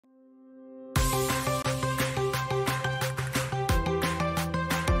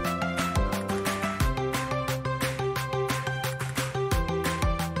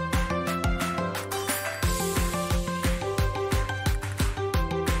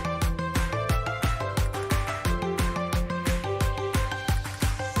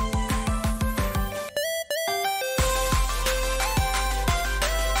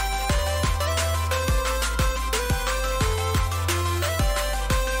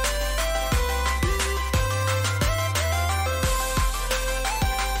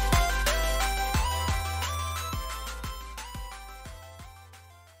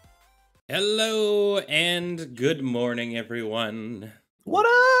Hello and good morning, everyone. What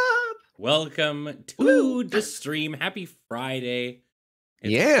up? Welcome Woo! to the stream. Happy Friday.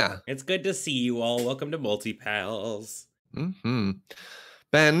 Yeah. It's good to see you all. Welcome to Multi-Pals.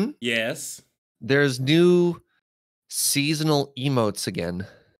 Ben, Yes. there's new seasonal emotes again.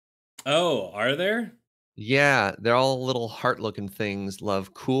 Oh, are there? Yeah, they're all little heart-looking things.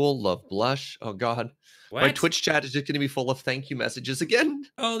 Love cool, love blush. Oh God. My What? Twitch chat is just gonna be full of thank you messages again.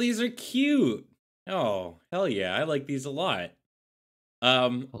 Oh, these are cute. Oh, hell yeah. I like these a lot.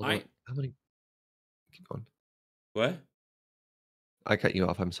 Hold on. How many? Keep going. What? I cut you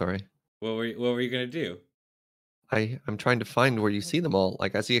off. I'm sorry. What were you gonna do? I'm trying to find where you see them all.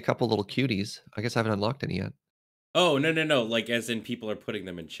 Like I see a couple little cuties. I guess I haven't unlocked any yet. Oh, no. Like as in people are putting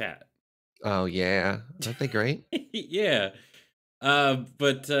them in chat. Oh yeah. Aren't they great? Yeah.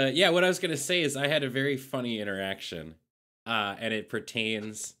 Yeah, what I was gonna say is I had a very funny interaction, and it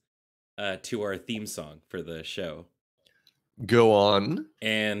pertains to our theme song for the show. Go on.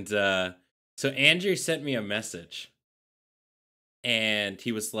 And so Andrew sent me a message, and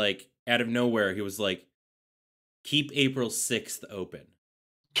he was like, out of nowhere, he was like, "Keep April 6th open,"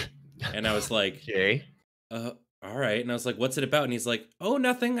 and I was like, Okay. all right," and I was like, "What's it about?" And he's like, "Oh,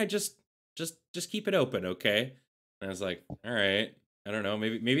 nothing. I just keep it open, okay?" And I was like, "All right, I don't know,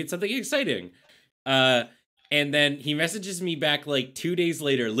 maybe it's something exciting." And then he messages me back like 2 days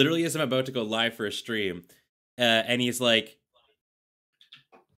later, literally as I'm about to go live for a stream, and he's like,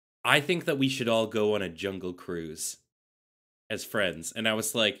 "I think that we should all go on a jungle cruise as friends." And I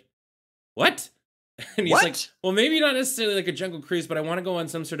was like, "What?" And he's like, What? "Well, maybe not necessarily like a jungle cruise, but I want to go on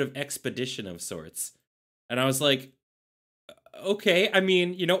some sort of expedition of sorts." And I was like, "Okay, I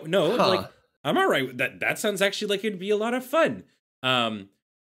mean, no, like, Huh. I'm all right with that. That sounds actually like it'd be a lot of fun."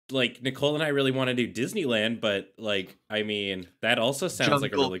 Like Nicole and I really want to do Disneyland, but like, I mean, that also sounds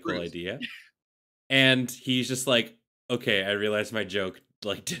like a Jungle really cool cruise. idea. And he's just like, "Okay, I realized my joke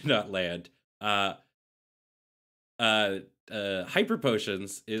like did not land. Hyper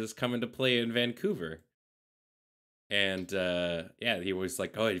Potions is coming to play in Vancouver." And yeah, he was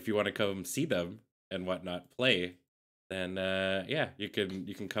like, "Oh, if you want to come see them and whatnot play, then yeah, you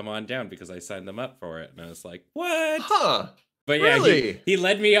can come on down because I signed them up for it." And I was like, "What?" Huh. But yeah, Really? he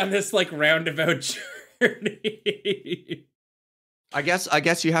led me on this like roundabout journey. I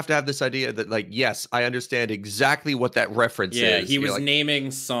guess you have to have this idea that like, yes, I understand exactly what that reference Yeah, is. he You're was like,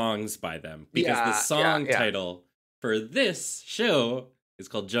 naming songs by them because the song yeah. title for this show is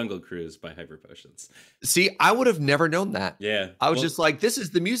called Jungle Cruise by Hyper Potions. See, I would have never known that. Yeah. I was just like, this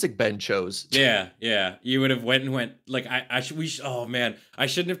is the music Ben chose. Yeah. You would have went like oh man, I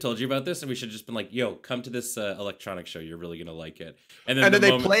shouldn't have told you about this, and we should have just been like, "Yo, come to this electronic show. You're really gonna like it." And then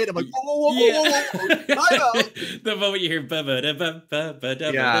They play it. I'm like, whoa. The moment you hear ba ba da ba ba ba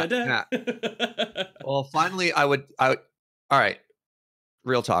da ba da. Well, finally, I would. All right,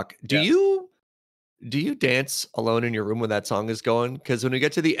 real talk. Do you dance alone in your room when that song is going? Because when we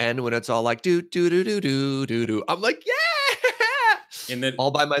get to the end, when it's all like do do do do do do do, I'm like, yeah, all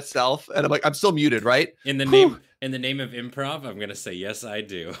by myself, and I'm like, I'm still muted, right? In the name of improv, I'm gonna say yes, I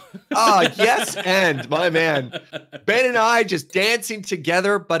do. Yes, and my man, Ben and I just dancing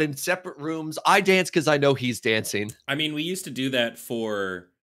together, but in separate rooms. I dance because I know he's dancing. I mean, we used to do that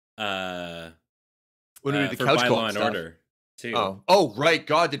for when we did the for couch By co-op Law and stuff. Order too. Oh, right.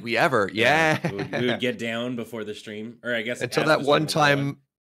 God, did we ever? Yeah. We would get down before the stream, or I guess until that one time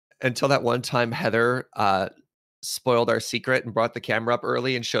Heather spoiled our secret and brought the camera up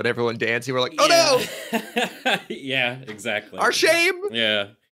early and showed everyone dancing. We're like, oh no. Yeah, exactly. Our shame. Yeah.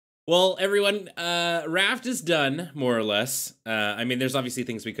 Well, everyone, Raft is done, more or less. I mean, there's obviously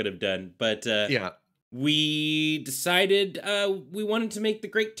things we could have done, but yeah. We decided we wanted to make the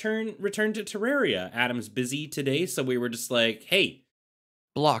great return to Terraria. Adam's busy today, so we were just like, hey.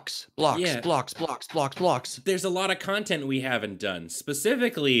 Blocks. There's a lot of content we haven't done.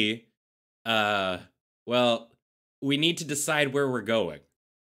 Specifically, well, we need to decide where we're going.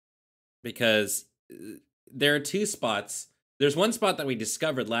 Because there are two spots. There's one spot that we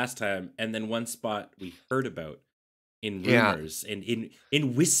discovered last time, and then one spot we heard about in rumors and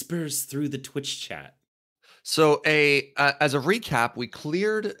in whispers through the Twitch chat. So as a recap, we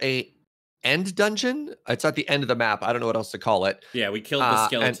cleared a end dungeon. It's at the end of the map. I don't know what else to call it. Yeah, we killed the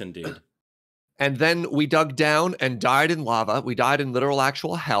skeleton dude. And then we dug down and died in lava. We died in literal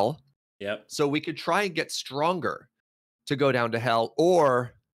actual hell. Yep. So we could try and get stronger to go down to hell,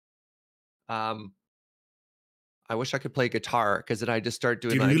 or I wish I could play guitar because then I just start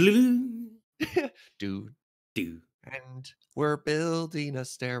doing like do. And we're building a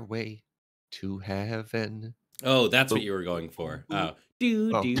stairway to heaven. Oh, that's what Boop. you were going for. Boop. Oh,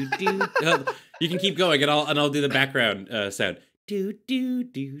 do Oh. do do. Oh, you can keep going, and I'll do the background sound. Do do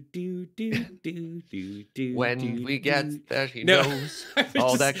do do do do do do. When we get do. there, he No, knows I was all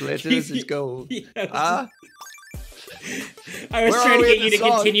just- that glitters is gold. Yeah, I was Ah, I was Where trying are to we get in you the to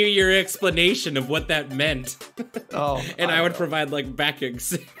song? continue your explanation of what that meant. oh, And I would provide like backing.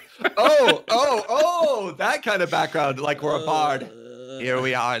 oh, that kind of background, like we're a bard. Uh, Here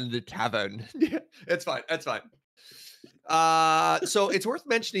we are in the tavern. It's fine. That's fine. So it's worth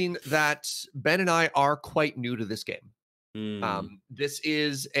mentioning that Ben and I are quite new to this game. This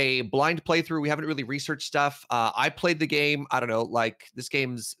is a blind playthrough. We haven't really researched stuff. I played the game, I don't know, like this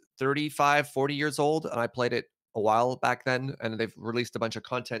game's 35, 40 years old, and I played it a while back then, and they've released a bunch of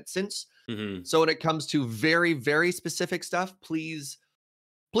content since. So when it comes to very, very specific stuff, please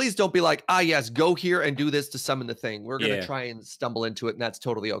don't be like, yes, go here and do this to summon the thing. We're going to try and stumble into it, and that's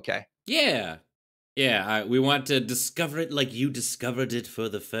totally okay. Yeah. Yeah, we want to discover it like you discovered it for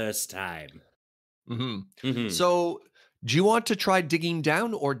the first time. So do you want to try digging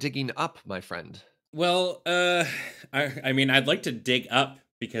down or digging up, my friend? Well, I mean, I'd like to dig up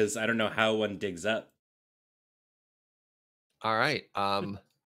because I don't know how one digs up. All right.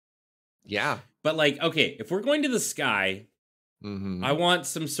 Yeah. But like, okay, if we're going to the sky, I want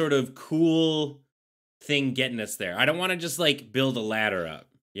some sort of cool thing getting us there. I don't want to just like build a ladder up,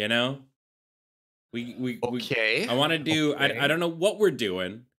 you know? Okay. I want to do. Okay. I don't know what we're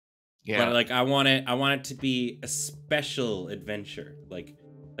doing. Yeah. But like, I want it to be a special adventure, like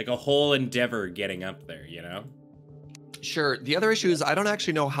a whole endeavor getting up there, you know? Sure. The other issue is I don't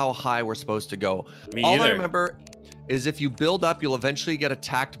actually know how high we're supposed to go. Me All I either. remember is if you build up, you'll eventually get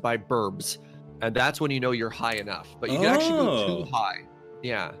attacked by burbs, and that's when you know you're high enough. But you can actually go too high.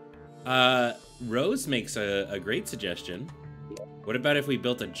 Yeah. Rose makes a great suggestion. What about if we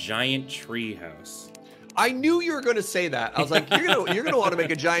built a giant tree house? I knew you were going to say that. I was like, you're gonna want to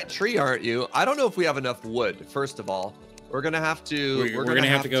make a giant tree, aren't you? I don't know if we have enough wood. First of all, we're gonna have to. We're gonna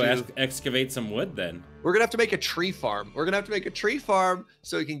have to go excavate some wood then. We're gonna have to make a tree farm. We're gonna have to make a tree farm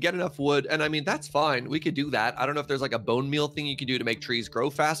so we can get enough wood. And I mean, that's fine. We could do that. I don't know if there's like a bone meal thing you can do to make trees grow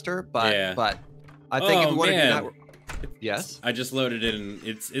faster, but I think if we want to do that. Yes. I just loaded it, and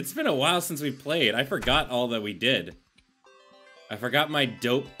it's been a while since we played. I forgot all that we did. I forgot my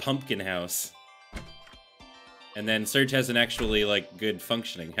dope pumpkin house. And then Serge has an actually, like, good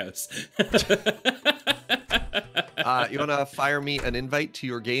functioning house. You want to fire me an invite to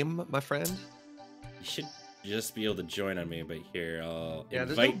your game, my friend? You should just be able to join on me, but here, I'll there's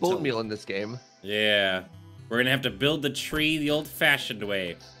no invite bone meal in this game. Yeah. We're gonna have to build the tree the old-fashioned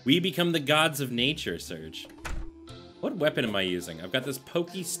way. We become the gods of nature, Serge. What weapon am I using? I've got this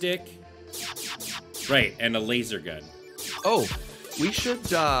pokey stick. Right, and a laser gun. Oh, we should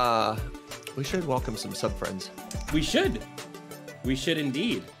welcome some sub-friends. We should. We should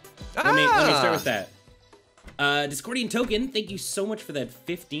indeed. Let me start with that. Discordian Token, thank you so much for that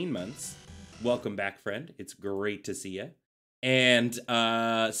 15 months. Welcome back, friend. It's great to see you. And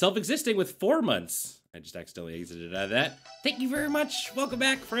Self-Existing with 4 months. I just accidentally exited out of that. Thank you very much. Welcome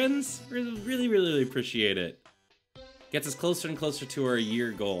back, friends. Really, really appreciate it. Gets us closer and closer to our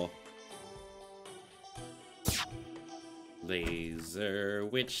year goal. Laser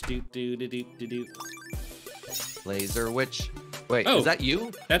witch, do. Laser witch. Wait, Oh, is that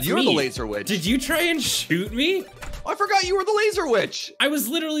you? That's You're me. the laser witch. Did you try and shoot me? I forgot you were the laser witch. I was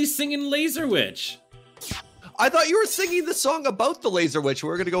literally singing Laser Witch. I thought you were singing the song about the laser witch. We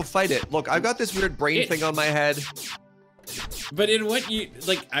were gonna go fight it. Look, I've got this weird brain thing on my head. But in what you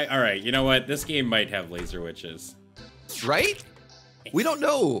like, all right, you know what? This game might have laser witches. Right? We don't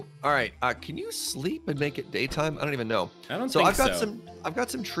know. All right, can you sleep and make it daytime? I don't even know. I don't So think I've got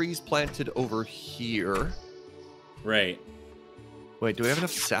some trees planted over here. Right. Wait, do we have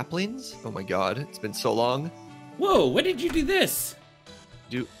enough saplings? Oh my god, it's been so long. Whoa, when did you do this?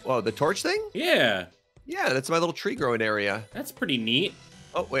 The torch thing? Yeah, Yeah, that's my little tree growing area. that's pretty neat.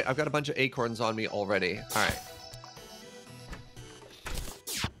 Oh wait, I've got a bunch of acorns on me already. All right.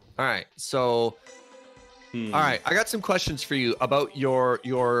 All right, so all right, I got some questions for you about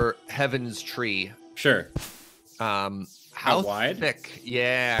your heavens tree. Sure. How wide? thick?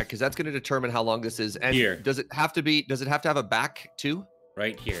 Yeah, because that's going to determine how long this is. And Here. does it have to have a back too?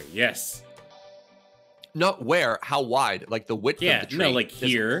 Right here. Yes. Not where? How wide? Like the width Yeah. of the tree? No, like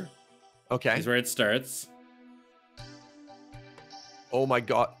here Okay. is where it starts, Oh my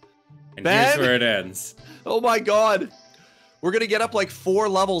god. and Ben? here's where it ends. Oh my god. We're gonna get up like 4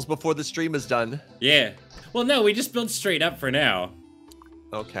 levels before the stream is done. Yeah. Well, no, we just built straight up for now.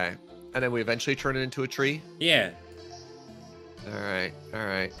 Okay. And then we eventually turn it into a tree. Yeah. All right. All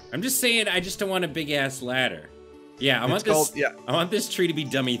right. I'm just saying, I just don't want a big ass ladder. Yeah, Yeah. I want this tree to be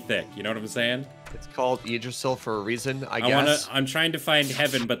dummy thick. You know what I'm saying? It's called Yggdrasil for a reason, I guess. I'm trying to find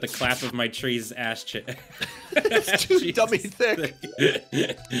heaven, but the clap of my tree's ass It's too dummy thick.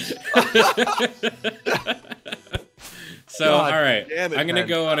 So, God all right, damn it, I'm gonna man.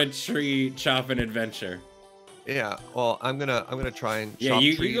 go on a tree chopping adventure. Yeah. Well, I'm gonna try and Yeah, chop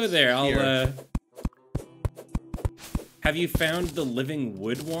you trees go there. here. Have you found the living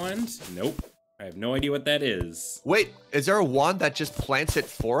wood wand? Nope. I have no idea what that is. Wait, is there a wand that just plants it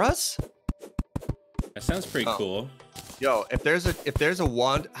for us? That sounds pretty cool. Yo, if there's a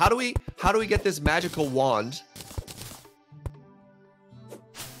wand, how do we get this magical wand?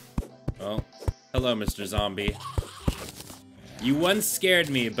 Well, hello, Mr. Zombie. You once scared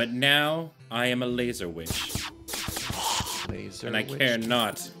me, but now I am a laser witch. Laser And I witch. care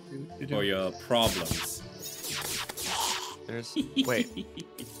not for your problems. There's wait.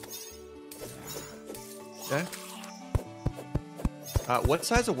 Okay. What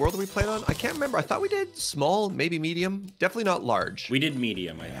size of world are we playing on? I can't remember. I thought we did small, maybe medium. Definitely not large. We did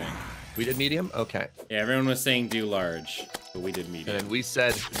medium, I think. We did medium? Okay. Yeah, everyone was saying do large, but we did medium. And we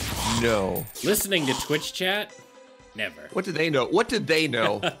said no. Listening to Twitch chat? Never. What did they know? What did they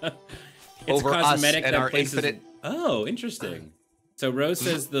know? It's over us cosmetic and that our places... infinite... Oh, interesting. So Rose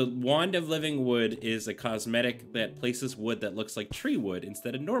says the Wand of Living Wood is a cosmetic that places wood that looks like tree wood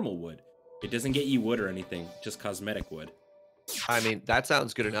instead of normal wood. It doesn't get you wood or anything, just cosmetic wood. I mean, that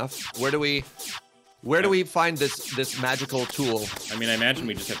sounds good enough. Where do we find this magical tool? I mean, I imagine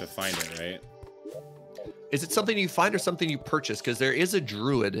we just have to find it, right? Is it something you find or something you purchase? Because there is a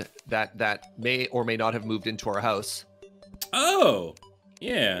druid that may or may not have moved into our house. Oh,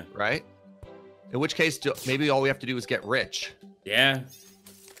 yeah. Right? In which case, maybe all we have to do is get rich. Yeah.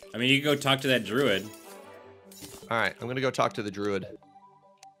 I mean, you can go talk to that druid. All right, I'm going to go talk to the druid.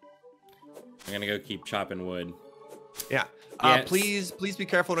 I'm going to go keep chopping wood. Yeah. Yes. Please be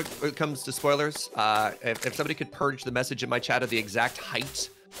careful when it comes to spoilers. If somebody could purge the message in my chat of the exact height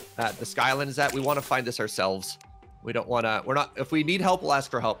the Skyline is at, we want to find this ourselves. We don't want to, if we need help, we'll ask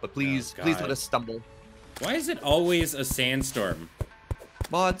for help, but please let us stumble. Why is it always a sandstorm?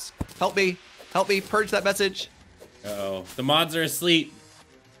 Mods, help me, purge that message. Uh-oh, the mods are asleep.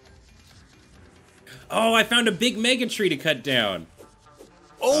 Oh, I found a big mega tree to cut down.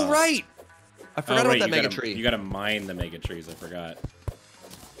 Oh, right. I forgot about that mega tree. You gotta mine the mega trees, I forgot.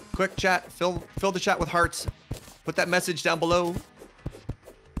 Quick chat, fill the chat with hearts. Put that message down below.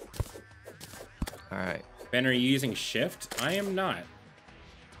 All right. Ben, are you using shift? I am not.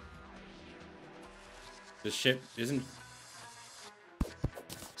 The shift isn't...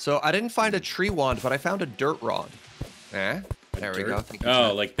 So I didn't find a tree wand, but I found a dirt rod. There we go.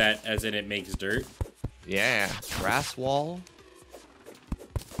 Oh, like that, as in it makes dirt? Yeah, grass wall.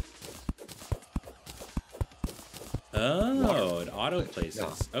 Oh, it auto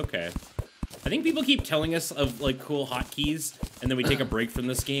places. Okay. I think people keep telling us of like cool hotkeys, and then we take a break from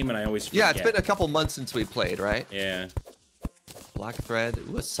this game, and I always forget. Yeah, it's been a couple months since we played, right? Yeah. Black thread.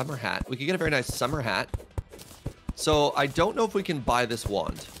 Ooh, a summer hat. We could get a very nice summer hat. So I don't know if we can buy this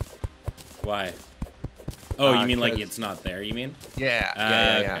wand. Why? Oh, you mean like it's not there, you mean? Yeah,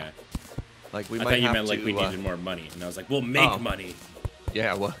 yeah. Okay. Like we I might thought you have meant like to, we needed more money, and I was like, we'll make money.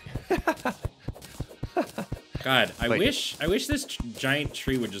 Yeah, well. God, I wish this giant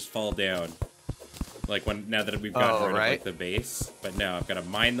tree would just fall down. Like now that we've gotten rid of like the base, but no, I've got to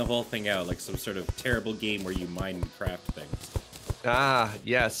mine the whole thing out like some sort of terrible game where you mine and craft things. Ah,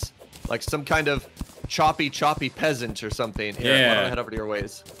 yes, like some kind of choppy peasant or something. Here, yeah. why don't I head over to your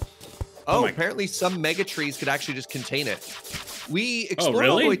ways? Oh, apparently some mega trees could actually just contain it. We explored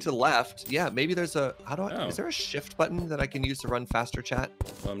all the way to the left. Yeah, maybe there's a. Is there a shift button that I can use to run faster, chat?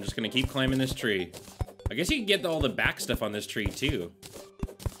 Well, I'm just gonna keep climbing this tree. I guess you can get all the back stuff on this tree too.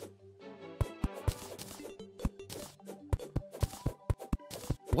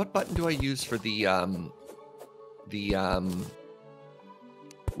 What button do I use for the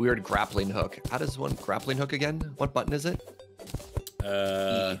weird grappling hook? How does one grappling hook again? What button is it?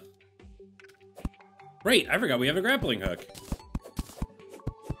 E. Right, I forgot we have a grappling hook.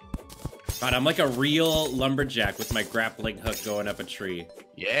 God, I'm like a real lumberjack with my grappling hook going up a tree.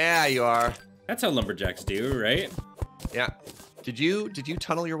 Yeah, you are. That's how lumberjacks do, right? Yeah. Did you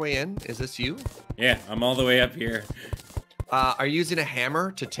tunnel your way in? Is this you? Yeah, I'm all the way up here. Are you using a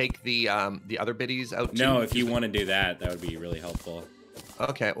hammer to take the other biddies out? No, if you want to do that, that would be really helpful.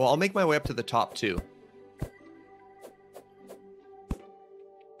 Okay, well, I'll make my way up to the top too.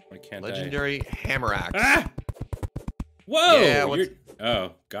 Why can't Legendary hammer axe. Ah! Whoa! Yeah,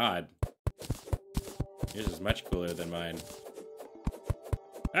 oh, God. Yours is much cooler than mine.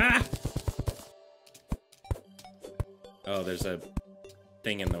 Ah! Oh, there's a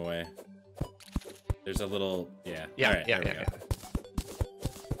thing in the way. There's a little... Yeah. Yeah, All right, yeah, there we yeah, go.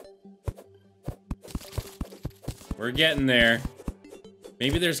 We're getting there.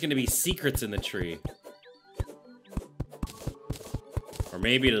 Maybe there's going to be secrets in the tree. Or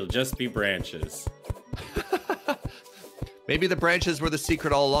maybe it'll just be branches. Maybe the branches were the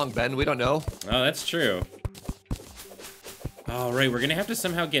secret all along, Ben. We don't know. Oh, that's true. Oh, right. We're going to have to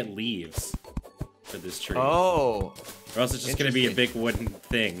somehow get leaves for this tree. Oh. Or else it's just going to be a big wooden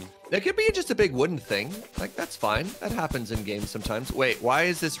thing. It could be just a big wooden thing. Like, that's fine. That happens in games sometimes. Wait, why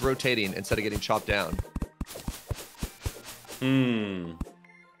is this rotating instead of getting chopped down?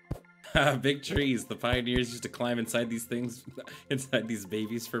 Big trees. The pioneers used to climb inside these things, inside these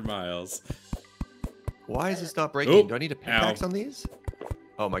babies for miles. Why is this not breaking? Oh, do I need a pickaxe on these?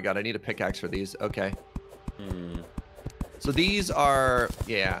 Oh my god, I need a pickaxe for these. Okay. So these are,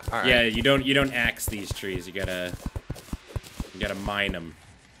 yeah, all right. Yeah, you don't axe these trees. You gotta mine them.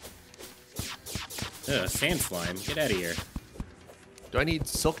 Ugh, sand slime. Get out of here. Do I need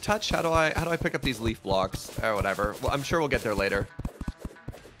silk touch? How do I pick up these leaf blocks or whatever? Well, I'm sure we'll get there later.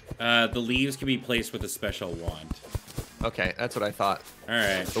 The leaves can be placed with a special wand. Okay, that's what I thought. All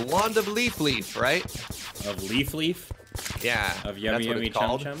right. The wand of leaf, right? Of leaf? Yeah. Of yummy that's what yummy it's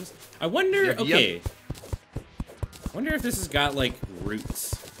called. chum-chums? I wonder, Yeah, okay. I wonder if this has got, like,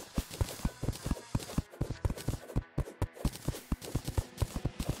 roots.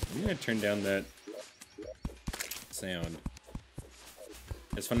 I'm gonna turn down that sound.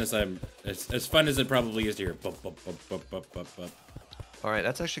 As fun as as fun as it probably is to hear. Bup, bup, bup, bup, bup, bup, bup. All right,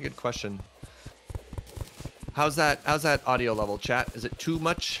 that's actually a good question. How's that audio level, chat? Is it too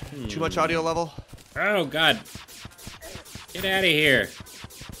much? Too much audio level? Oh god. Get out of here.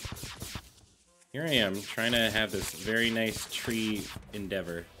 Here I am trying to have this very nice tree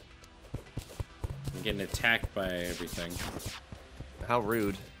endeavor. I'm getting attacked by everything. How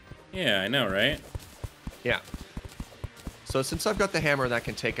rude. Yeah, I know, right? Yeah. So since I've got the hammer that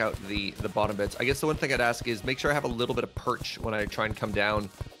can take out the bottom bits, I guess the one thing I'd ask is make sure I have a little bit of perch when I try and come down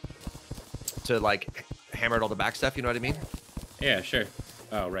to, like, hammer at all the back stuff, you know what I mean? Yeah, sure.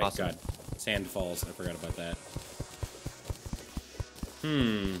 Oh, right, Awesome. god. Sand falls, I forgot about that.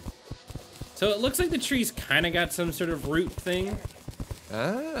 So it looks like the tree's kind of got some sort of root thing.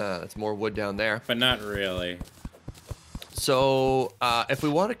 Ah, that's more wood down there. But not really. So if we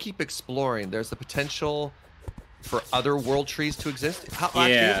want to keep exploring, there's the potential for other world trees to exist.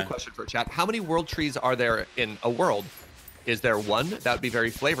 Actually, here's a question for chat. How many world trees are there in a world? Is there one? That would be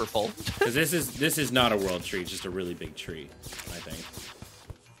very flavorful. Because this is not a world tree, it's just a really big tree, I think.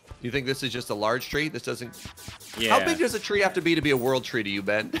 You think this is just a large tree? This doesn't... Yeah. How big does a tree have to be a world tree to you,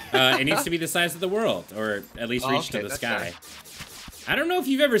 Ben? It needs to be the size of the world, or at least reach to the sky. Fair. I don't know if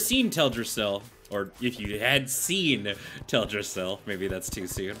you've ever seen Teldrassil, or if you had seen Teldrassil. Maybe that's too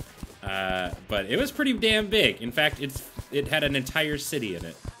soon. But it was pretty damn big. In fact, it had an entire city in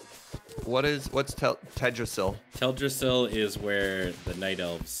it. What's Teldrassil? Teldrassil is where the Night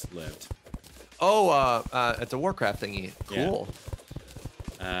Elves lived. Oh, it's a Warcraft thingy. Cool.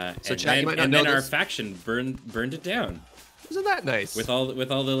 So and then our faction burned it down. Isn't that nice? With all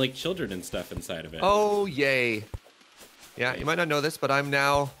the like children and stuff inside of it. Oh yay! Yeah, you might not know this, but I'm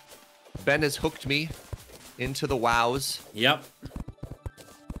now. Ben has hooked me into the WoWs. Yep.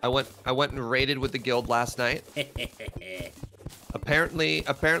 I went and raided with the guild last night. Apparently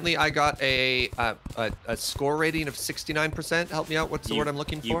I got a score rating of 69%. Help me out. What's the word I'm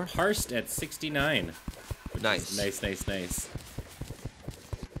looking for? You parsed at 69. Nice. Nice.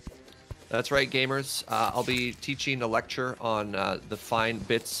 That's right, gamers. I'll be teaching a lecture on the fine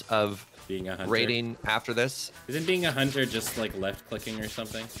bits of being a hunter. Raiding after this. Isn't being a hunter just like left clicking or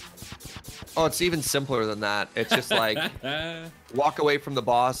something? Oh, it's even simpler than that. It's just like walk away from the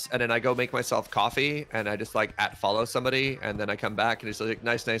boss, and then I go make myself coffee, and I just like follow somebody, and then I come back, and it's like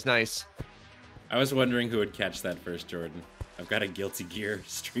nice. I was wondering who would catch that first, Jordan. I've got a Guilty Gear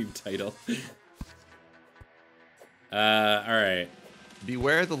stream title. All right.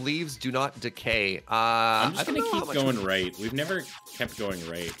 Beware the leaves do not decay. I'm just gonna keep going right. We've never kept going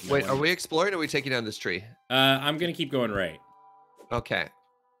right. Wait, are we exploring or are we taking down this tree? I'm gonna keep going right. Okay.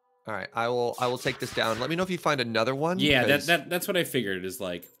 All right. I will take this down. Let me know if you find another one. Yeah, that's what I figured is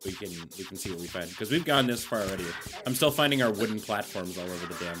like we can see what we find because we've gone this far already. I'm still finding our wooden platforms all over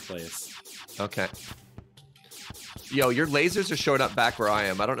the damn place. Okay. Yo, your lasers are showing up back where I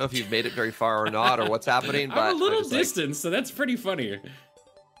am. I don't know if you've made it very far or not, or what's happening. But I'm a little distance, so that's pretty funny.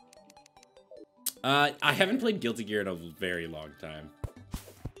 I haven't played Guilty Gear in a very long time.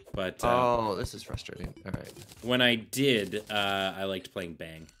 But oh, this is frustrating. All right. When I did, I liked playing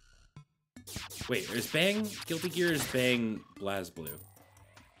Bang. Wait, there's Bang Guilty Gear, is Bang BlazBlue?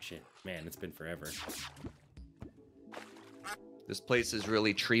 Shit, man, it's been forever. This place is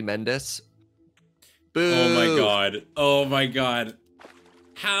really tremendous. Boo! Oh my god. Oh my god.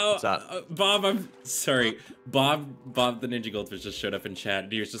 How? What's up? Bob, I'm sorry. Bob the Ninja Goldfish just showed up in chat.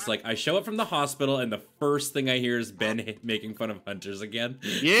 And he was just like, I show up from the hospital, and the first thing I hear is Ben making fun of hunters again.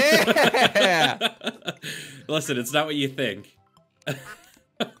 Yeah! Listen, it's not what you think.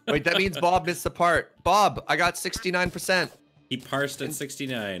 Wait, that means Bob missed the part. Bob, I got 69%. He parsed at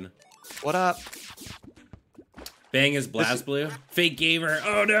 69. What up? Bang is BlazBlue. Fake gamer.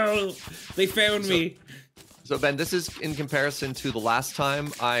 Oh no! They found me. So Ben, this is in comparison to the last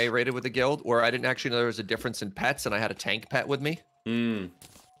time I raided with the guild, where I didn't actually know there was a difference in pets, and I had a tank pet with me.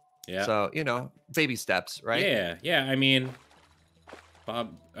 Yeah. So, you know, baby steps, right? Yeah, yeah. I mean,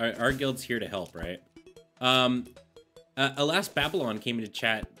 Bob, our guild's here to help, right? Alas Babylon came into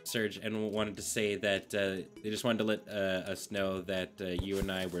chat, Serge, and wanted to say that they just wanted to let us know that you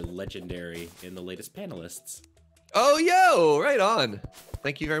and I were legendary in the latest panelists. Oh, yo, right on.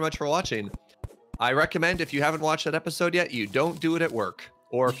 Thank you very much for watching. I recommend, if you haven't watched that episode yet, you don't do it at work.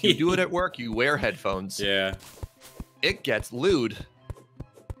 Or if you do it at work, you wear headphones. Yeah. It gets lewd.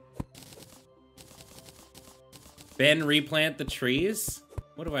 Ben, replant the trees?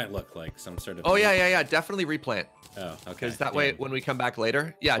 What do I look like? Some sort of... Oh, yeah. Definitely replant. Oh, okay. Because that way, when we come back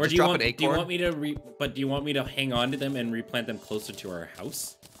later, yeah, or just drop an acorn. Do you want me to but do you want me to hang on to them and replant them closer to our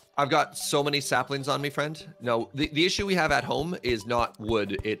house? I've got so many saplings on me, friend. No, the issue we have at home is not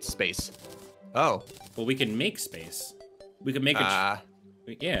wood, it's space. Oh. Well, we can make space. We can make yeah.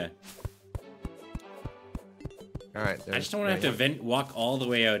 All right. I just don't want to have to walk all the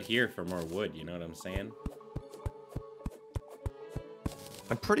way out here for more wood. You know what I'm saying?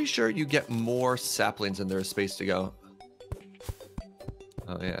 I'm pretty sure you get more saplings than there is space to go.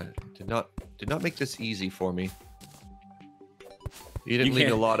 Oh yeah, did not make this easy for me. You didn't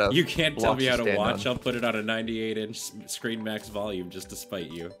leave a lot of. You can't tell me how to watch. On. I'll put it on a 98-inch screen max volume just to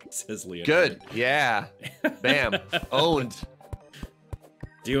spite you, says Leon. Good. Yeah. Bam. Owned.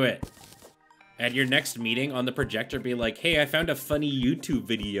 Do it. At your next meeting on the projector, be like, hey, I found a funny YouTube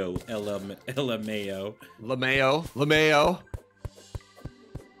video, LMAO. LMAO.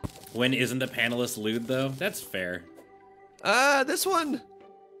 When isn't the panelist lewd, though? That's fair. This one.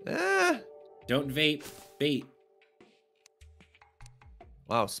 Don't vape. Bait.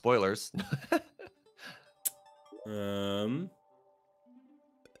 Wow, spoilers. Hold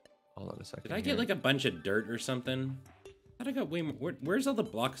on a second. Did I get like a bunch of dirt or something? How'd I got way more? Where's all the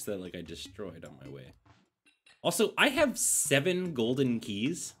blocks that like I destroyed on my way? Also, I have 7 golden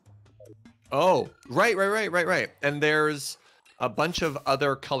keys. Oh, right. And there's a bunch of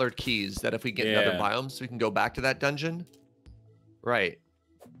other colored keys that if we get in other biomes, we can go back to that dungeon. Right.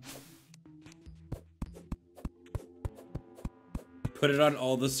 Put it on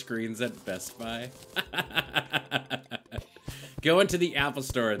all the screens at Best Buy. Go into the Apple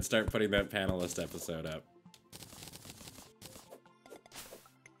Store and start putting that panelist episode up.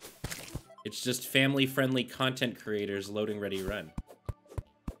 It's just family-friendly content creators loading ready run.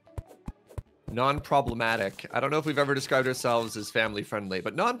 Non-problematic. I don't know if we've ever described ourselves as family-friendly,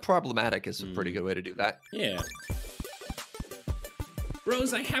 but non-problematic is a pretty good way to do that. Yeah.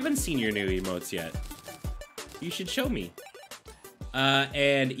 Rose, I haven't seen your new emotes yet. You should show me.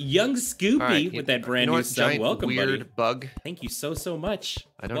 And Young Scoopy with that brand new sub. Welcome, weird buddy. Bug. Thank you so much.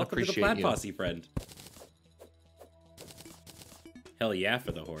 I don't Welcome appreciate to the Plaid you. Posse, friend. Hell yeah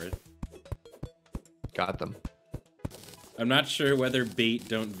for the horde. Got them. I'm not sure whether bait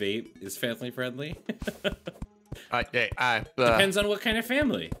don't vape is family friendly. Depends on what kind of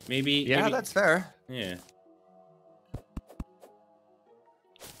family. Maybe. Yeah, maybe, that's fair. Yeah.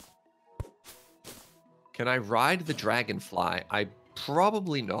 Can I ride the dragonfly?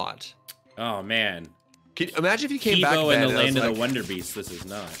 Probably not. Oh man. Imagine if you came Kibo back and then, the land of like, the Wonder Beast. This is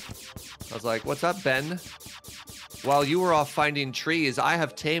not. I was like, "What's up, Ben? While you were off finding trees, I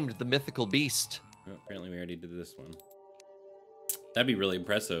have tamed the mythical beast." Oh, apparently, we already did this one. That'd be really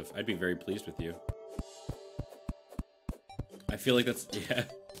impressive. I'd be very pleased with you. I feel like that's yeah.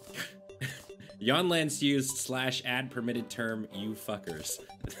 Yonlands used /ad permitted term you fuckers.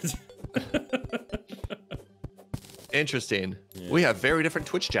 Interesting. Yeah. We have very different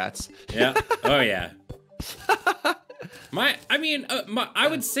Twitch chats. Yeah. Oh yeah. I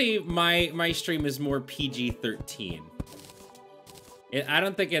would say my stream is more PG-13. I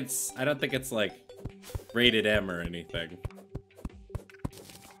don't think it's like rated M or anything.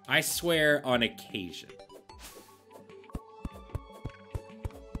 I swear on occasion.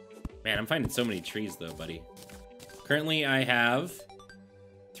 Man, I'm finding so many trees though, buddy. Currently I have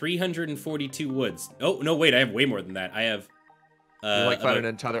 342 woods. Oh, no, wait, I have way more than that. I have... you like found an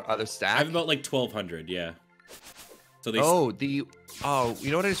entire other stack? I have about like 1,200, yeah. So they... Oh, you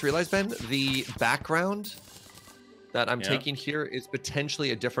know what I just realized, Ben? The background that I'm taking here is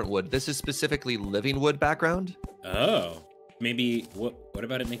potentially a different wood. This is specifically living wood background. Oh, maybe, what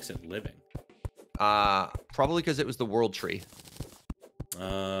about it makes it living? Probably because it was the world tree.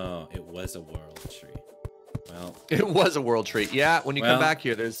 Oh, it was a world tree. Well, it was a world tree. Yeah, when you come back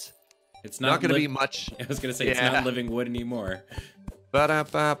here, it's not going to be much. I was going to say it's not living wood anymore. There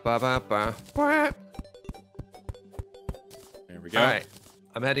we go. All right,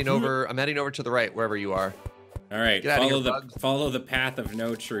 I'm heading over. I'm heading over to the right, wherever you are. All right, follow the path of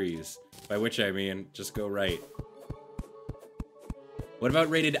no trees. By which I mean, just go right. What about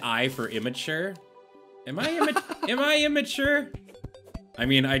rated I for immature? Am I immature? I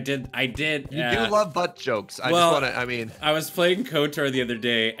mean, I did. You do love butt jokes. I was playing KOTOR the other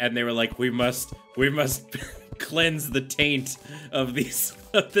day, and they were like, "We must cleanse the taint of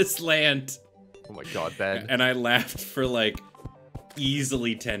this land." Oh my god, Ben! And I laughed for like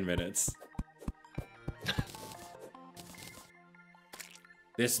easily 10 minutes.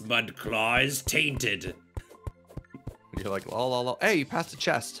 This mud claw is tainted. You're like, lol. Hey, you passed a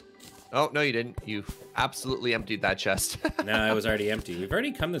chest. Oh, no, you didn't. You absolutely emptied that chest. No, it was already empty. We've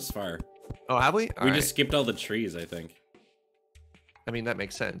already come this far. Oh, have we? We just skipped all the trees, I think. I mean, that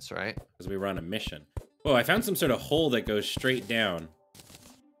makes sense, right? Because we were on a mission. Oh, I found some sort of hole that goes straight down.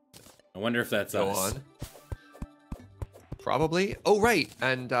 I wonder if that's us. Go on. Probably. Oh, right.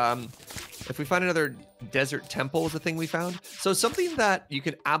 And if we find another desert temple is a thing we found. So something that you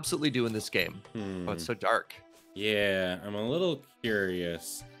can absolutely do in this game. Oh, it's so dark. Yeah, I'm a little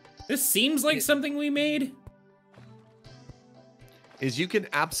curious. This seems like something we made. Is you can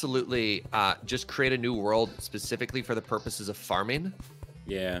absolutely just create a new world specifically for the purposes of farming.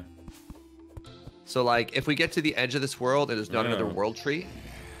 Yeah. So, like, if we get to the edge of this world and there's not another world tree.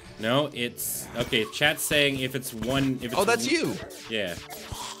 No, it's... Okay, chat's saying if it's one... Oh, that's you! Yeah.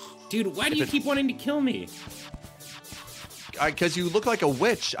 Dude, why do you keep wanting to kill me? Because you look like a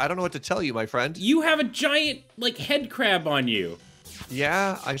witch. I don't know what to tell you, my friend. You have a giant, like, head crab on you.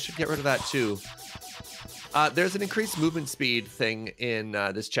 Yeah, I should get rid of that, too. There's an increased movement speed thing in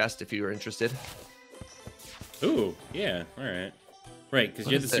this chest, if you were interested. Ooh, yeah, all right. Right, because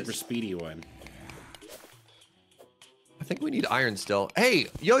you're the super speedy one. I think we need iron still. Hey,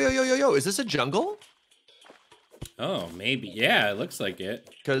 yo, is this a jungle? Oh, maybe. Yeah, it looks like it.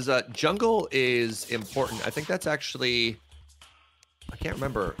 Because jungle is important. I think that's actually... I can't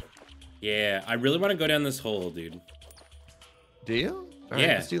remember. Yeah, I really want to go down this hole, dude. Do you? All right,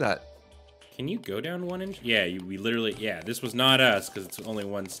 let's do that. Can you go down 1 inch? Yeah, we literally... Yeah, this was not us, because it's only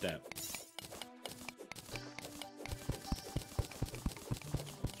one step.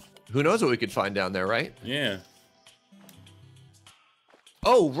 Who knows what we could find down there, right? Yeah.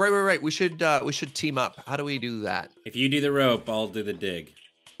 Oh, right. We should team up. How do we do that? If you do the rope, I'll do the dig.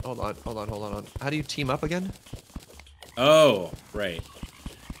 Hold on. How do you team up again? Oh, right.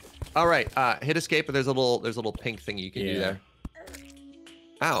 All right. Hit escape, and there's a little pink thing you can do there.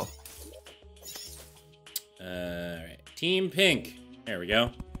 Ow. All right. Team Pink. There we go.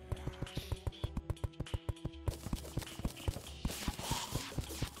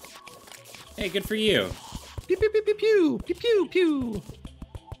 Hey, good for you. Pew pew pew pew pew pew pew pew.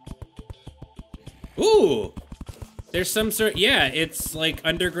 Ooh, there's some sort. Yeah, it's like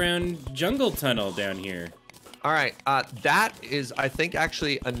underground jungle tunnel down here. All right, that is, I think,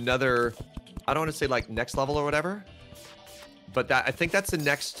 actually another. I don't want to say like next level or whatever, but I think that's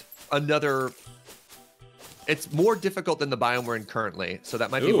another. It's more difficult than the biome we're in currently, so that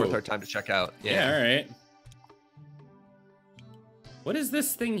might be worth our time to check out. Yeah. All right. What is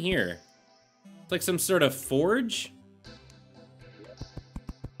this thing here? It's like some sort of forge.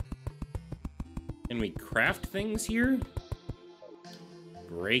 Can we craft things here?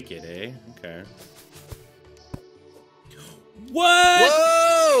 Break it, eh? Okay. What?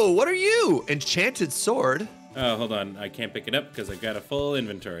 Whoa! What are you? Enchanted sword? Oh, hold on. I can't pick it up because I've got a full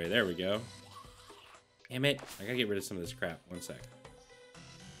inventory. There we go. Damn it. I gotta get rid of some of this crap. 1 sec.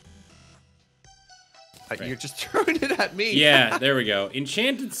 Right. You're just throwing it at me. Yeah, there we go.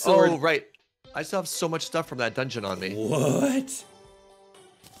 Enchanted sword. Oh, right. I still have so much stuff from that dungeon on me. What?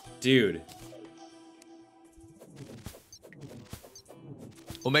 Dude.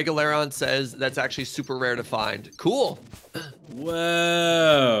 Omega Laron says that's actually super rare to find. Cool.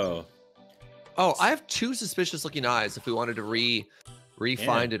 Whoa. Oh, I have 2 suspicious looking eyes if we wanted to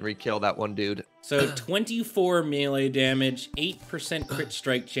re-find and re-kill that one dude. So 24 melee damage, 8% crit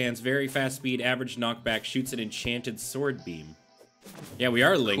strike chance, very fast speed, average knockback, shoots an enchanted sword beam. Yeah, we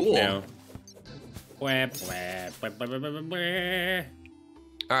are linked Cool. now.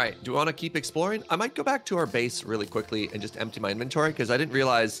 All right, do we want to keep exploring? I might go back to our base really quickly and just empty my inventory because I didn't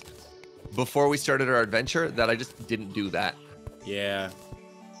realize before we started our adventure that I just didn't do that. Yeah.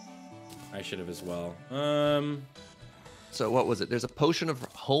 I should have as well. So what was it? There's a potion of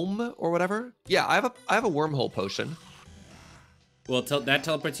home or whatever. Yeah, I have a wormhole potion. Well, that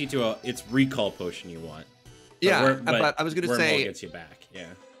teleports you to it's recall potion you want. Yeah, but I was gonna say gets you back.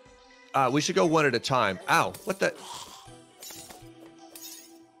 Yeah. We should go one at a time. Ow! What the?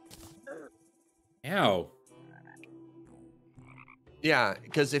 Ow. Yeah,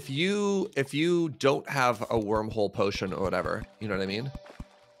 because if you don't have a wormhole potion or whatever, you know what I mean?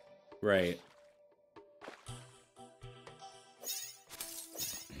 Right.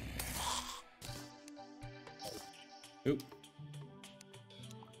 Oop.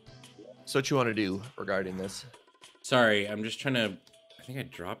 So what you want to do regarding this? Sorry, I'm just trying to... I think I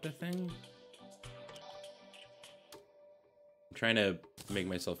dropped a thing? I'm trying to make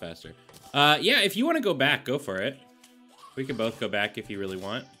myself faster. Yeah, if you want to go back, go for it. We can both go back if you really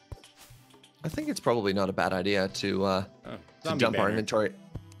want. I think it's probably not a bad idea to dump our inventory,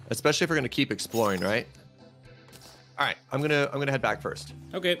 especially if we're gonna keep exploring, right? All right, I'm gonna head back first.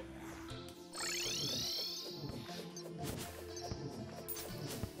 Okay.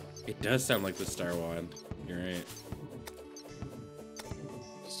 It does sound like the Star Wand. You're right.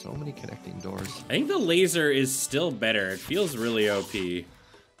 So many connecting doors. I think the laser is still better. It feels really OP.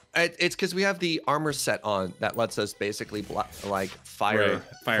 It's because we have the armor set on that lets us basically like fire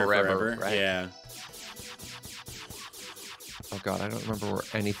forever, right? Yeah. Oh god, I don't remember where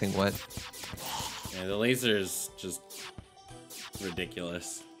anything went. Yeah, the laser is just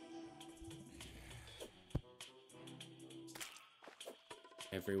ridiculous.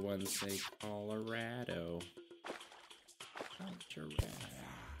 Everyone say Colorado.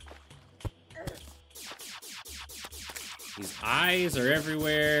 These eyes are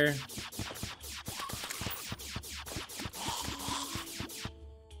everywhere.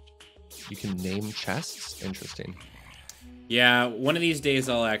 You can name chests? Interesting. Yeah, one of these days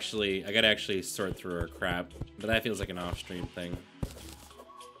I gotta actually sort through our crap, but that feels like an off-stream thing.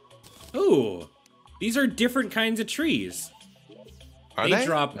 Ooh, these are different kinds of trees. They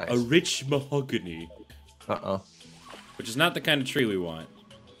drop nice. A rich mahogany. Uh-oh. Which is not the kind of tree we want.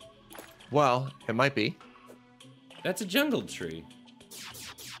 Well, it might be. That's a jungle tree.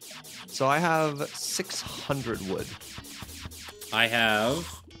 So I have 600 wood. I have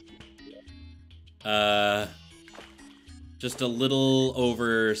just a little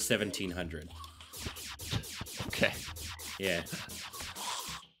over 1,700. Okay. Yeah.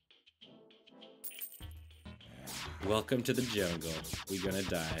 Welcome to the jungle. We're gonna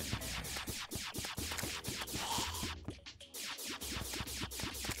die.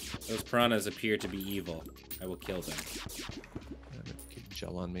 Those piranhas appear to be evil. I will kill them. Keep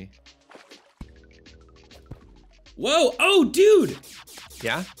gel on me. Whoa! Oh, dude!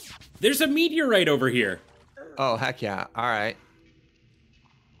 Yeah? There's a meteorite over here. Oh, heck yeah. All right.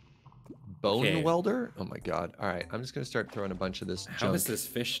 Bone Okay. welder? Oh my god. All right. I'm just going to start throwing a bunch of this How junk. is this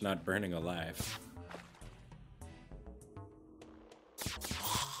fish not burning alive?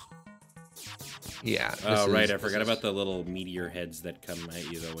 Yeah. Oh, right. I forgot about the little meteor heads that come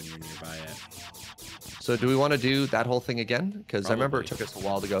at you, though, when you're nearby it. So do we want to do that whole thing again? Because I remember it Probably. took us a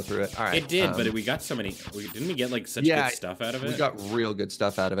while to go through it. All right. It did, but we got so many... Didn't we get, like, such good stuff out of it? We got real good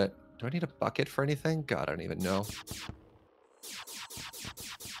stuff out of it. Do I need a bucket for anything? God, I don't even know.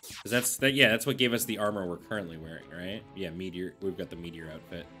 That's what gave us the armor we're currently wearing, right? Yeah, meteor. We've got the meteor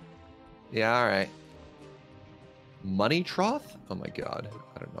outfit. Yeah, all right. Money trough? Oh my god.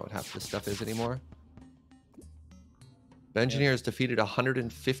 I don't know what half this stuff is anymore. Engineers defeated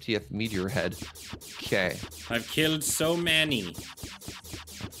 150th meteor head. Okay. I've killed so many.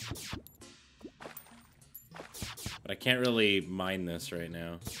 But I can't really mine this right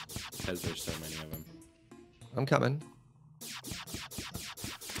now because there's so many of them. I'm coming.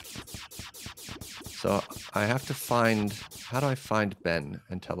 So I have to find... How do I find Ben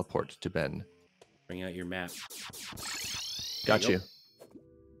and teleport to Ben? Bring out your map. Got you.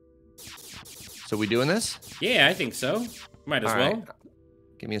 So we doing this? Yeah, I think so. Might as well. Right.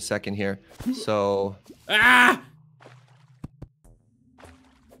 Give me a second here. So... Ah!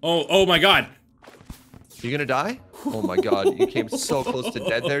 Oh my god. You gonna die? Oh my god, you came so close to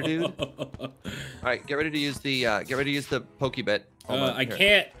dead there, dude. All right, get ready to use the Pokebit. Hold on, I here.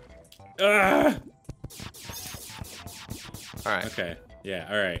 can't. All right. Okay. Yeah.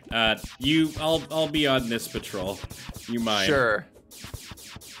 All right. I'll be on this patrol. You mind? Sure.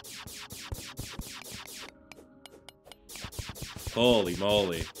 Holy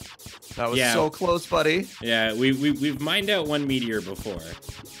moly. That was so close, buddy. Yeah, we've mined out one meteor before.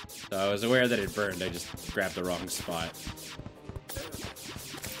 So I was aware that it burned. I just grabbed the wrong spot.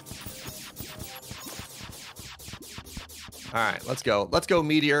 All right, let's go. Let's go,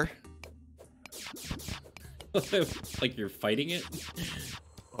 meteor. Like you're fighting it?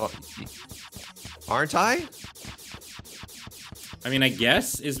 Oh, aren't I? I mean, I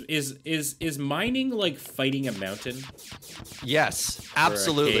guess is mining like fighting a mountain? Yes,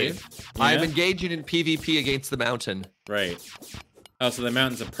 absolutely. Yeah? I'm engaging in PvP against the mountain. Right. Oh, so the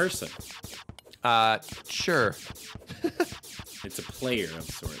mountain's a person. Sure. It's a player of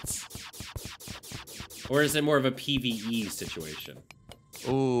sorts. Or is it more of a PvE situation?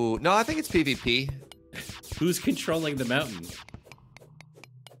 Ooh, no, I think it's PvP. Who's controlling the mountain?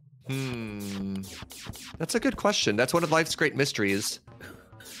 That's a good question. That's one of life's great mysteries.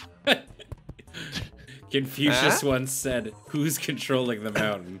 Confucius once said, "Who's controlling the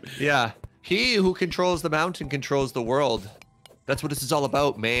mountain?" Yeah. He who controls the mountain controls the world. That's what this is all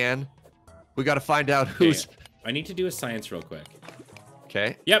about, man. We got to find out who's... Okay, I need to do a science real quick.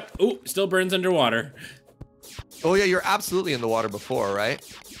 Okay. Yep. Ooh, still burns underwater. Oh, yeah, you're absolutely in the water before, right?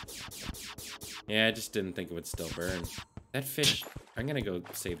 Yeah, I just didn't think it would still burn. That fish... I'm gonna go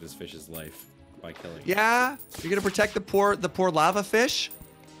save this fish's life by killing it. Yeah? You're gonna protect the poor lava fish?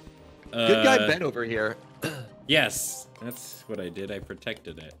 Good guy Ben over here. Yes, that's what I did. I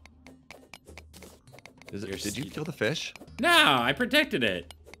protected it. Did you kill the fish? No, I protected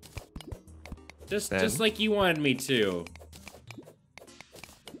it. Just like you wanted me to.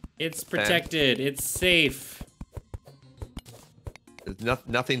 It's protected. Ben. It's safe.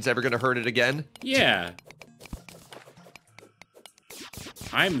 Nothing's ever gonna hurt it again? Yeah.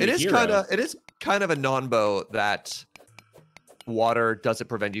 I'm the hero. It is kind of a non-bow that water doesn't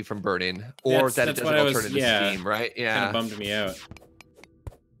prevent you from burning, or that it doesn't turn into steam, right? Yeah. Kind of bummed me out.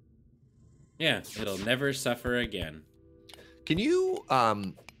 Yeah, it'll never suffer again. Can you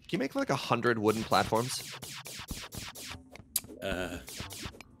make like 100 wooden platforms?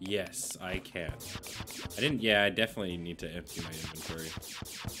 Yes, I can. I definitely need to empty my inventory.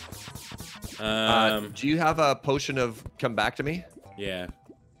 Do you have a potion of come back to me? Yeah.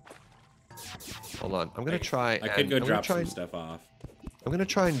 Hold on. I'm gonna try. I could go drop some stuff off. I'm gonna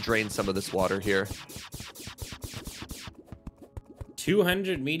try and drain some of this water here.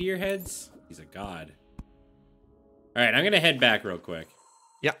 200 meteor heads? He's a god. All right, I'm gonna head back real quick.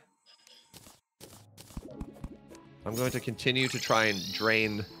 Yeah. I'm going to continue to try and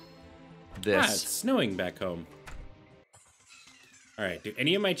drain this. Ah, it's snowing back home. All right, do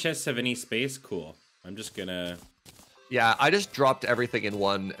any of my chests have any space? Cool. I'm just gonna... Yeah, I just dropped everything in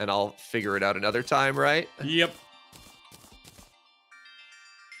one, and I'll figure it out another time, right? Yep.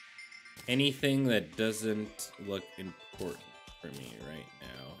 Anything that doesn't look important for me right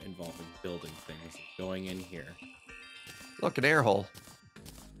now involving building things going in here. Look, an air hole.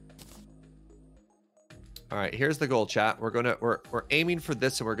 All right, here's the goal, chat. We're aiming for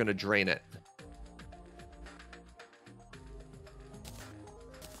this, and we're gonna drain it.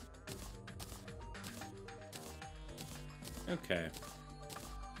 Okay.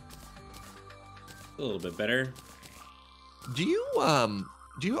 A little bit better. Do you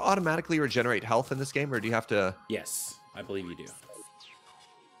automatically regenerate health in this game, or do you have to? Yes, I believe you do.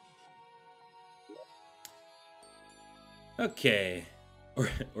 Okay.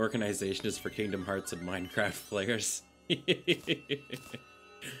 Organization is for Kingdom Hearts and Minecraft players. All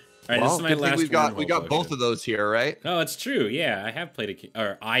right, this is my last. We got both of those here, right? Oh, it's true. Yeah, I have played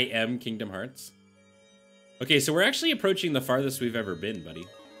I am Kingdom Hearts. Okay, so we're actually approaching the farthest we've ever been, buddy.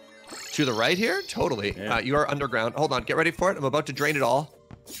 To the right here? Totally. Yeah. You are underground. Hold on, get ready for it. I'm about to drain it all.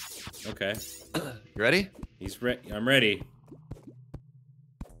 Okay. You ready? I'm ready.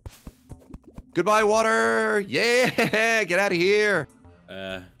 Goodbye, water. Yeah, get out of here.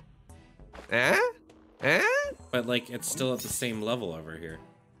 But like, it's still at the same level over here.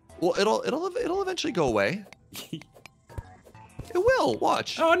 Well, it'll eventually go away. It will.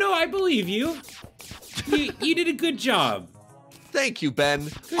 Watch. Oh no, I believe you. You did a good job. Thank you, Ben.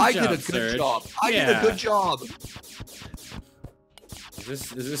 I did a good job. I did a good job. Is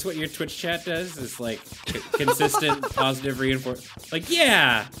this what your Twitch chat does? It's like consistent, positive reinforcement. Like,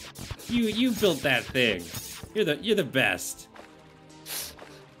 yeah, you built that thing. You're the best.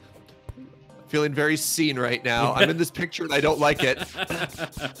 Feeling very seen right now. I'm in this picture and I don't like it.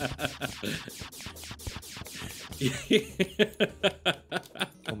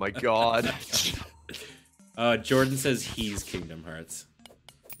 Oh my god. Jordan says he's Kingdom Hearts.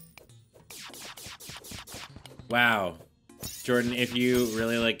 Wow. Jordan, if you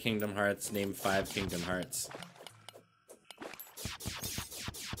really like Kingdom Hearts, name 5 Kingdom Hearts.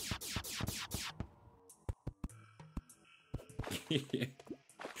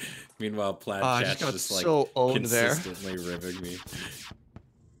 Meanwhile, Plaid I Chat's just got just like so owned there. consistently ribbing me.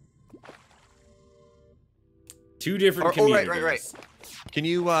 Two different communities. Right. Can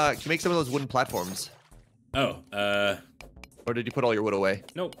you make some of those wooden platforms? Oh, Or did you put all your wood away?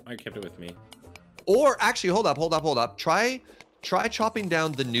 nope, I kept it with me. Or actually, hold up. Try chopping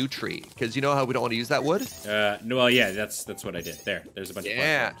down the new tree, because you know how we don't want to use that wood? No, well, yeah, that's what I did. There's a bunch of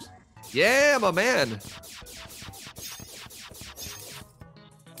platforms. Yeah, my man.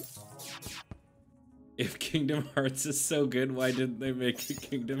 If Kingdom Hearts is so good, why didn't they make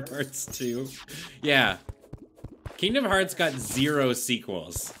Kingdom Hearts 2? Yeah. Kingdom Hearts got 0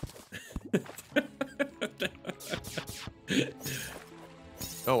 sequels.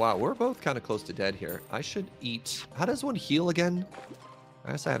 Oh, wow. We're both kind of close to dead here. I should eat. How does one heal again?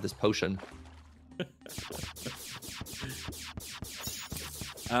 I guess I have this potion.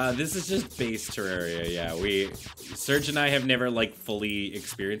 This is just base Terraria, yeah. Serge and I have never, like, fully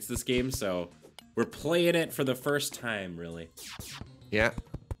experienced this game, so we're playing it for the first time, really. Yeah.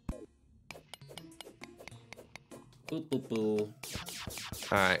 Boop, boop, boop.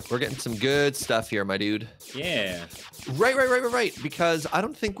 All right. We're getting some good stuff here, my dude. Yeah. Right. Because I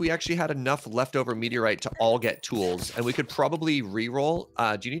don't think we actually had enough leftover meteorite to all get tools, and we could probably re-roll.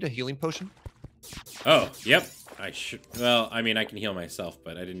 Do you need a healing potion? Oh, yep. I should. Well, I mean, I can heal myself,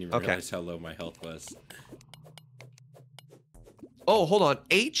 but I didn't even realize how low my health was. Oh, hold on.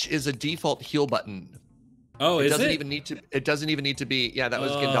 H is a default heal button. Oh, it is doesn't it? even need to. It doesn't even need to be. Yeah, that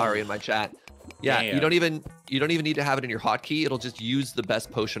was Gandari in my chat. Yeah, damn. you don't even need to have it in your hotkey. It'll just use the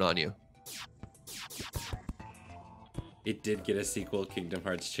best potion on you. It did get a sequel, Kingdom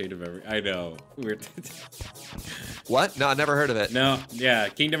Hearts Chain of Memory. I know. Weird. What? No, I never heard of it. No, yeah.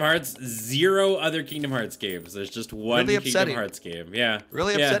 Kingdom Hearts, 0 other Kingdom Hearts games. There's just one Really Kingdom upsetting. Hearts game. Yeah.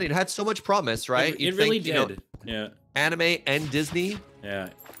 Really yeah. upsetting. It had so much promise, right? It You'd really think, did. You know, Yeah. anime and Disney. Yeah.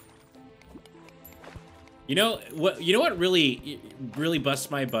 You know what? You know what really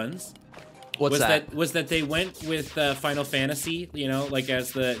busts my buns? What's that? Was that they went with Final Fantasy, you know, like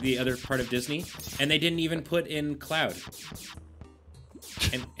as the other part of Disney, and they didn't even put in Cloud.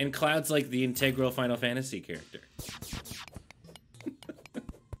 And Cloud's like the integral Final Fantasy character.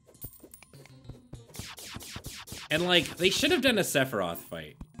 And like they should have done a Sephiroth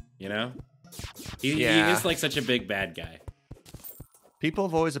fight, you know? He is like such a big bad guy. People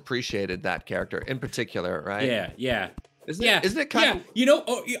have always appreciated that character in particular, right? Yeah. Isn't it kind of? You know,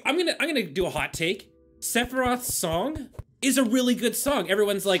 I'm gonna do a hot take. Sephiroth's song is a really good song.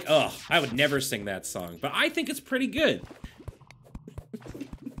 Everyone's like, "Oh, I would never sing that song," but I think it's pretty good.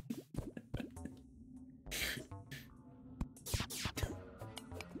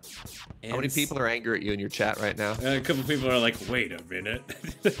 How many people are angry at you in your chat right now? A couple people are like, "Wait a minute."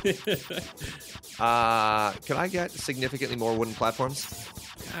 Can I get significantly more wooden platforms?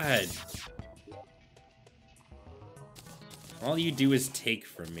 God. All you do is take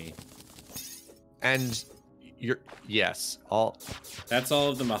from me. And yes, That's all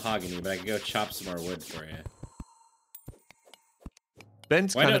of the mahogany, but I can go chop some more wood for you.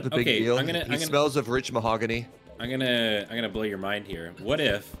 Ben's kind of a big deal. He smells of rich mahogany. I'm gonna blow your mind here. What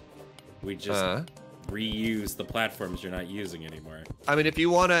if we just reuse the platforms you're not using anymore? I mean, if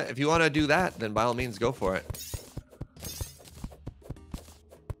you wanna do that, then by all means go for it.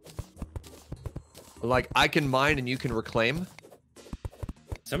 Like, I can mine and you can reclaim.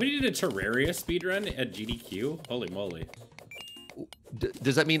 Somebody did a Terraria speedrun at GDQ? Holy moly.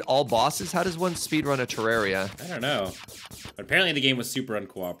 Does that mean all bosses? How does one speedrun a Terraria? I don't know. But apparently the game was super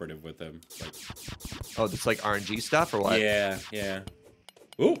uncooperative with them. Like, oh, it's like RNG stuff or what? Yeah.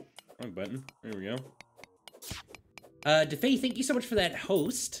 Ooh, wrong button. There we go. DeFay, thank you so much for that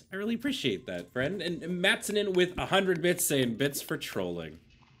host. I really appreciate that, friend. And Matsonin with 100 bits saying bits for trolling.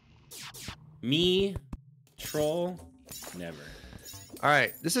 Me, troll, never. All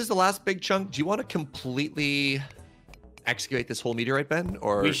right, this is the last big chunk. Do you want to completely excavate this whole meteorite, Ben?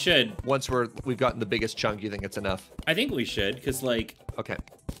 Or we should. Once we've gotten the biggest chunk, you think it's enough? I think we should, because like, okay,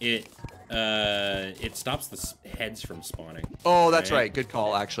 it stops the heads from spawning. Oh, that's right. Good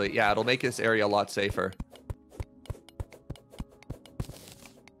call, actually. Yeah, it'll make this area a lot safer.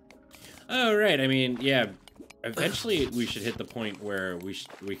 Oh, right. I mean, yeah. Eventually, we should hit the point where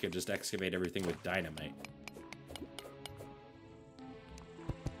we could just excavate everything with dynamite.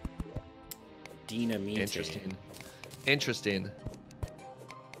 Dynamite. Interesting.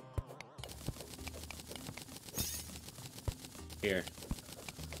 Here.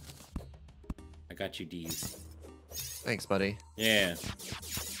 I got you D's. Thanks, buddy. Yeah.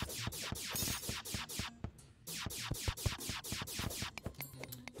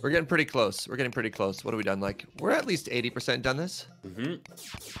 We're getting pretty close. We're getting pretty close. What have we done? Like, we're at least 80% done this.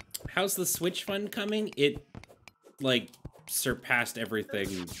 How's the Switch fund coming? It, like, surpassed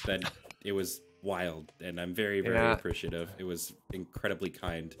everything that it was wild, and I'm very, very appreciative. It was incredibly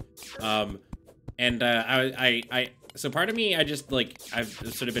kind. And so part of me, I've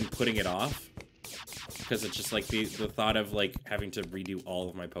sort of been putting it off. Because it's just like the thought of like having to redo all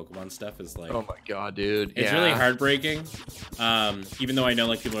of my Pokemon stuff is like, oh my god, dude, it's really heartbreaking. Even though I know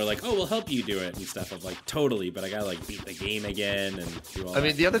like people are like, oh, we'll help you do it and stuff. I'm like, totally, but I gotta like beat the game again and do all. I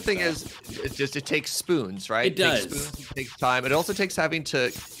mean, the other thing is, it takes spoons, right? It does. Takes spoons, it takes time. It also takes having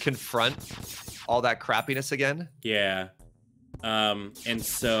to confront all that crappiness again. Yeah. And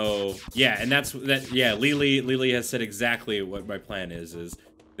so yeah, and that's that. Yeah, Lily has said exactly what my plan is.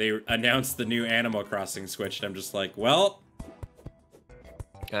 They announced the new Animal Crossing Switch, and I'm just like, well...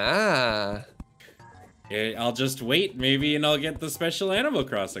 I'll just wait, maybe, and I'll get the special Animal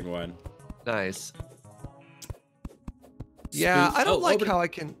Crossing one. Nice. Yeah, I don't like how I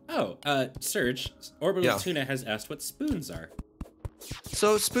can... Serge, Orbital Tuna has asked what spoons are.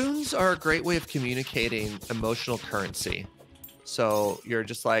 So spoons are a great way of communicating emotional currency. So you're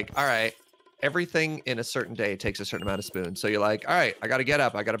just like, all right, everything in a certain day takes a certain amount of spoons. So you're like, all right, I got to get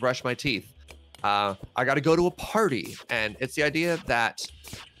up. I got to brush my teeth. I got to go to a party. And it's the idea that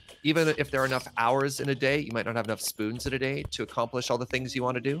even if there are enough hours in a day, you might not have enough spoons in a day to accomplish all the things you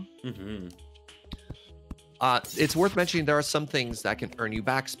want to do. It's worth mentioning there are some things that can earn you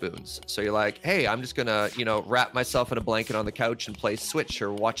back spoons. So you're like, hey, I'm just going to, wrap myself in a blanket on the couch and play Switch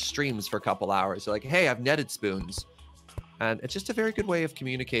or watch streams for a couple hours. You're like, hey, I've netted spoons. And it's just a very good way of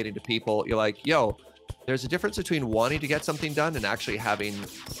communicating to people. You're like, yo, there's a difference between wanting to get something done and actually having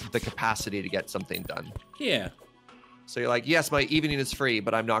the capacity to get something done. Yeah. So you're like, yes, my evening is free,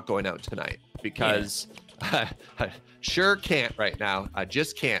 but I'm not going out tonight because I sure can't right now. I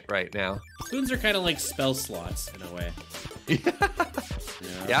just can't right now. Spoons are kind of like spell slots in a way.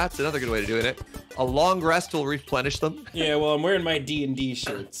 Yeah, it's another good way of doing it. A long rest will replenish them. Yeah, well, I'm wearing my D&D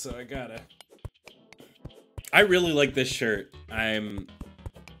shirt, so I gotta... I really like this shirt. I'm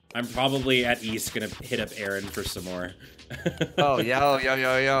probably at ease gonna hit up Aaron for some more. Oh,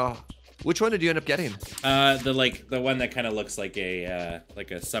 yo. Which one did you end up getting? The one that kind of looks like a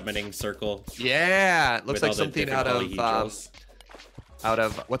summoning circle. Yeah, it looks like something out of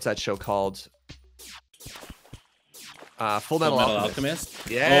what's that show called? Full Metal Alchemist.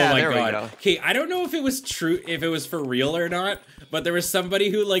 Yeah, oh my there god. We go. Okay, I don't know if it was true, if it was for real or not, but there was somebody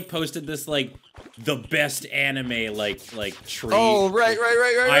who like posted this like the best anime like tree. Oh, right.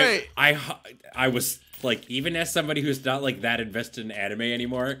 I was like, even as somebody who's not like that invested in anime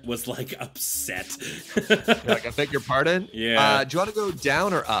anymore, was like upset. Like, I beg your pardon? Yeah. Do you want to go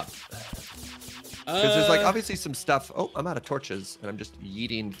down or up? Because there's like obviously some stuff. Oh, I'm out of torches and I'm just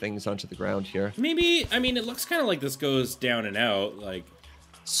yeeting things onto the ground here. Maybe, I mean, it looks kind of like this goes down and out. Like,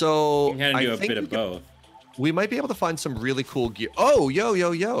 so you can kind of do a bit of both. We might be able to find some really cool gear. Oh,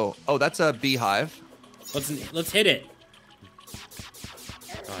 yo. Oh, that's a beehive. Let's hit it.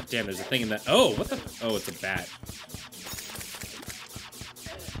 Oh, damn, there's a thing in that. Oh, what the? Oh, it's a bat.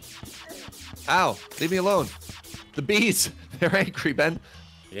 Ow, leave me alone. The bees, they're angry, Ben.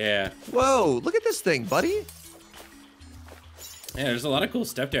 Yeah. Whoa, look at this thing, buddy. Yeah, there's a lot of cool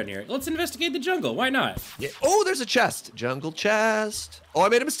stuff down here. Let's investigate the jungle. Why not? Yeah. Oh, there's a chest. Jungle chest. Oh, I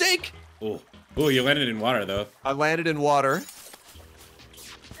made a mistake. Oh, you landed in water, though. I landed in water.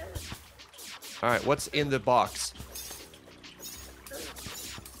 All right, what's in the box?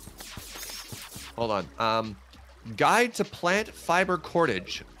 Hold on. Guide to plant fiber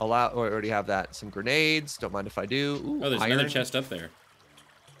cordage. Oh, I already have that. Some grenades. Don't mind if I do. Ooh, oh, there's iron. another chest up there.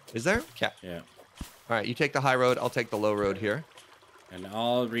 Is there? Yeah. Yeah. All right, you take the high road. I'll take the low road here. And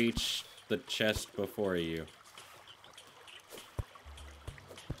I'll reach the chest before you.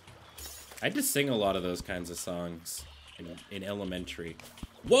 I had to sing a lot of those kinds of songs in elementary.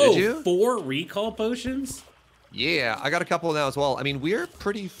 Whoa! Did you? 4 recall potions? Yeah, I got a couple now as well. I mean, we're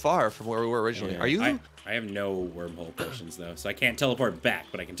pretty far from where we were originally. Yeah. Are you? I have no wormhole potions, though, so I can't teleport back,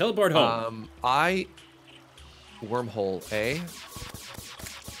 but I can teleport home. Wormhole, eh?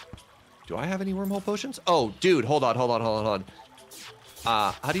 Do I have any wormhole potions? Oh, dude, hold on.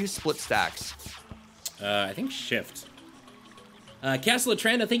 How do you split stacks? I think shift. Castle of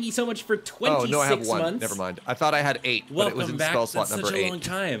Tranda, thank you so much for 26 months. Oh, no, I have 1. months. Never mind. I thought I had 8, but Welcome it was in back. spell slot That's number 8. such a long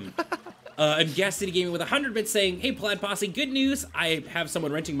time. And Gas City Gaming with 100 bits saying, hey, Plaid Posse, good news. I have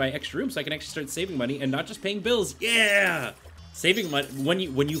someone renting my extra room so I can actually start saving money and not just paying bills. Yeah! Saving money,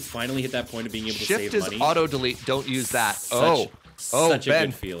 when you finally hit that point of being able to save money. Shift is auto-delete. Don't use that. Such Ben. a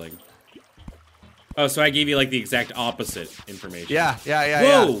good feeling. Oh, so I gave you like the exact opposite information. Yeah.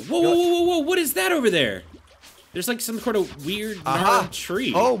 Whoa, whoa! What is that over there? There's like some sort of weird gnarled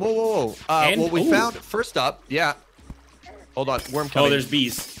tree. Oh, whoa. And, well, we found first up. Yeah. Hold on, worm coming. Oh, there's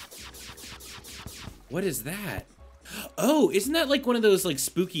bees. What is that? Oh, isn't that like one of those like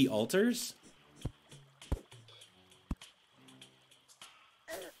spooky altars?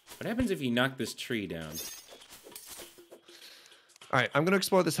 What happens if you knock this tree down? All right, I'm gonna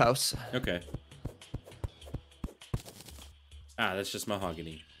explore this house. Okay. Ah, that's just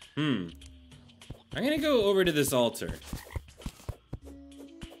mahogany. I'm gonna go over to this altar.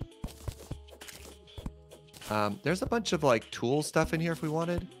 There's a bunch of like tool stuff in here if we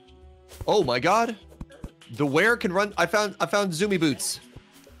wanted. Oh my god, the were can run. I found zoomy boots.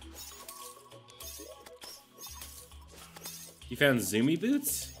 You found zoomy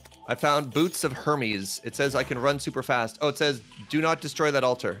boots? I found boots of Hermes. It says I can run super fast. Oh, it says do not destroy that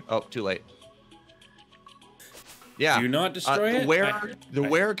altar. Oh, too late. Yeah. Do not destroy it? The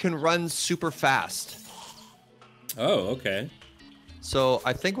were can run super fast. Oh, okay. So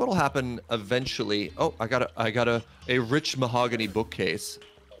I think what'll happen eventually. Oh, I got a rich mahogany bookcase.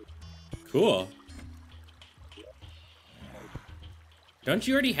 Cool. Don't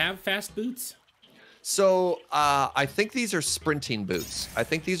you already have fast boots? So I think these are sprinting boots. I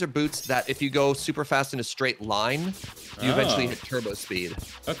think these are boots that if you go super fast in a straight line, you eventually hit turbo speed.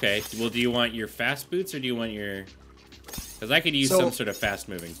 Okay. Well, do you want your fast boots or do you want your... Because I could use some sort of fast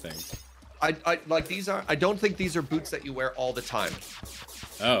moving thing. I like these are. I don't think these are boots that you wear all the time.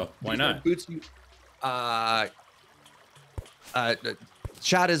 Oh, why not? Boots you.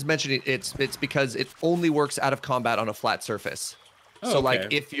 Chad is mentioning it's because it only works out of combat on a flat surface. Oh, so okay.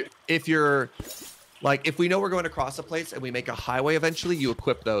 like if we know we're going across a place and we make a highway eventually, you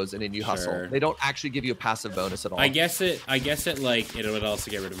equip those and then you hustle. They don't actually give you a passive bonus at all. I guess it like it would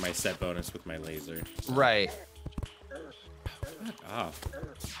also get rid of my set bonus with my laser. Right. Fuck off.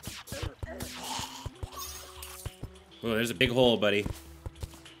 Oh, there's a big hole, buddy.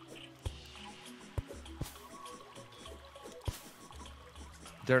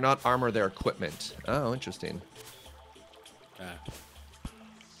 They're not armor, they're equipment. Oh, interesting.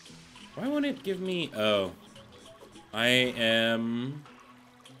 Why won't it give me... Oh. I am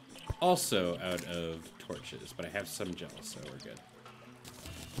also out of torches, but I have some gel, so we're good.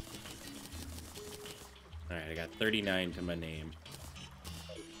 Alright, I got 39 to my name.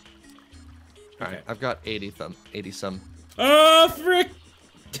 Alright, I've got 80 some. Oh, frick!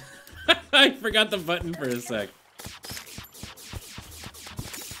 I forgot the button for a sec.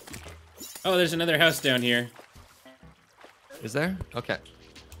 Oh, there's another house down here. Is there? Okay.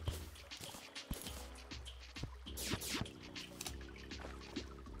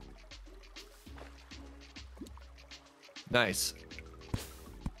 Nice.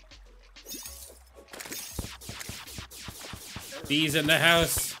 Bees in the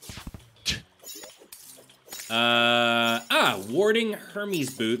house. Warding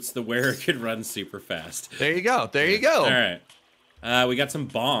Hermes boots. The wearer could run super fast. There you go. There you go. All right. We got some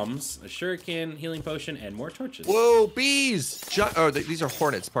bombs, a shuriken, healing potion, and more torches. Whoa, bees! These are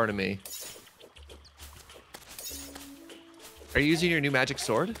hornets, pardon me. Are you using your new magic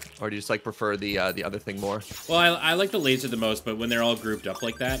sword? Or do you just like prefer the other thing more? Well, I like the laser the most, but when they're all grouped up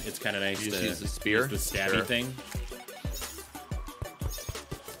like that, it's kind of nice to use the spear? Use the stabby thing.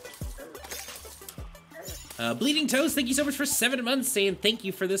 Bleeding Toes, thank you so much for 7 months, saying thank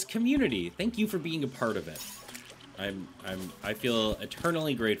you for this community. Thank you for being a part of it. I feel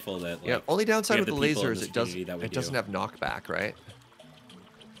eternally grateful that. Like, yeah. Only downside with the people laser is it doesn't have knockback, right?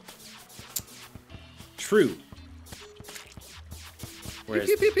 True. Whereas,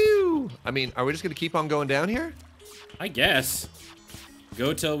 pew, pew, pew, pew. I mean, are we just gonna keep on going down here? I guess.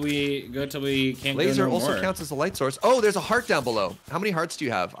 Go till we can't Laser go no also more. counts as a light source. Oh, there's a heart down below. How many hearts do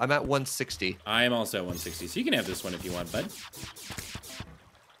you have? I'm at 160. I am also at 160, so you can have this one if you want, bud.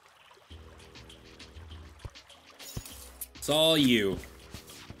 It's all you.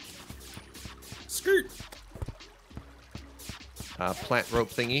 Skirt. Plant rope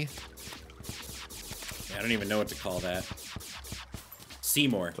thingy. Yeah, I don't even know what to call that.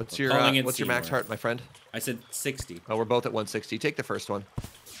 Seymour. What's your max heart, my friend? I said 60. Oh, we're both at 160. Take the first one.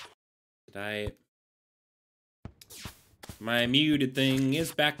 My muted thing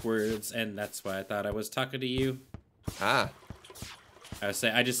is backwards, and that's why I thought I was talking to you. Ah.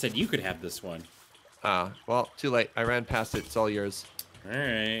 I just said you could have this one. Ah, well, too late. I ran past it. It's all yours. All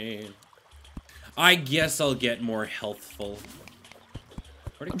right. I guess I'll get more healthful.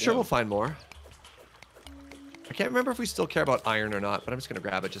 I'm sure we'll find more. I can't remember if we still care about iron or not, but I'm just going to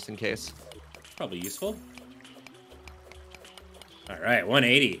grab it just in case. Probably useful. All right,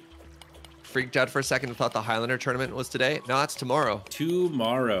 180. freaked out for a second and thought the Highlander tournament was today. No, it's tomorrow.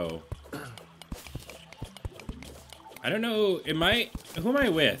 Tomorrow. I don't know. Who am I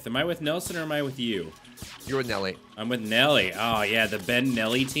with? Am I with Nelson or am I with you? You're with Nelly. I'm with Nelly. Oh yeah, the Ben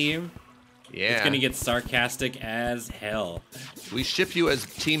Nelly team. Yeah. It's gonna get sarcastic as hell. We ship you as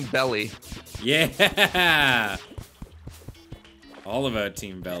Team Belly. Yeah. All about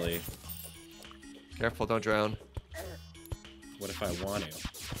Team Belly. Careful, don't drown. What if I want to?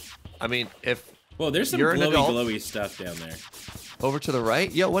 I mean, if Whoa, there's some you're an adult, glowy stuff down there. over to the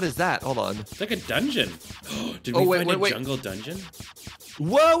right? Yeah, what is that? Hold on. It's like a dungeon. Did we find a jungle dungeon?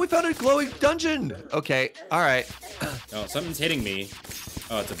 Whoa, we found a glowing dungeon. Okay, all right. Oh, something's hitting me.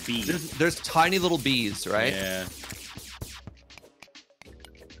 Oh, it's a bee. There's tiny little bees, right? Yeah.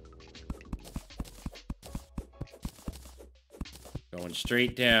 Going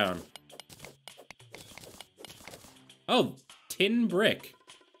straight down. Oh, tin brick.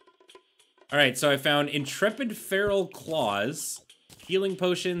 All right, so I found Intrepid Feral Claws, healing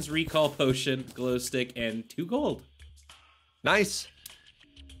potions, recall potion, glow stick, and 2 gold. Nice.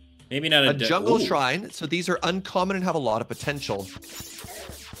 Maybe not a jungle shrine. So these are uncommon and have a lot of potential.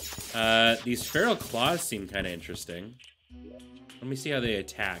 These feral claws seem kind of interesting. Let me see how they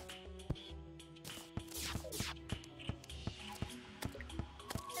attack.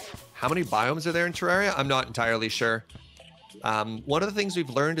 How many biomes are there in Terraria? I'm not entirely sure. One of the things we've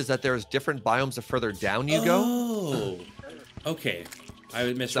learned is that there's different biomes the further down you go. Oh, okay.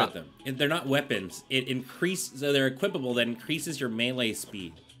 I misread them. They're not weapons. It increases, so they're equipable. That increases your melee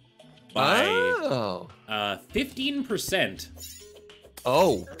speed by 15%.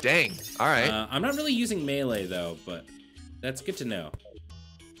 Oh, dang! All right. I'm not really using melee though, but that's good to know.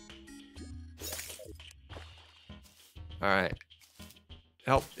 All right.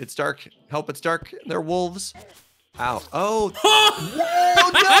 Help! It's dark. Help! It's dark. They're wolves. Ow! Oh!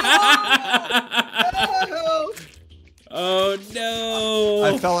 No! Oh no!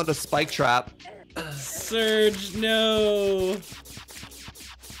 I fell into a spike trap. Serge, no!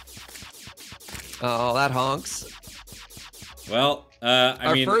 Oh, that honks. Well,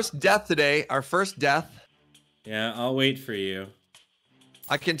 I mean, our first death today. Our first death. Yeah, I'll wait for you.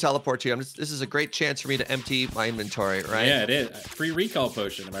 I can teleport to you. This is a great chance for me to empty my inventory, right? Yeah, it is. Free recall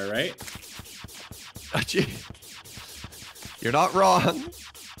potion. Am I right? You're not wrong.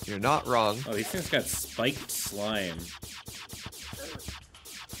 You're not wrong. Oh, these things got spiked slime.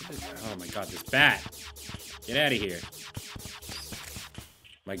 Oh my god, this bat. Get out of here.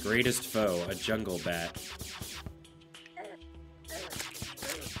 My greatest foe, a jungle bat.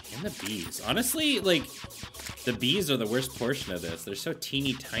 And the bees. Honestly, like, the bees are the worst portion of this. They're so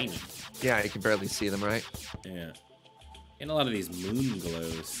teeny tiny. Yeah, you can barely see them, right? Yeah. And a lot of these moon glow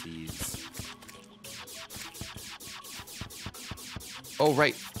seeds. Oh,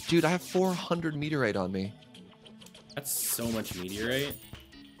 right. Dude, I have 400 meteorite on me. That's so much meteorite.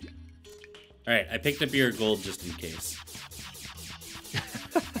 Alright, I picked up your gold just in case.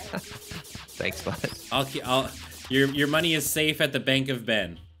 Thanks, bud. Your money is safe at the Bank of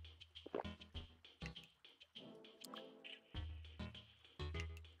Ben.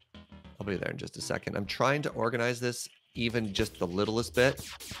 I'll be there in just a second. I'm trying to organize this even just the littlest bit.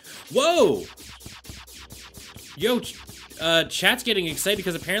 Whoa! Yo, chat's getting excited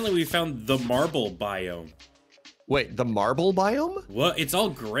because apparently we found the marble biome. Wait, the marble biome? What? It's all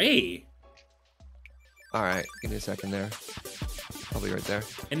gray. All right, give me a second there. I'll be right there.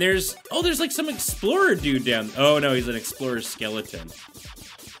 And there's like some explorer dude down. Oh no, he's an explorer skeleton.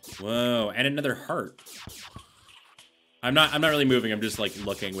 Whoa, and another heart. I'm not really moving. I'm just like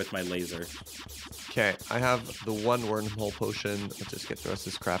looking with my laser. Okay, I have the one wormhole potion. Let's just get the rest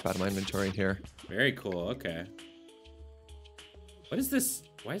of this crap out of my inventory here. Very cool. Okay. What is this?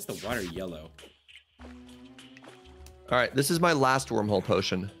 Why is the water yellow? All right, this is my last wormhole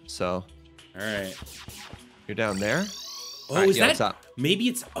potion. So. All right. You're down there. Oh, right, is yeah, that? what's up? Maybe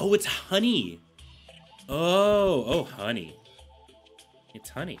it's. Oh, it's honey. Oh, honey. It's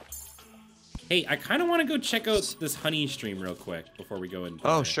honey. Hey, I kind of want to go check out this honey stream real quick before we go in.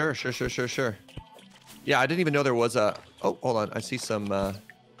 Oh, sure. Yeah, I didn't even know there was a... Oh, hold on. I see some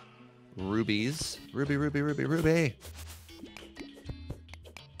rubies. Ruby.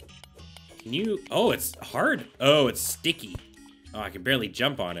 Can you... Oh, it's hard. Oh, it's sticky. Oh, I can barely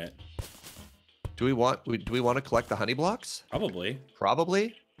jump on it. Do we want to collect the honey blocks? Probably.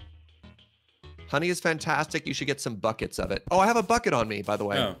 Honey is fantastic. You should get some buckets of it. Oh, I have a bucket on me, by the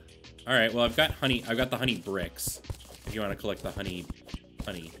way. Oh. All right, well, I've got honey. I've got the honey bricks. If you want to collect the honey.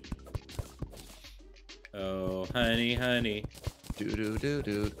 Oh, honey.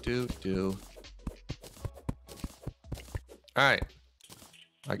 Do. All right.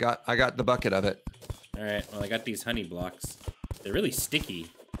 I got the bucket of it. All right. Well, I got these honey blocks. They're really sticky.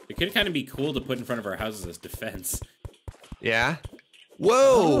 It could kind of be cool to put in front of our houses as defense. Yeah.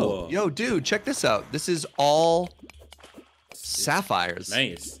 Whoa. Oh. Yo, dude, check this out. This is all sapphires.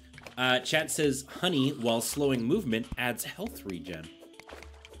 Nice. Chat says honey while slowing movement adds health regen.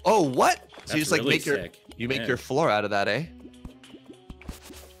 Oh, what? So you just like really make your floor out of that, eh?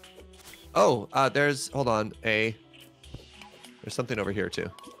 Oh, hold on, there's something over here too.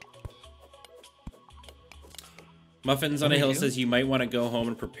 Muffins on a Hill says you might want to go home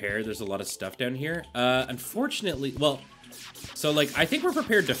and prepare. There's a lot of stuff down here. Unfortunately, well, so like I think we're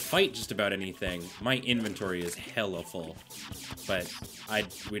prepared to fight just about anything. My inventory is hella full, but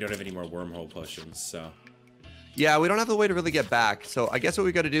we don't have any more wormhole potions, so. Yeah, we don't have the way to really get back. So I guess what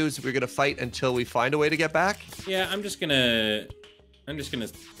we got to do is we're gonna fight until we find a way to get back. Yeah, I'm just gonna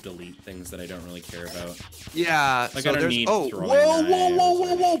delete things that I don't really care about. Yeah. Like so I don't need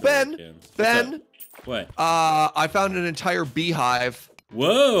whoa, Ben. Ben. What? I found an entire beehive.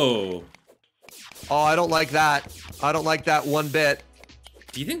 Whoa. Oh, I don't like that. I don't like that one bit.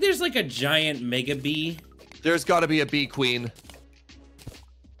 Do you think there's like a giant mega bee? There's got to be a bee queen.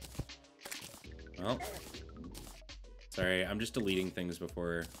 Well, sorry, I'm just deleting things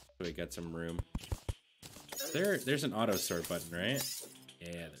before we get some room. There's an auto sort button, right?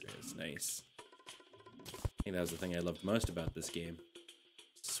 Yeah, there is. Nice. I think that was the thing I loved most about this game.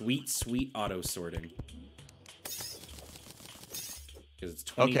 Sweet, sweet auto sorting. Because it's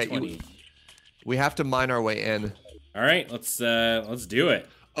 2020. Okay, we have to mine our way in. All right, let's do it.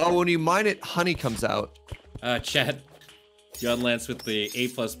 Oh, when you mine it, honey comes out. Chat. Yon Lance with the A+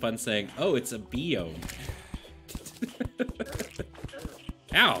 pun saying, "Oh, it's a biome."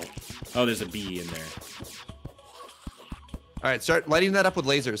 Ow! Oh, there's a bee in there. All right, start lighting that up with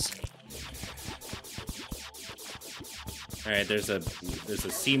lasers. All right, there's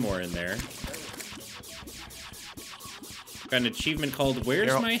a Seymour in there. Got an achievement called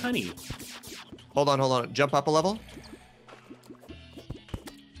 "Where's my honey?" Hold on. Jump up a level.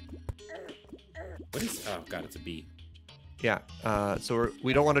 What is? Oh god, it's a bee. Yeah. So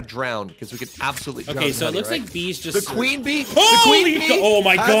we don't want to drown because we could absolutely drown. Okay, so honey, it looks right? like bees just. The queen bee. Holy! The queen bee. Oh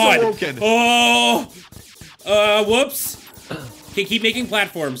my god! Awoken. Oh. Whoops. Okay, keep making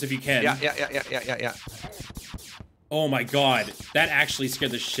platforms if you can. Yeah. Oh my god, that actually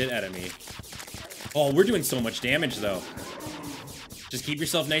scared the shit out of me. Oh, we're doing so much damage though. Just keep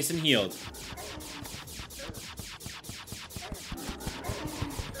yourself nice and healed.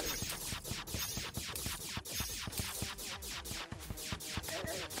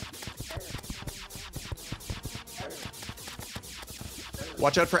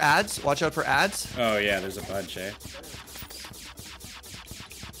 Watch out for ads. Watch out for ads. Oh yeah, there's a bunch, eh?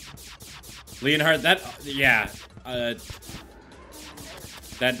 Leonhard, that yeah,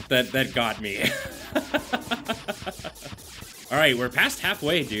 that got me. All right, we're past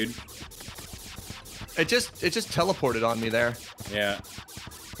halfway, dude. It just teleported on me there. Yeah.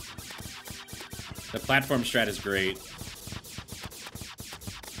 The platform strat is great.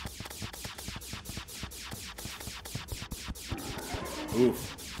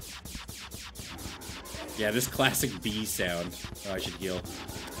 Oof. Yeah, this classic bee sound. Oh, I should heal.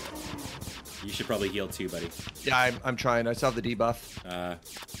 You should probably heal too, buddy. Yeah, I'm trying. I still have the debuff.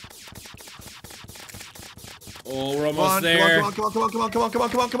 Oh, we're almost there.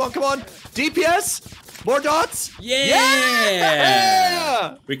 Come on. DPS! More dots!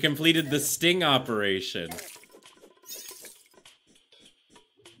 Yeah! We completed the sting operation.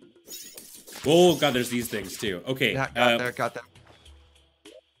 Oh god, there's these things too. Okay. Yeah, got that.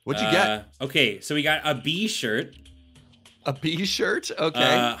 What'd you get? Okay, so we got a bee shirt. A bee shirt?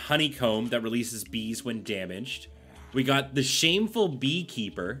 Okay. Honeycomb that releases bees when damaged. We got the Shameful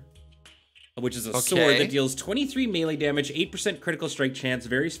Beekeeper, which is a sword that deals 23 melee damage, 8% critical strike chance,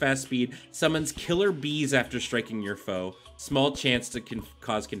 varies fast speed, summons killer bees after striking your foe, small chance to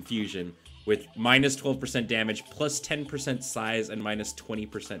cause confusion, with minus 12% damage, plus 10% size, and minus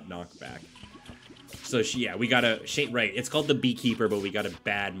 20% knockback. So yeah, we got a right. It's called the Beekeeper, but we got a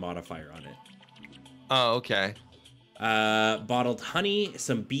bad modifier on it. Oh, okay. Bottled honey,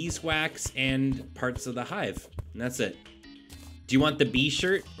 some beeswax, and parts of the hive. And that's it. Do you want the bee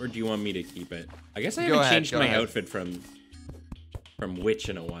shirt, or do you want me to keep it? I guess I haven't changed my outfit from witch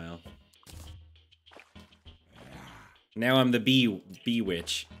in a while. Now I'm the bee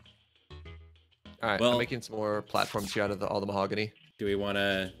witch. All right, well, I'm making some more platforms here out of all the mahogany. Do we want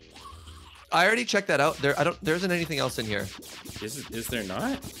to? I already checked that out. There isn't anything else in here. Is there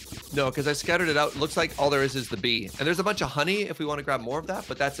not? No, because I scattered it out. It looks like all there is the bee. And there's a bunch of honey if we want to grab more of that,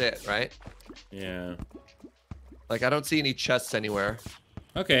 but that's it, right? Yeah. Like, I don't see any chests anywhere.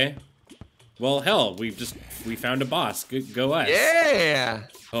 Okay. Well, hell, we found a boss. Go us. Yeah.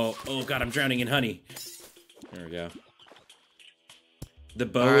 Oh God, I'm drowning in honey. There we go. The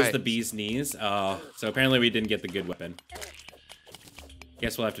bow All is right. the bee's knees. Oh, so apparently we didn't get the good weapon.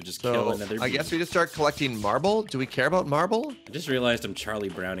 Guess we'll have to just kill another bee. I guess we just start collecting marble. Do we care about marble? I just realized I'm Charlie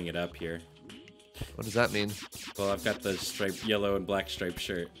Browning it up here. What does that mean? Well, I've got the striped yellow and black striped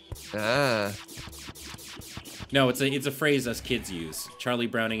shirt. Ah. No, it's a phrase us kids use. Charlie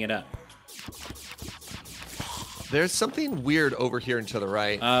Browning it up. There's something weird over here and to the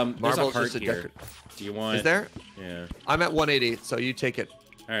right. There's a Marble's heart just a here. Do you want? Is there? Yeah. I'm at 180, so you take it.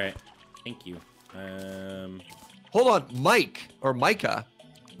 All right. Thank you. Hold on, Mike or Micah.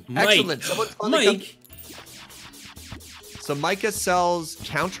 Mike. Excellent. Someone's finally Mike. So Micah sells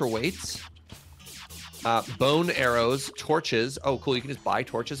counterweights, bone arrows, torches. Oh, cool. You can just buy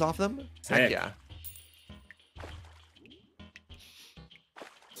torches off them? Sick. Heck yeah.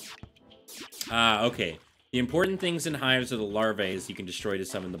 Okay. The important things in hives are the larvae you can destroy to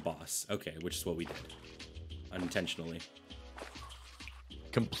summon the boss. Okay, which is what we did. Unintentionally.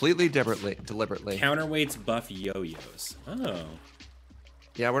 Completely deliberately. Counterweights buff yo-yos. Oh.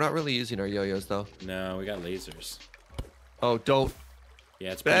 Yeah, we're not really using our yo-yos, though. No, we got lasers. Oh, don't.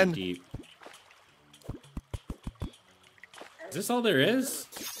 Yeah, it's Ben. pretty deep. Is this all there is?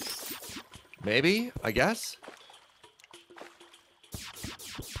 Maybe, I guess.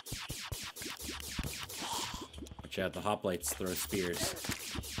 Watch out, the hoplites throw spears.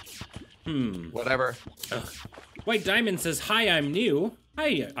 Whatever. Ugh. White Diamond says, "Hi, I'm new."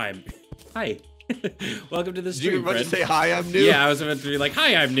 Hi. Welcome to the Did you stream, about to friend. say hi, I'm new? Yeah, I was about to be like,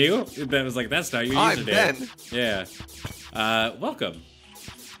 "Hi, I'm new." That was like, that's not your I'm username. Ben. Yeah. Welcome.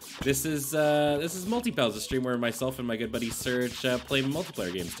 This is Multipals, a stream where myself and my good buddy Serge play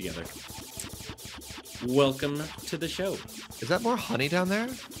multiplayer games together. Welcome to the show. Is that more honey down there?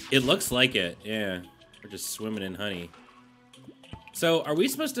 It looks like it. Yeah, we're just swimming in honey. So, are we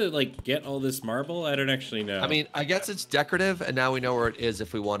supposed to like get all this marble? I don't actually know. I mean, I guess it's decorative, and now we know where it is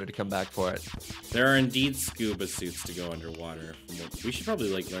if we wanted to come back for it. There are indeed scuba suits to go underwater. We should probably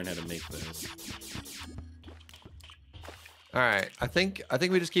like learn how to make those. All right, I think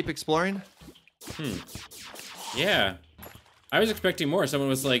we just keep exploring. Yeah, I was expecting more. Someone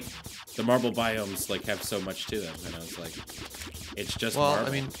was like, the marble biomes like have so much to them, and I was like, it's just marble.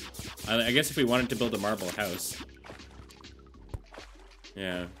 I mean, I guess if we wanted to build a marble house,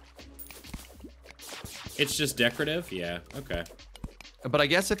 yeah, it's just decorative. Yeah, okay. but I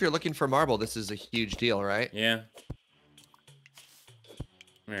guess if you're looking for marble, this is a huge deal, right? Yeah.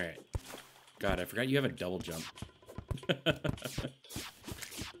 All right. God, I forgot you have a double jump.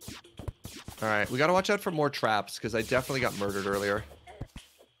 All right, we gotta watch out for more traps because I definitely got murdered earlier.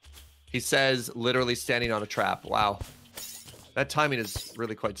 He says literally standing on a trap. Wow, that timing is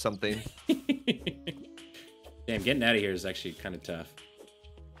really quite something. Damn, getting out of here is actually kind of tough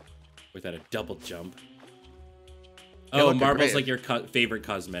without a double jump. Yeah, Oh, look, marble's great. like your favorite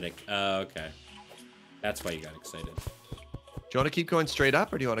cosmetic. Okay, that's why you got excited. Do you want to keep going straight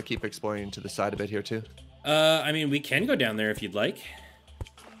up, or do you want to keep exploring to the side a bit here too? I mean, we can go down there if you'd like.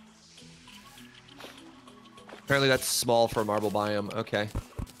 Apparently that's small for a marble biome. Okay.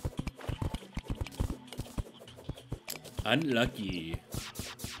 Unlucky.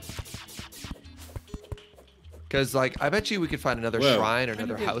 Because, like, I bet you we could find another Whoa. shrine or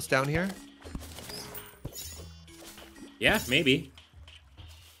another house down here. Yeah, maybe.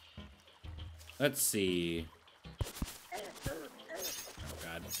 Let's see. Oh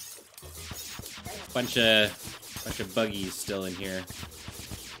god. Bunch of buggies still in here.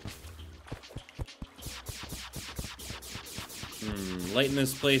 Lighten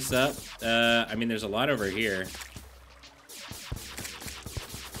this place up. I mean, there's a lot over here.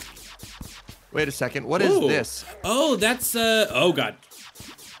 Wait a second. What is Ooh. this? Oh, that's oh god.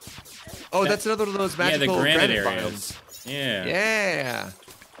 Oh, that's another one of those magical Yeah, the granite biomes. areas. Yeah. Yeah.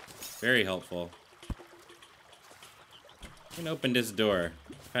 Very helpful. And opened his door.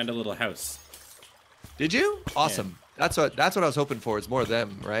 Found a little house. Did you? Awesome. That's what I was hoping for. Is more of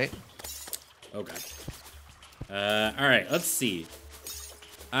them, right? Oh god. All right. Let's see.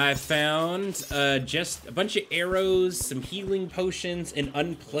 I found just a bunch of arrows, some healing potions, an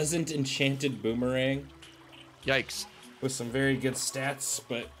unpleasant enchanted boomerang Yikes. with some very good stats,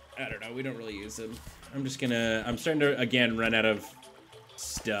 but I don't know. We don't really use them. I'm starting to again run out of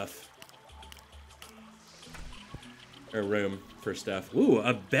stuff. Or room for stuff. Ooh,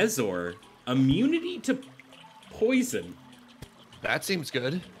 a Bezor. Immunity to poison. That seems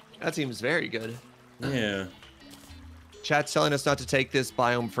good. That seems very good. Yeah. Chat's telling us not to take this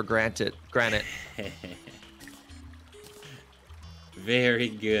biome for granted. Granite. Very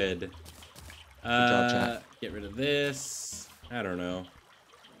good. Good job, chat. Get rid of this. I don't know.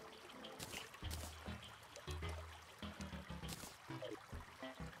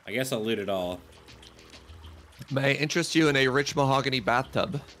 I guess I'll loot it all. May I interest you in a rich mahogany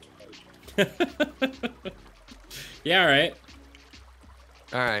bathtub? Yeah, all right.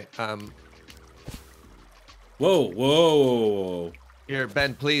 All right. Whoa. Here,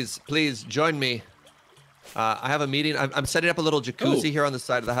 Ben, please join me. I have a meeting. I'm setting up a little jacuzzi here on the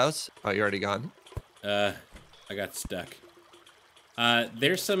side of the house. Oh, you're already gone. I got stuck.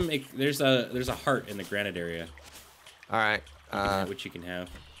 There's a heart in the granite area. All right. Which you can have.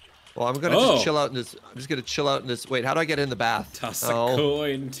 Well, I'm gonna just chill out in this. I'm just gonna chill out in this. Wait, how do I get in the bath? Toss a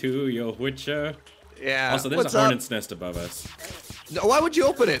coin to your witcher. Yeah. Also, there's a hornet's nest above us. No, why would you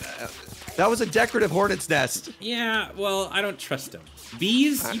open it? That was a decorative hornet's nest. Yeah. Well, I don't trust them.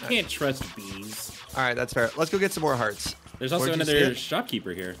 Bees? You can't trust bees. All right, that's fair. Let's go get some more hearts. There's also another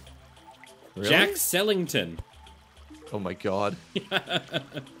shopkeeper here. Really? Jack Sellington. Oh my god.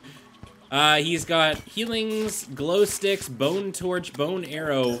 He's got healings, glow sticks, bone torch, bone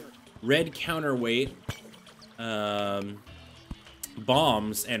arrow, red counterweight, bombs,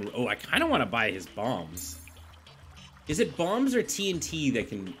 and I kind of want to buy his bombs. Is it bombs or TNT that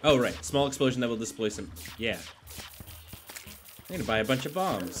can? Oh right, small explosion that will displace him. Yeah. I'm gonna buy a bunch of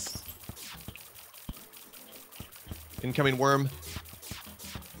bombs. Incoming worm.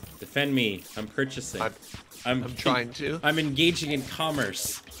 Defend me. I'm purchasing. I'm trying to. I'm engaging in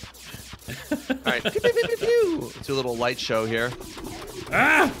commerce. All right. It's a little light show here.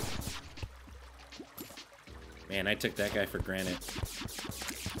 Ah! Man, I took that guy for granted.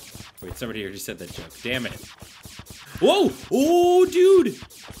 Wait, somebody already said that joke. Damn it. Whoa! Oh, dude!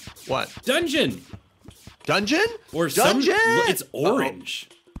 What? Dungeon! Dungeon? Or Dungeon! It's orange.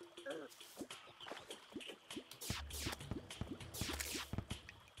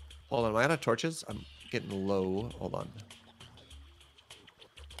 Hold on, am I out of torches? I'm getting low. Hold on.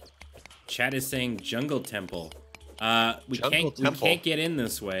 Chat is saying jungle temple. We Jungle can't get in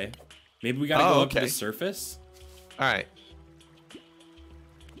this way. Maybe we gotta go up to the surface? Alright.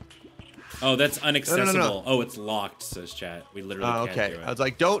 Oh, that's unaccessible. No. Oh, it's locked, says chat. We literally can't do it. I was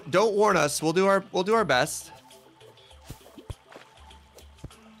like, don't warn us. We'll do our best.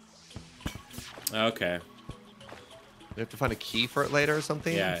 Okay. We have to find a key for it later or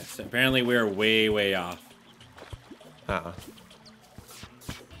something? Yeah, so apparently we're way off.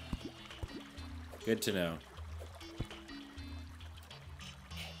 Good to know.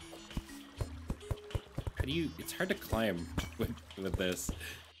 How do you... It's hard to climb with this.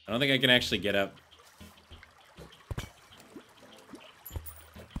 I don't think I can actually get up.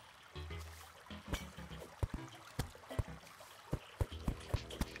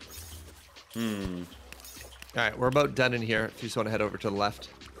 Alright, we're about done in here. If you just want to head over to the left.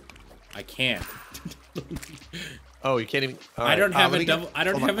 I can't. Oh, you can't even... I don't have a double... I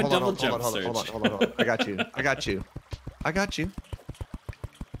don't have a double jump, Serge. Hold on. I got you.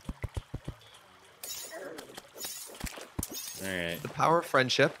 Alright. The power of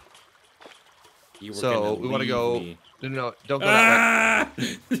friendship. You were So we want to go... me. No, don't go that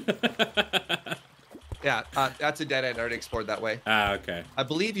way. Yeah, that's a dead end. I already explored that way. Okay. I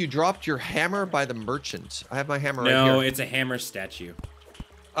believe you dropped your hammer by the merchant. I have my hammer right here. No, it's a hammer statue.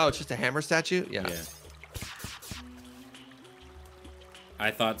 Oh, it's just a hammer statue? Yeah. I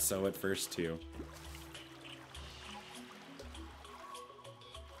thought so at first, too.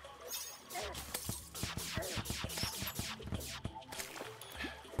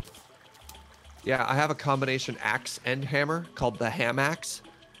 Yeah, I have a combination axe and hammer called the Ham Axe.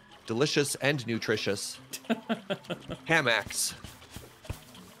 Delicious and nutritious. Ham Axe.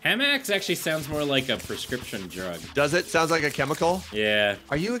 Hamax actually sounds more like a prescription drug. Does it? Sounds like a chemical? Yeah.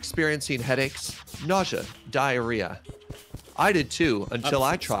 Are you experiencing headaches, nausea, diarrhea? I did too, until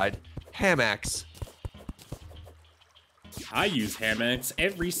I tried Hamax. I use Hamax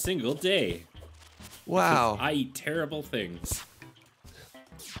every single day. Wow. I eat terrible things.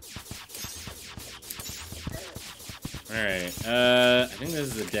 Alright, I think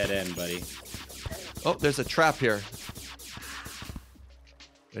this is a dead end, buddy. Oh, there's a trap here.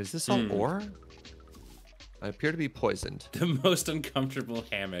 Is this all ore? I appear to be poisoned. The most uncomfortable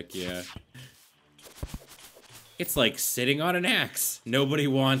hammock, yeah. It's like sitting on an axe. Nobody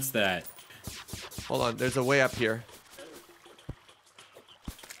wants that. Hold on, there's a way up here.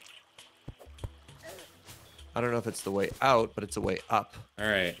 I don't know if it's the way out, but it's a way up. All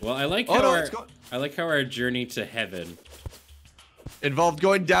right. Well, I like how our journey to heaven involved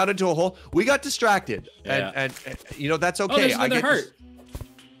going down into a hole. We got distracted, and you know that's okay. Oh, there's another heart.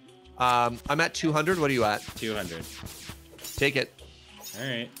 I'm at 200. What are you at? 200. Take it. All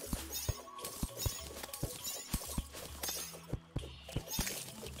right.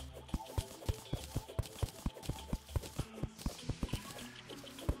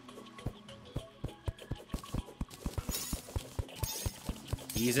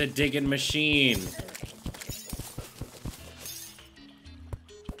 He's a digging machine.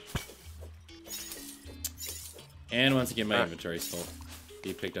 And once again, my inventory's full.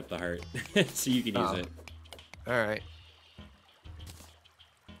 You picked up the heart, so you can use it. All right.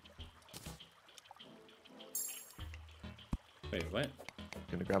 Wait, what?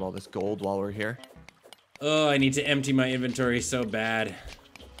 Gonna grab all this gold while we're here. Oh, I need to empty my inventory so bad.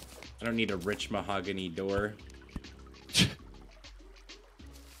 I don't need a rich mahogany door.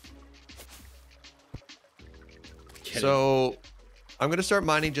 So, I'm gonna start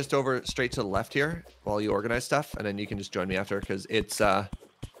mining just over straight to the left here while you organize stuff, and then you can just join me after because it's Why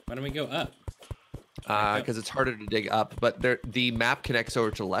don't we go up? because it's harder to dig up. But the map connects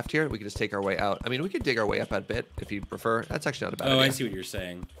over to the left here. We can just take our way out. I mean, we could dig our way up a bit if you prefer. That's actually not a bad idea. Oh, I see what you're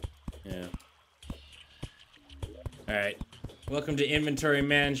saying. Yeah. All right. Welcome to inventory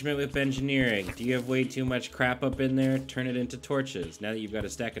management with engineering. Do you have way too much crap up in there? Turn it into torches. Now that you've got a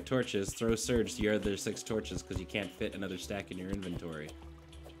stack of torches, throw Serge the other 6 torches because you can't fit another stack in your inventory.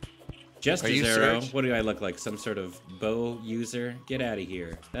 Just a Zero. What do I look like? Some sort of bow user? Get out of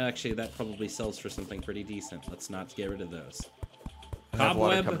here. Actually, that probably sells for something pretty decent. Let's not get rid of those. I have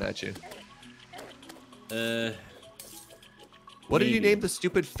water coming at you. What did you name the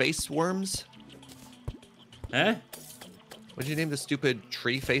stupid face worms? Huh? What did you name the stupid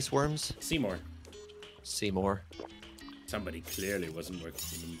tree face worms? Seymour. Seymour. Somebody clearly wasn't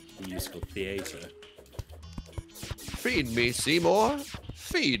working in the musical theater. Feed me, Seymour.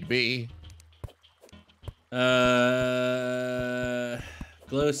 Feed me. Glow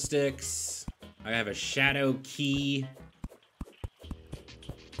sticks. I have a shadow key.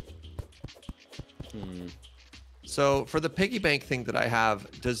 So for the piggy bank thing that I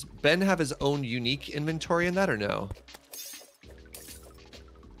have, does Ben have his own unique inventory in that or no?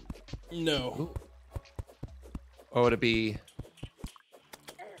 No. Or would it be...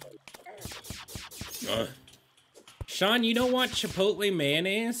 Sean, you don't want Chipotle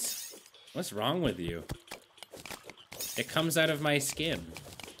mayonnaise? What's wrong with you? It comes out of my skin.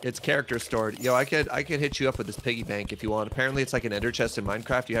 It's character stored. Yo, I could hit you up with this piggy bank if you want. Apparently it's like an ender chest in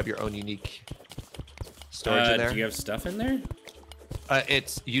Minecraft. You have your own unique storage in there. Do you have stuff in there?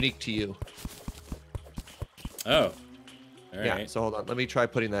 It's unique to you. Oh. All right. Yeah, so hold on. Let me try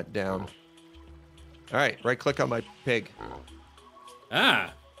putting that down. All right, right click on my pig.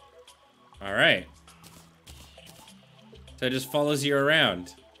 Ah. All right. So it just follows you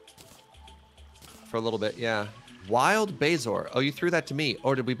around. For a little bit, yeah. Wild Bazor. Oh, you threw that to me.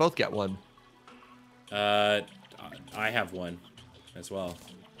 Or did we both get one? I have one as well.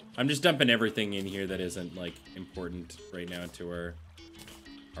 I'm just dumping everything in here that isn't, like, important right now to our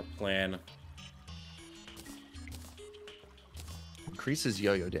plan. Increases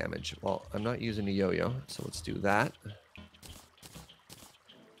yo-yo damage. Well, I'm not using a yo-yo, so let's do that.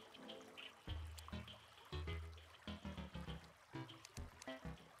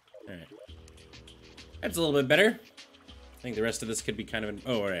 Alright. That's a little bit better. I think the rest of this could be kind of an...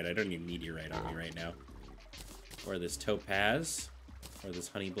 Oh, alright, I don't need meteorite on me right now. Or this topaz. Or this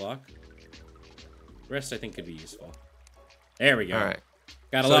honey block. The rest I think could be useful. There we go. Alright.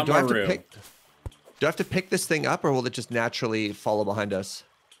 Got a lot more room. Do I have to pick this thing up, or will it just naturally follow behind us?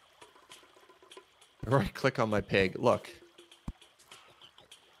 Right click on my pig. Look.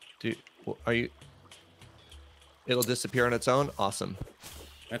 Are you... It'll disappear on its own? Awesome.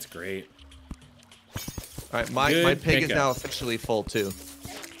 That's great. Alright, my pig is now officially full, too.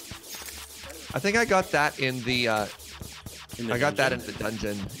 I think I got that in the... I got that in the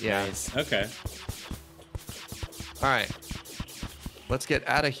dungeon. Yeah. Nice. Okay. Alright. Let's get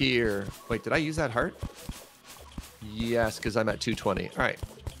out of here. Wait, did I use that heart? Yes, because I'm at 220. All right.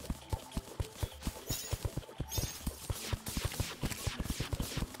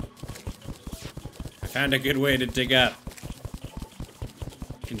 I found a good way to dig up.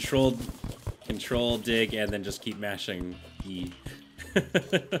 Control, dig, and then just keep mashing E.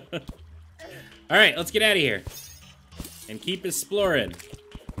 All right, let's get out of here. And keep exploring.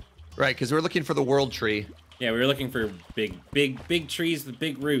 Right, because we're looking for the world tree. Yeah, we were looking for big trees with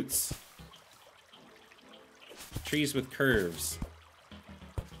big roots. Trees with curves.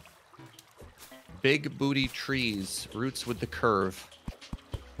 Big booty trees, roots with the curve.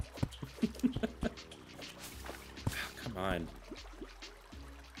 Come on.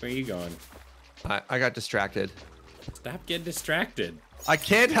 Where are you going? I got distracted. Stop getting distracted. I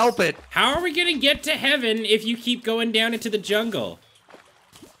can't help it. How are we gonna get to heaven if you keep going down into the jungle?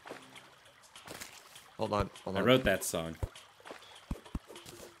 Hold on. I wrote that song.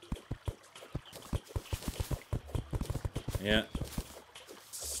 Yeah.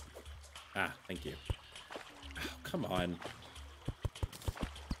 Ah, thank you. Oh, come on.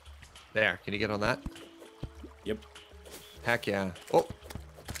 There. Can you get on that? Yep. Heck yeah. Oh.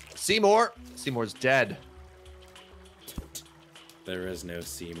 Seymour. Seymour's dead. There is no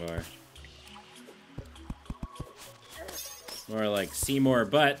Seymour. More like Seymour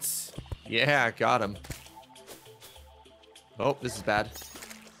Butts. Yeah, got him. Oh, this is bad.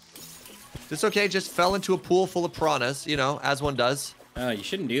 This okay, just fell into a pool full of piranhas, you know, as one does. Oh, you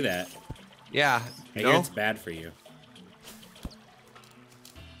shouldn't do that. Yeah. I hear it's bad for you.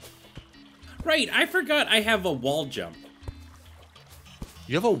 Right, I forgot I have a wall jump.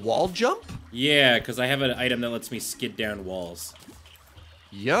 You have a wall jump? Yeah, because I have an item that lets me skid down walls.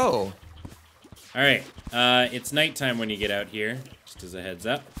 Yo. All right, it's nighttime when you get out here, just as a heads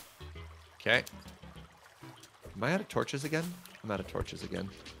up. Okay. Am I out of torches again? I'm out of torches again.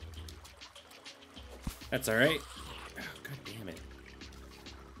 That's all right. Oh, God damn it.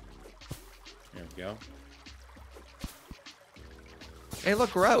 There we go. Hey,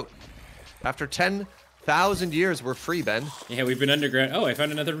 look, we're out. After 10,000 years, we're free, Ben. Yeah, we've been underground. Oh, I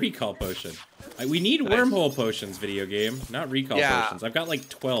found another recall potion. We need wormhole potions, video game, not recall potions. I've got like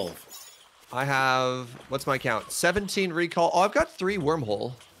 12. I have, what's my count? 17 recall. Oh, I've got 3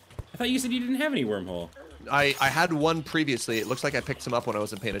 wormhole. I thought you said you didn't have any wormhole. I had one previously. It looks like I picked some up when I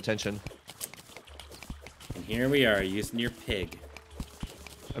wasn't paying attention. And here we are, using your pig.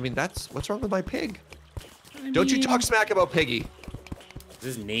 I mean, what's wrong with my pig? Don't you talk smack about Piggy. Is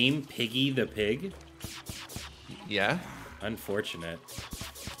his name Piggy the Pig? Yeah. Unfortunate.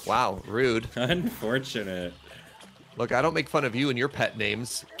 Wow, rude. Unfortunate. Look, I don't make fun of you and your pet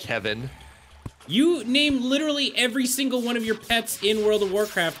names, Kevin. You name literally every single one of your pets in World of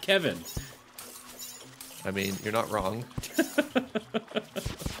Warcraft Kevin. I mean, you're not wrong.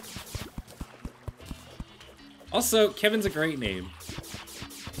 Also, Kevin's a great name.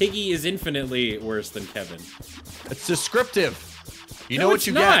 Piggy is infinitely worse than Kevin. It's descriptive. You No, know what it's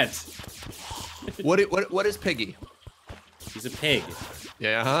you not. get. What is Piggy? He's a pig.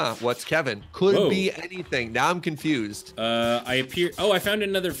 Yeah, huh? What's Kevin? Could Whoa. be anything. Now I'm confused. I found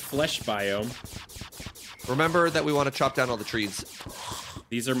another flesh biome. Remember that we want to chop down all the trees.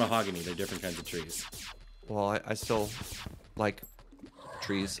 These are mahogany. They're different kinds of trees. Well, I still like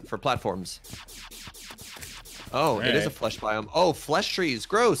trees for platforms. Oh, it is a flesh biome. Oh, flesh trees.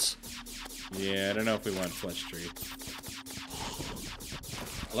 Gross. Yeah, I don't know if we want flesh tree.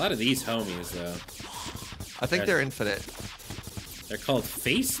 A lot of these homies, though. I think they're infinite. They're called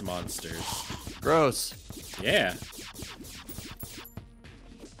face monsters. Gross. Yeah.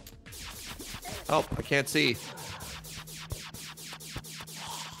 Oh, I can't see.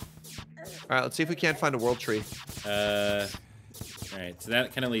 All right, let's see if we can't find a world tree. All right, so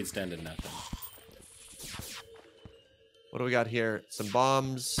that kind of leads down to nothing. What do we got here? Some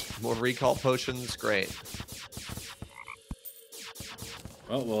bombs, more recall potions. Great.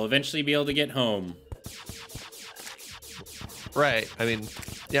 Well, we'll eventually be able to get home. Right. I mean,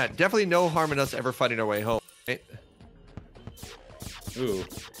 yeah, definitely no harm in us ever finding our way home. Right? Ooh.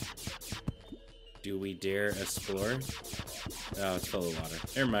 Do we dare explore? Oh, it's full of water.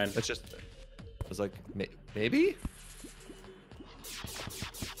 Never mind. That's just. I was like, maybe?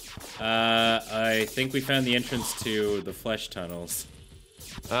 I think we found the entrance to the flesh tunnels.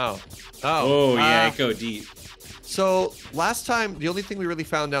 Oh. Oh, yeah, it go deep. So, last time, the only thing we really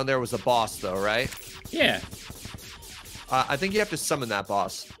found down there was a boss, though, right? Yeah. I think you have to summon that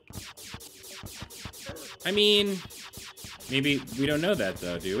boss. I mean, maybe we don't know that,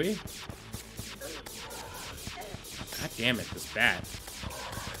 though, do we? God damn it, this bat.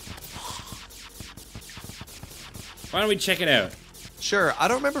 Why don't we check it out? Sure. I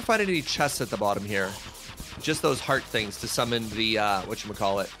don't remember finding any chests at the bottom here. Just those heart things to summon the,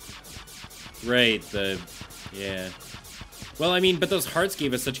 whatchamacallit. Right, yeah. Well, I mean, but those hearts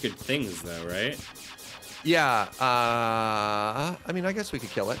gave us such good things, though, right? Yeah, I mean, I guess we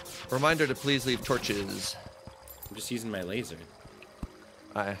could kill it. Reminder to please leave torches. I'm just using my laser.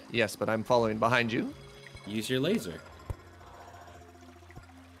 Yes, but I'm following behind you. Use your laser.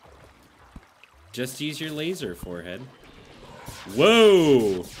 Just use your laser, forehead.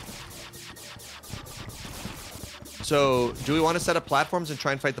 Whoa! So, do we want to set up platforms and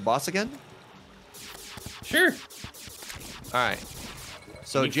try and fight the boss again? Sure. All right.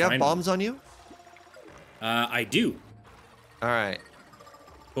 So, do you have bombs on you? I do. All right.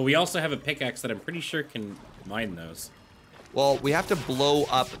 But we also have a pickaxe that I'm pretty sure can mine those. Well, we have to blow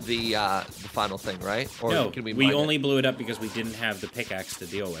up the final thing, right? Or No, can we we mine only it? blew it up because we didn't have the pickaxe to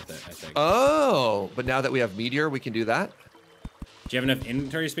deal with it, I think. Oh, but now that we have meteor, we can do that? Do you have enough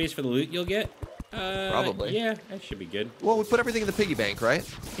inventory space for the loot you'll get? Probably. Yeah, that should be good. Well, we put everything in the piggy bank, right?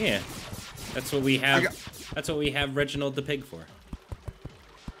 Yeah. That's what we have. That's what we have Reginald the pig for.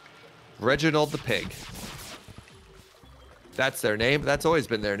 Reginald the pig. That's their name. That's always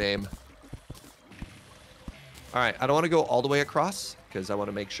been their name. All right, I don't want to go all the way across because I want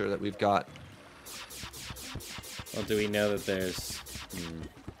to make sure that we've got... Well, do we know that there's...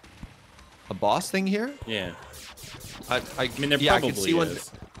 a boss thing here? Yeah. I mean, there yeah, probably I can see one. is.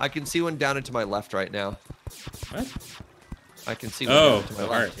 I can see one down into my left right now. What? I can see one down Oh, into my all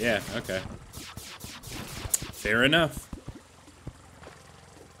left. right. Yeah, okay. Fair enough.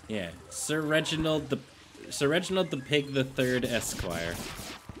 Yeah. Sir Reginald the Pig the Third Esquire.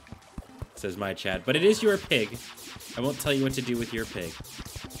 Says my chat. But it is your pig. I won't tell you what to do with your pig.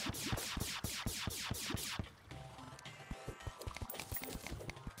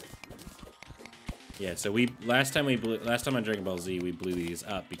 Yeah, so last time on Dragon Ball Z we blew these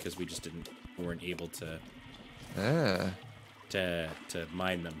up because we just weren't able to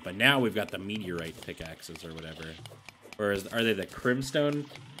mine them. But now we've got the meteorite pickaxes or whatever. Or are they the Crimstone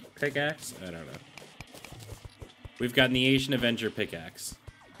pickaxe? I don't know. We've got the Asian Avenger pickaxe.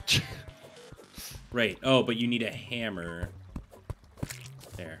 Right. Oh, but you need a hammer.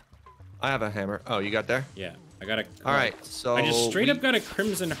 There. I have a hammer. Oh, you got there? Yeah. I got a... All right, so... I just straight up got a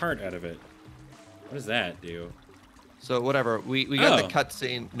Crimson Heart out of it. What does that do? So whatever. We got the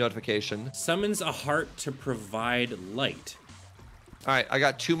cutscene notification. Summons a heart to provide light. All right, I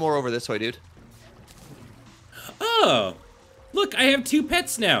got 2 more over this way, dude. Oh! Look, I have 2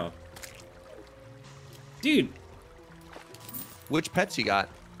 pets now. Dude. Which pets you got?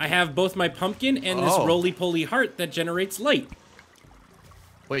 I have both my pumpkin and this roly-poly heart that generates light.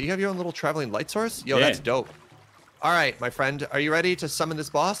 Wait, you have your own little traveling light source? Yo, Yeah. that's dope. All right, my friend. Are you ready to summon this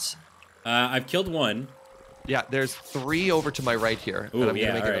boss? I've killed one. Yeah, there's 3 over to my right here. Ooh, and I'm yeah,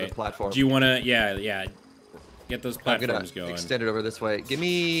 gonna make another right. platform. Do you want to... Yeah. Get those I'm platforms gonna going. extend it over this way. Give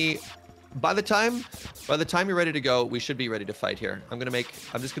me... By the time you're ready to go, we should be ready to fight here. I'm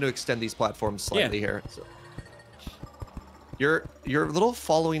just gonna extend these platforms slightly here. So. Your little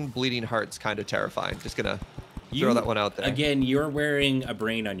following bleeding heart's kind of terrifying. Just gonna throw that one out there. Again, you're wearing a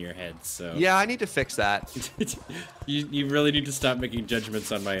brain on your head, so... Yeah, I need to fix that. you really need to stop making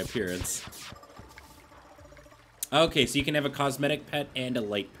judgments on my appearance. Okay, so you can have a cosmetic pet and a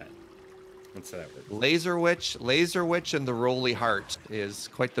light pet. That's how that works. Laser Witch and the Roly Heart is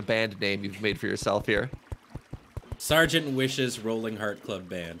quite the band name you've made for yourself here. Sergeant Wish's Rolling Heart Club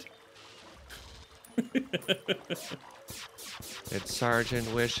Band. It's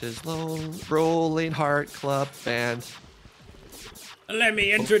Sergeant Wish's Rolling Heart Club Band. Let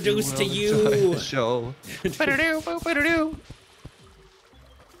me introduce to you. Show.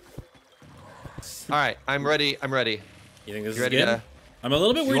 All right, I'm ready. You think this You is ready good? I'm a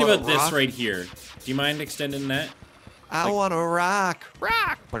little bit worried wanna about this rock? right here. Do you mind extending that? I want to rock.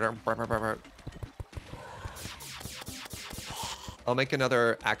 I'll make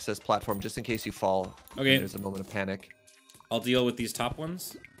another access platform just in case you fall. Okay. There's a moment of panic. I'll deal with these top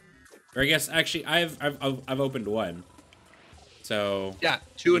ones. Or I guess actually I've opened one. So Yeah,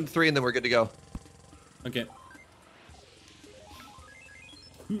 2 and 3, and then we're good to go. okay.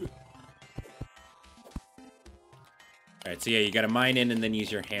 All right, so yeah, you gotta mine in and then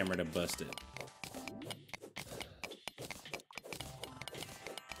use your hammer to bust it.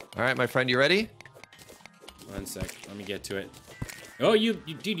 All right, my friend, you ready? 1 sec, let me get to it. Oh, dude,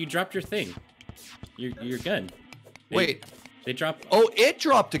 you dropped your thing. Your gun. Wait. They dropped. Oh, it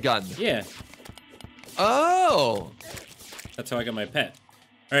dropped a gun. Yeah, Oh. that's how I got my pet.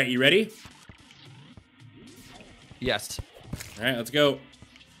 All right, you ready? Yes. All right, let's go.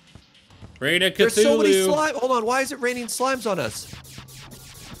 Raid of Cthulhu. There's so many slime. Hold on. Why is it raining slimes on us?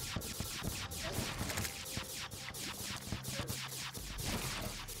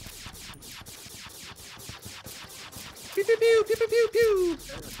 Pew, pew, pew, pew, pew, pew, pew.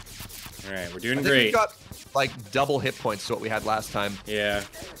 All right, we're doing I think great. we've got like double hit points to what we had last time. Yeah,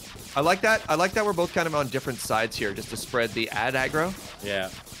 I like that. I like that we're both kind of on different sides here, just to spread the ad aggro. yeah.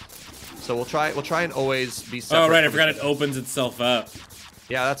 So we'll try and always be separate. Oh right, I from forgot each it other. opens itself up.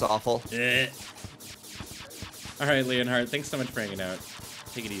 Yeah, that's awful. Eh. All right, Leonhard, thanks so much for hanging out.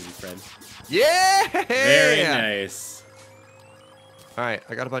 Take it easy, friend. Yeah. Very nice. All right,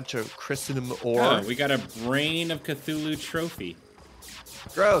 I got a bunch of Christendom ore. Oh, we got a Brain of Cthulhu trophy.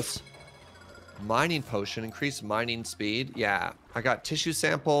 Gross. Mining potion, increased mining speed. Yeah, I got tissue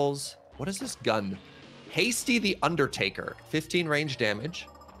samples. What is this gun? Hasty the Undertaker, 15 range damage.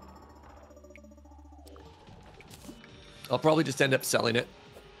 I'll probably just end up selling it.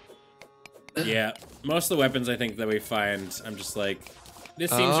 Yeah, most of the weapons I think that we find, I'm just like,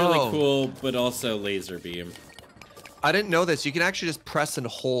 this seems really cool, but also laser beam. I didn't know this. You can actually just press and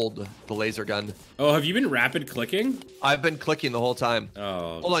hold the laser gun. Oh, have you been rapid clicking? I've been clicking the whole time.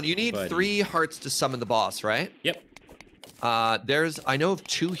 Oh, hold on. You need 3 hearts to summon the boss, right? Yep. I know of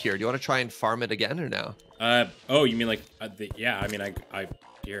 2 here. Do you want to try and farm it again or no? Oh, you mean like, yeah, I mean,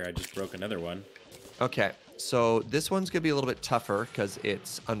 here, I just broke another one. Okay. So this one's going to be a little bit tougher because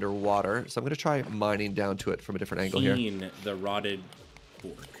it's underwater. So I'm going to try mining down to it from a different angle here. The rotted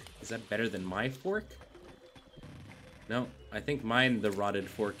fork. Is that better than my fork? No, I think mine, the rotted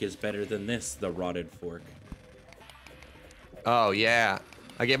fork, is better than this, the rotted fork. Oh, yeah.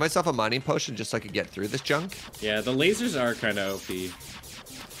 I gave myself a mining potion just so I could get through this junk. Yeah, the lasers are kind of OP.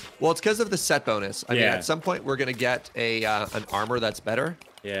 Well, it's because of the set bonus. I mean, at some point, we're going to get an armor that's better.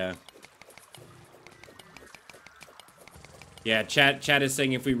 Yeah. Yeah, chat is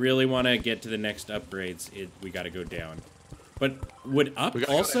saying if we really want to get to the next upgrades, we got to go down. But would up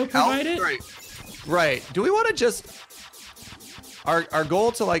also provide it? Right. Do we want to just... Our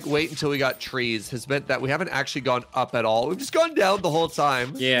goal to like wait until we got trees has meant that we haven't actually gone up at all. We've just gone down the whole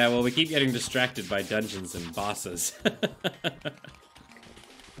time. Yeah, well, we keep getting distracted by dungeons and bosses.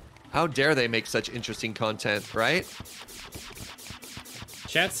 How dare they make such interesting content, right?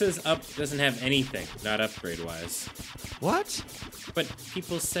 Chat says up doesn't have anything, not upgrade-wise. What? But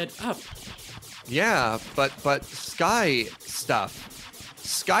people said up. Yeah, but sky stuff.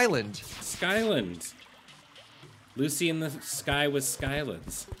 Skyland. Skyland. Lucy in the Sky with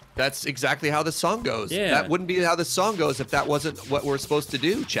Skylands. That's exactly how the song goes. Yeah. That wouldn't be how the song goes if that wasn't what we're supposed to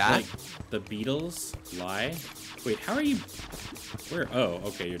do, chat. Like, the Beatles lie? Wait, how are you... Where? Oh,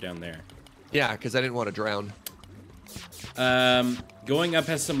 okay, you're down there. Yeah, because I didn't want to drown. Going up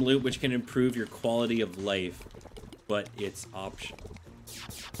has some loot which can improve your quality of life, but it's optional.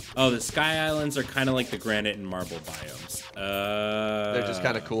 Oh, the Sky Islands are kind of like the granite and marble biomes. They're just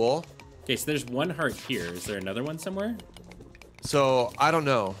kind of cool. Okay, so there's one heart here. Is there another one somewhere? So, I don't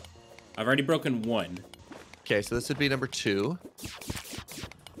know. I've already broken one. Okay, so this would be number 2.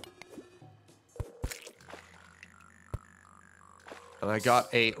 And I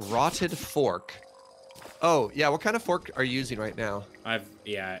got a rotted fork. Oh, yeah, what kind of fork are you using right now? I've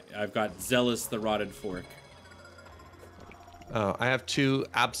got Zealous the Rotted Fork. Oh, I have 2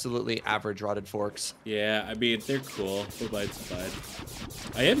 absolutely average rotted forks. Yeah, I mean, they're cool. It's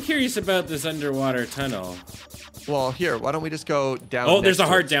fine. I am curious about this underwater tunnel. Well, here, why don't we just go down? Oh, there's a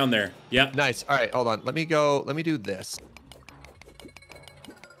heart down there. Yep. Nice. All right, hold on. Let me do this.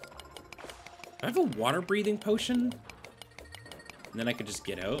 I have a water-breathing potion? And then I could just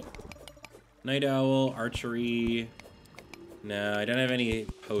get out? Night Owl, Archery... No, I don't have any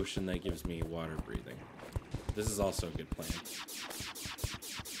potion that gives me water-breathing. This is also a good plan.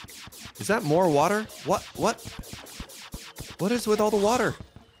 Is that more water? What? What is with all the water?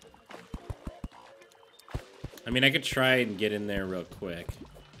 I mean, I could try and get in there real quick.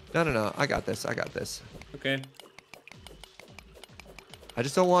 No. I got this. Okay. I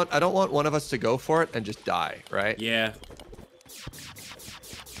don't want one of us to go for it and just die, right? Yeah.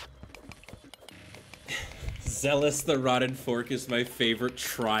 Zealous the Rotted Fork is my favorite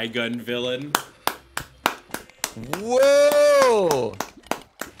Trigun villain. Whoa!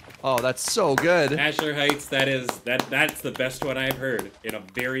 Oh, that's so good. Ashler Heights, that's the best one I've heard in a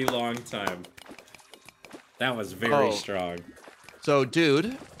very long time. That was very strong. So,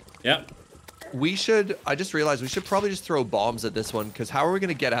 dude. Yep. I just realized we should probably just throw bombs at this one, because how are we going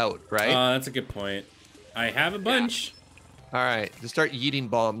to get out, right? That's a good point. I have a bunch. Yeah. All right, just start yeeting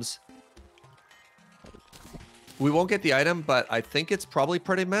bombs. We won't get the item, but I think it's probably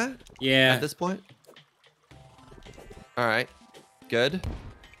pretty meh. Yeah. At this point. All right, good.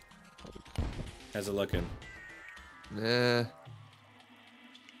 How's it looking? Nah.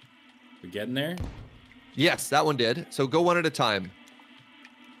 We getting there? Yes, that one did. So go one at a time.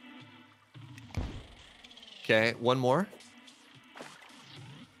 Okay, one more.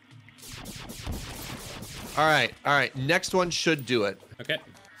 All right. Next one should do it. Okay.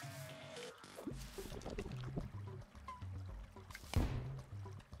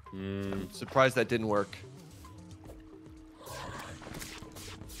 Surprised that didn't work.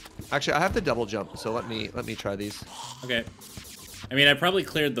 Actually, I have the double jump, so let me try these. Okay. I mean, I probably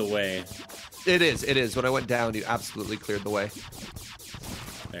cleared the way. It is. When I went down, you absolutely cleared the way.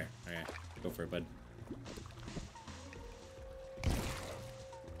 There. Okay. Go for it, bud.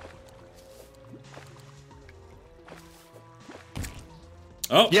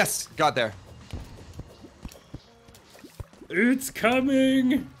 Oh! Yes, got there. It's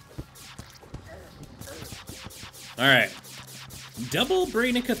coming. All right. Double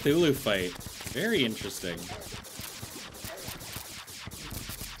Brain and Cthulhu fight. Very interesting.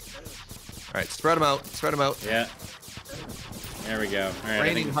 All right, spread them out. Spread them out. Yeah. There we go. All right.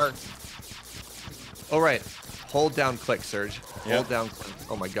 Raining hearts. All right. Hold down click, Serge. Yep. Hold down click.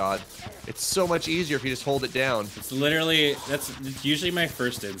 Oh my god. It's so much easier if you just hold it down. It's literally, it's usually my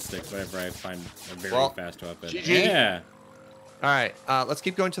first instinct whenever I find a very fast weapon. GG. Yeah. All right, let's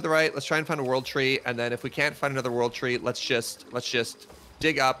keep going to the right. Let's try and find a world tree, and then if we can't find another world tree, let's just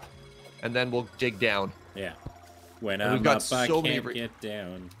dig up, and then we'll dig down. Yeah. When and I'm up, I so can't get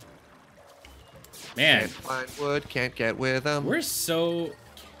down. Man. Can't find wood, can't get with them. We're so...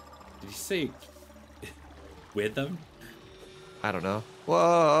 Did you say... with them? I don't know.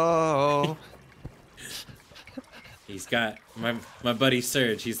 Whoa. He's got... My buddy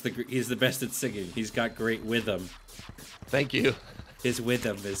Serge, he's the best at singing. He's got great rhythm. Thank you. His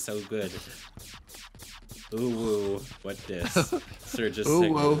rhythm is so good. Ooh woo. What this? Serge is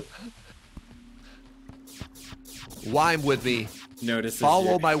singing. Ooh woo. Whine with me. Notices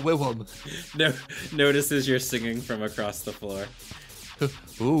Follow my whiwum. No, notices you're singing from across the floor.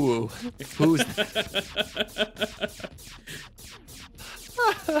 Ooh. Who's...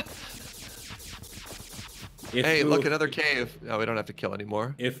 Hey, look, another cave. No, we don't have to kill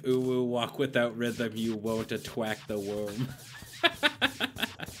anymore. If Uwu walk without rhythm, you won't atwack the womb.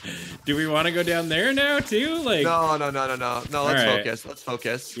 Do we want to go down there now, too? Like, No, let's focus. Let's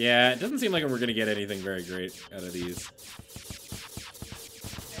focus. Yeah, it doesn't seem like we're going to get anything very great out of these.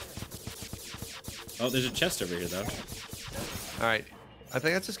 Oh, there's a chest over here, though. All right. I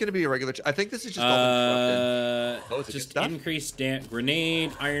think that's just going to be a regular... I think this is just all just increased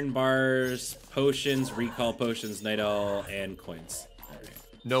grenade, iron bars, potions, recall potions, night owl, and coins. All right.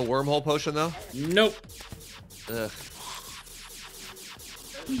 No wormhole potion, though? Nope. Ugh.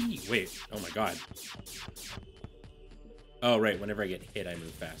 Wait. Oh, my God. Oh, right. Whenever I get hit, I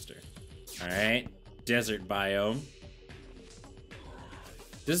move faster. All right. Desert biome.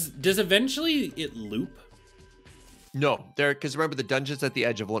 Does eventually it loop? No, because remember the dungeon's at the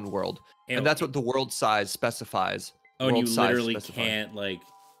edge of one world, and that's what the world size specifies. Oh, and you literally can't like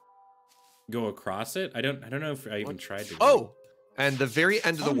go across it. I don't know if I even tried to. Oh, and the very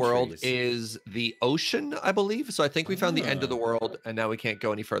end of the world is the ocean, I believe. So I think we found the end of the world, and now we can't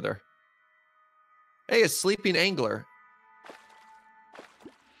go any further. Hey, a sleeping angler.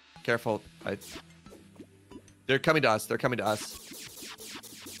 Careful! They're coming to us. They're coming to us.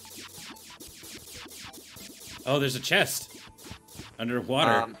 Oh, there's a chest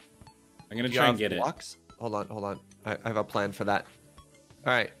underwater. I'm gonna try and get blocks? It. Hold on. I have a plan for that.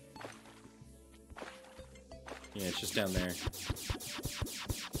 All right. Yeah, it's just down there.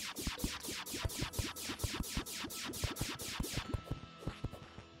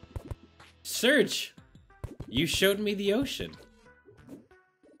 Serge, you showed me the ocean.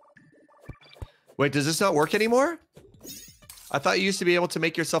 Wait, does this not work anymore? I thought you used to be able to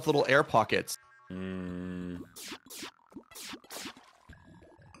make yourself little air pockets.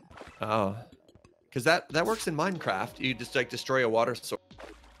 Oh, because that works in Minecraft. You just like destroy a water source.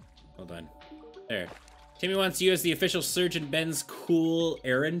 Hold on. There. Timmy wants you as the official Surgeon Ben's cool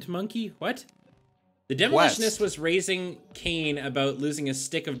errand monkey. What? The demolitionist was raising Cain about losing a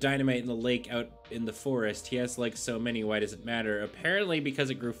stick of dynamite in the lake out in the forest. He has like so many. Why does it matter? Apparently because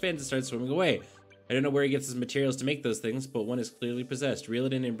it grew fins and started swimming away. I don't know where he gets his materials to make those things, but one is clearly possessed. Reel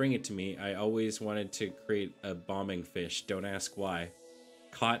it in and bring it to me. I always wanted to create a bombing fish. Don't ask why.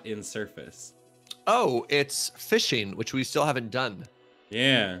 Caught in surface. Oh, it's fishing, which we still haven't done.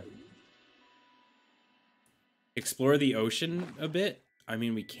 Yeah. Explore the ocean a bit? I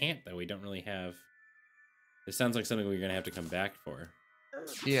mean, we can't, though. We don't really have... This sounds like something we're going to have to come back for.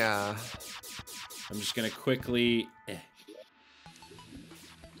 Yeah. I'm just going to quickly...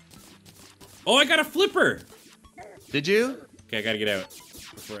 Oh, I got a flipper! Did you? Okay, I got to get out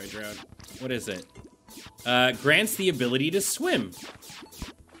before I drown. What is it? Grants the ability to swim.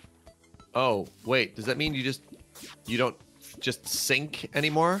 Oh, wait. Does that mean you don't just sink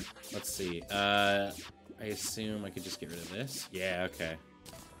anymore? Let's see. I assume I could just get rid of this. Yeah, okay.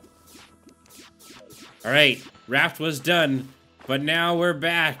 All right, raft was done, but now we're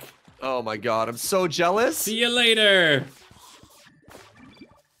back. Oh my god, I'm so jealous. See you later.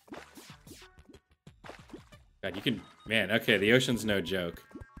 God, you can, man, okay, the ocean's no joke.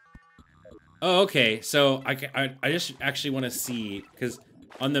 Oh, okay, so I just actually want to see, because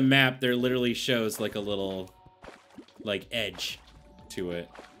on the map, there literally shows like a little, like, edge to it.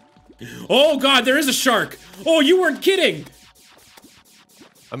 Oh god, there is a shark! Oh, you weren't kidding!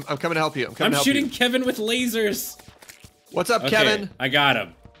 I'm coming to help you. I'm shooting Kevin with lasers. What's up, Okay, Kevin? I got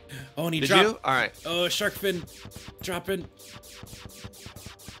him. Oh, and he Did dropped. you? All right. Oh, shark fin dropping.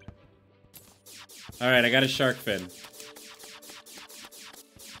 All right, I got a shark fin.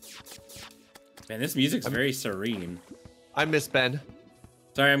 Man, this music's very serene. I miss Ben.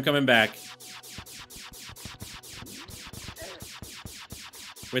 Sorry, I'm coming back.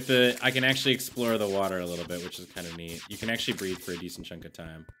 With the, I can actually explore the water a little bit, which is kind of neat. You can actually breathe for a decent chunk of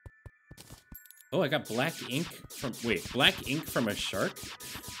time. Oh, I got black ink from, wait, black ink from a shark?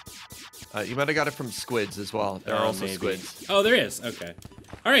 You might have got it from squids as well. There are also maybe. squids. Oh, there is. Okay.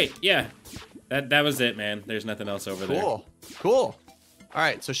 All right. Yeah. That was it, man. There's nothing else over there. Cool. Cool. All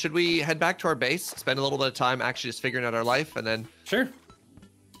right. So should we head back to our base, spend a little bit of time actually just figuring out our life, and then? Sure.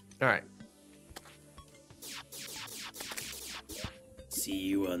 All right. See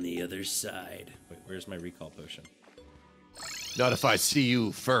you on the other side. Wait, where's my recall potion? Not if I see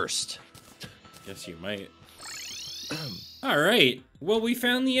you first. Guess you might. All right. Well, we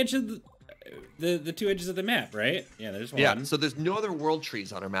found the edge of the two edges of the map, right? Yeah, there's one. Yeah. So there's no other world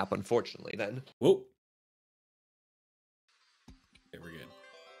trees on our map, unfortunately. Then. Whoa. Okay, we're good.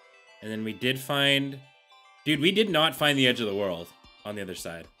 And then we did find, dude. We did not find the edge of the world on the other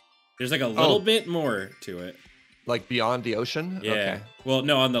side. There's like a little bit more to it. Like beyond the ocean? Yeah. Okay. Well,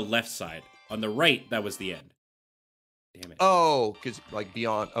 no, on the left side. On the right, that was the end. Damn it. Oh, because like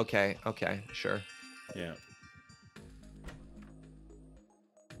beyond. Okay. Okay. Sure. Yeah.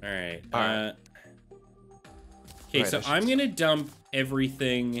 All right. All right. Okay, Right, so I'm gonna dump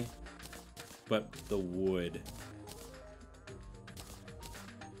everything but the wood.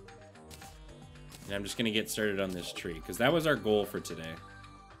 And I'm just gonna get started on this tree, because that was our goal for today.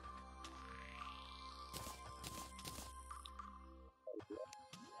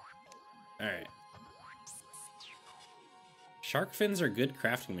 Alright. Shark fins are good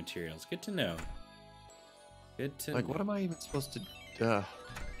crafting materials. Good to know. Good to Like, know. what am I even supposed to? At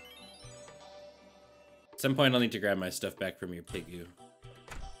some point, I'll need to grab my stuff back from your piggy.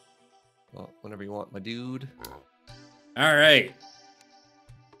 Well, whenever you want, my dude. All right.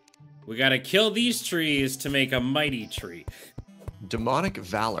 We gotta kill these trees to make a mighty tree. Demonic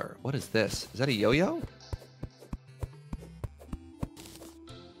Valor. What is this? Is that a yo-yo?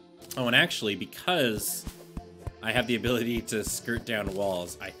 Oh, and actually, because I have the ability to skirt down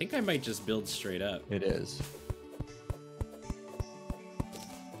walls, I think I might just build straight up. It is.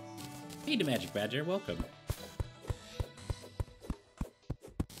 Hey, the Magic Badger, welcome.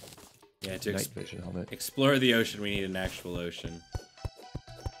 Yeah, to Night vision helmet. explore the ocean, we need an actual ocean.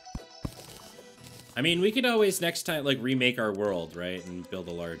 I mean, we could always next time, like, remake our world, right? And build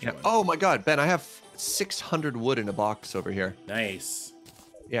a large one. Oh my god, Ben, I have 600 wood in a box over here. Nice.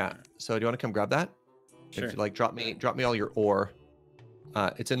 Yeah. So do you want to come grab that? Sure. If you, like, drop me all your ore.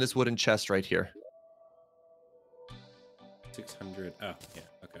 It's in this wooden chest right here. 600. Oh, yeah,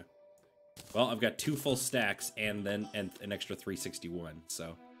 okay. Well, I've got 2 full stacks and then an extra 361,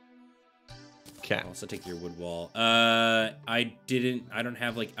 so. Okay. I'll also take your wood wall. I don't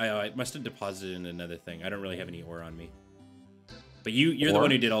have, like, I must have deposited in another thing. I don't really have any ore on me. But you're the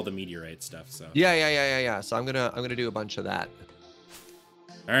one who did all the meteorite stuff, so. Yeah. So I'm gonna do a bunch of that.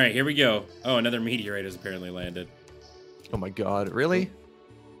 All right, here we go. Oh, another meteorite has apparently landed. Oh my god, really?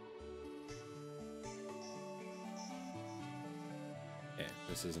 Okay,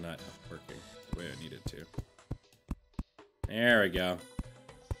 this is not working the way I need it to. There we go.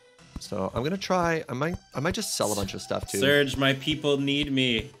 So I'm gonna try. I might just sell a bunch of stuff too. Serge, my people need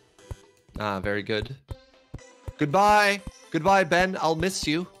me. Ah, very good. Goodbye, Ben. I'll miss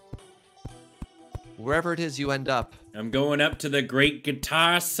you. Wherever it is you end up. I'm going up to the great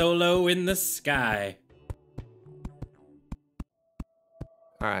guitar solo in the sky.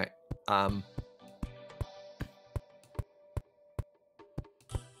 All right.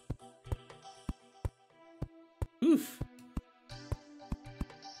 Oof.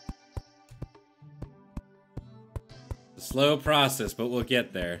 A slow process, but we'll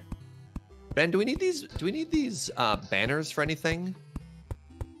get there. Ben, do we need these? Do we need these banners for anything?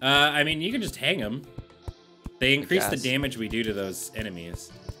 I mean, you can just hang them. They increase the guess. damage we do to those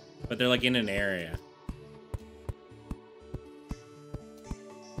enemies, but they're like in an area.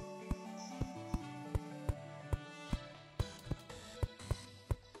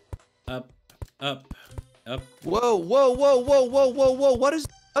 Up, up, up. Whoa! What is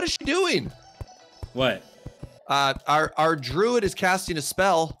she doing? What? Our druid is casting a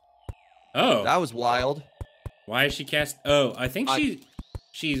spell. Oh, That was wild. why is she cast? Oh, I think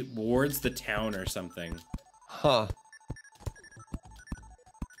she wards the town or something. Huh.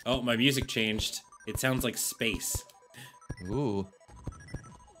 Oh, my music changed. It sounds like space. Ooh.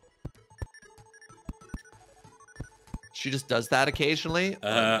 She just does that occasionally.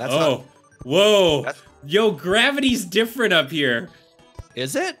 Whoa. That's- Yo, gravity's different up here.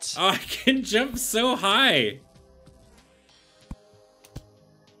 Is it? Oh, I can jump so high.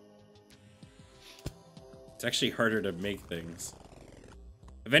 It's actually harder to make things.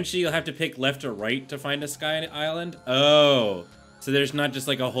 Eventually, you'll have to pick left or right to find a sky island. Oh, so there's not just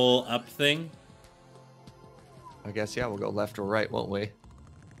like a whole up thing? I guess, yeah, we'll go left or right, won't we?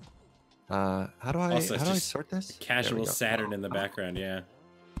 How do I sort this? Casual Saturn in the background, yeah.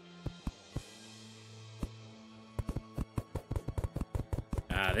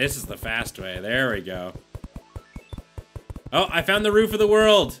 Ah, this is the fast way. There we go. Oh, I found the roof of the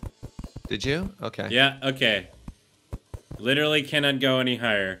world. Did you? Okay. Yeah, okay. Literally cannot go any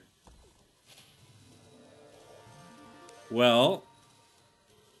higher. Well.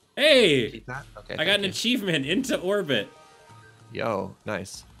 Hey! Keep that? Okay, I got an achievement into orbit. Yo,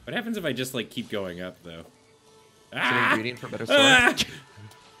 nice. What happens if I just, like, keep going up, though? It's an ingredient for better sword.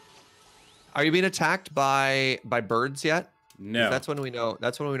 Are you being attacked by birds yet? No. That's when we know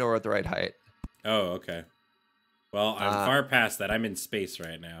we're at the right height. Oh, okay. Well, I'm far past that. I'm in space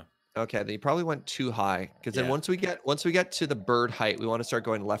right now. Okay, then you probably went too high. Because then once we get to the bird height, we want to start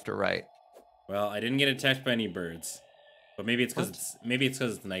going left or right. Well, I didn't get attacked by any birds. But maybe it's because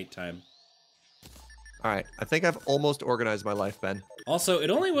it's nighttime. All right, I think I've almost organized my life, Ben. Also, it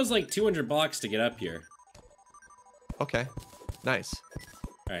only was like 200 blocks to get up here. Okay, nice.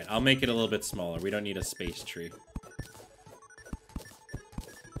 All right, I'll make it a little bit smaller. We don't need a space tree.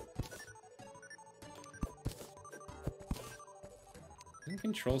 Isn't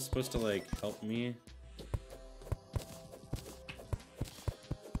control supposed to like help me?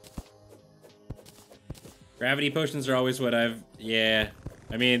 Gravity potions are always what I've... Yeah.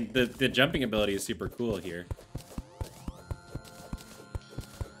 I mean, the jumping ability is super cool here.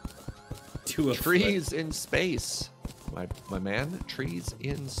 Trees in space. My man, trees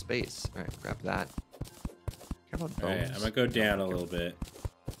in space. All right, grab that. Come on, bones. All right, I'm going to go down a little bit.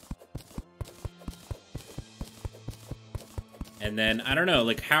 And then, I don't know,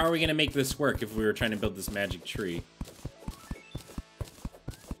 like, how are we going to make this work if we were trying to build this magic tree?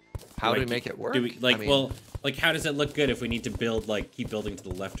 How do we make it work? Do we, like, I mean, well, like, how does it look good if we need to build, like, keep building to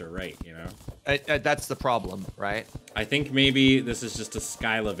the left or right, you know? That's the problem, right? I think maybe this is just a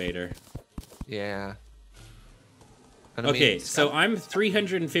skylevator. Yeah. Okay, so I'm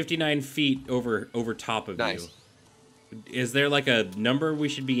 359 feet over top of you. Is there, like, a number we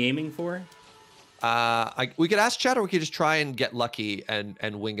should be aiming for? We could ask chat, or we could just try and get lucky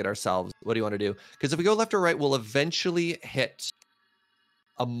and wing it ourselves. What do you want to do? Because if we go left or right, we'll eventually hit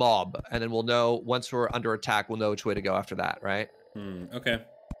a mob, and then we'll know, once we're under attack, we'll know which way to go after that, right? Okay.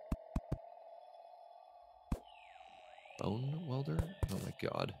 Bone welder? Oh my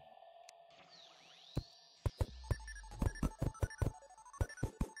god.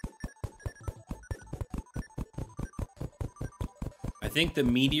 I think the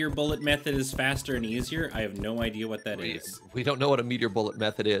meteor bullet method is faster and easier. I have no idea what that is. We don't know what a meteor bullet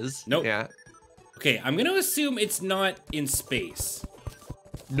method is. Nope. Yeah. Okay, I'm gonna assume it's not in space.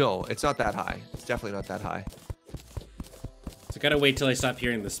 No, it's not that high. It's definitely not that high. So I gotta wait till I stop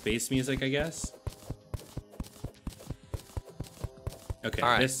hearing the space music, I guess. Okay,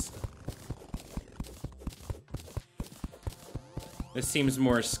 right. This seems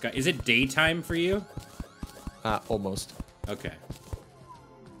more sky. Is it daytime for you? Almost. Okay.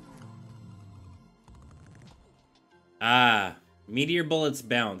 Ah, meteor bullets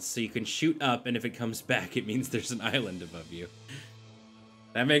bounce, so you can shoot up, and if it comes back, it means there's an island above you.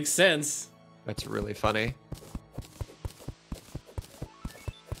 That makes sense. That's really funny.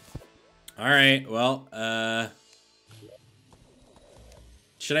 All right, well,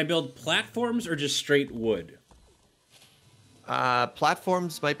 should I build platforms or just straight wood?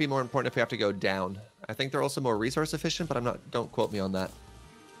 Platforms might be more important if we have to go down. I think they're also more resource efficient, but don't quote me on that.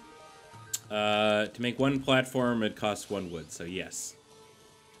 To make one platform, it costs 1 wood, so yes.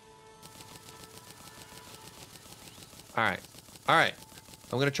 All right.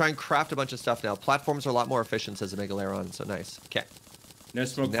 I'm going to try and craft a bunch of stuff now. Platforms are a lot more efficient, says the Megaleron, so nice. Okay. No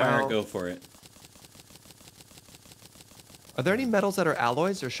smoke fire, go for it. Are there any metals that are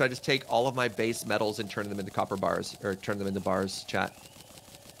alloys, or should I just take all of my base metals and turn them into copper bars, or turn them into bars, chat?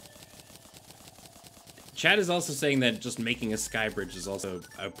 Chad is also saying that just making a sky bridge is also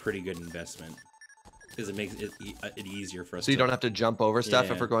a pretty good investment, because it makes it easier for us. So you don't have to jump over stuff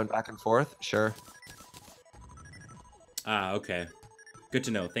if we're going back and forth? Sure. Ah, okay. Good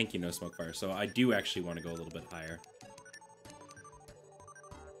to know. Thank you, No Smoke Fire. So I do actually want to go a little bit higher.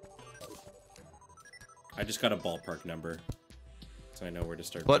 I just got a ballpark number. so I know where to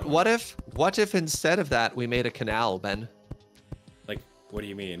start. But going. what if instead of that we made a canal, Ben? Like, what do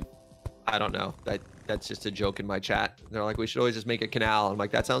you mean? I don't know. That's just a joke in my chat. They're like, we should always just make a canal. I'm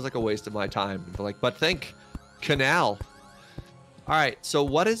like, that sounds like a waste of my time. They're like, but think, canal. All right. So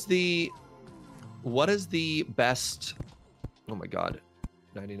what is the best? Oh my God,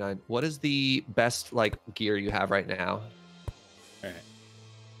 99. What is the best like gear you have right now? All right.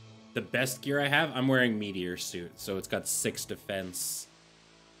 The best gear I have, I'm wearing Meteor suit, so it's got 6 defense.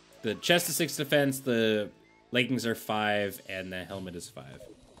 The chest is 6 defense, the leggings are 5, and the helmet is 5.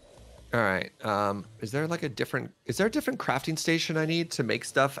 All right. Is there a different crafting station I need to make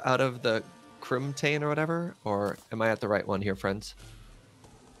stuff out of the Crimtane or whatever? Or am I at the right one here, friends?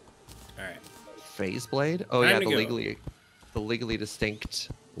 All right. Phase blade? Oh yeah, the legally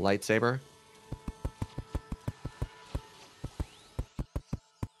distinct lightsaber.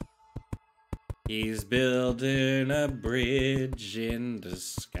 He's building a bridge in the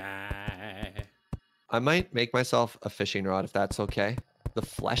sky. I might make myself a fishing rod if that's okay. The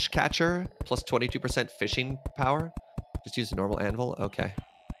flesh catcher plus 22% fishing power. Just use a normal anvil. Okay.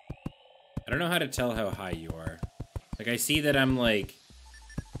 I don't know how to tell how high you are. Like, I see that I'm like...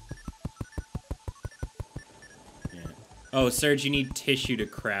 Yeah. Oh, Serge, you need tissue to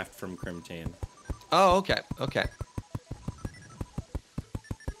craft from Crimtane. Oh, okay. Okay.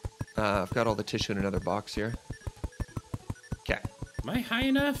 I've got all the tissue in another box here. Okay. Am I high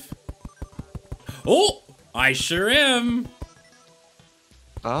enough? Oh! I sure am!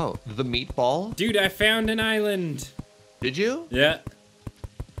 Oh, the meatball? Dude, I found an island! Did you? Yeah.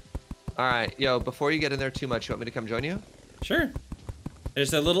 All right. Yo, before you get in there too much, you want me to come join you? Sure.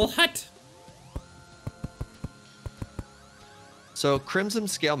 There's a little hut. So, Crimson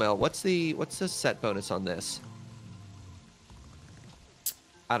Scale Mail, what's the set bonus on this?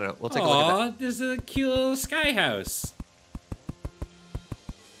 I don't know. We'll take a look at that. There's a cute little sky house.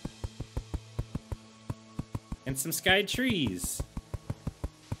 And some sky trees.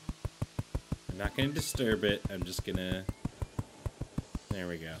 I'm not gonna disturb it. I'm just gonna... There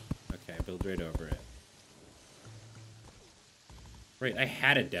we go. Okay, build right over it. Right, I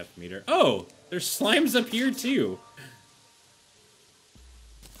had a depth meter. Oh! There's slimes up here too!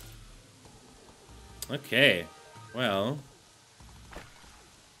 Okay. Well...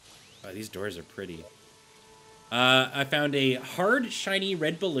 Oh, these doors are pretty. I found a hard, shiny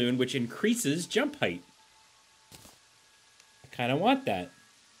red balloon which increases jump height. I kind of want that.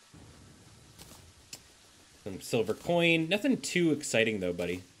 Some silver coin. Nothing too exciting though,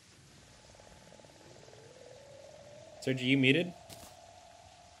 buddy. Serge, are you muted?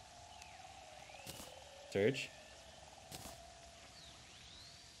 Serge?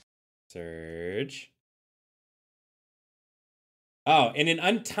 Serge? Oh, in an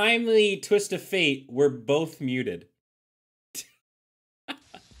untimely twist of fate, we're both muted.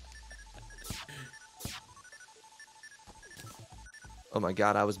 Oh my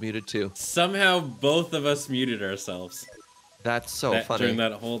God, I was muted too. Somehow both of us muted ourselves. That's so funny. During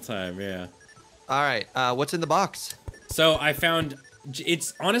that whole time, yeah. All right, what's in the box? So I found,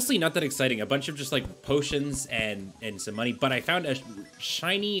 it's honestly not that exciting. A bunch of just like potions and some money, but I found a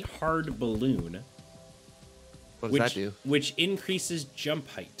shiny hard balloon. What does that do? Which increases jump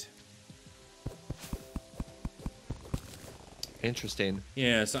height. Interesting.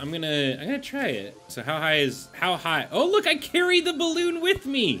 Yeah, so I'm gonna try it. So how high? Oh look, I carry the balloon with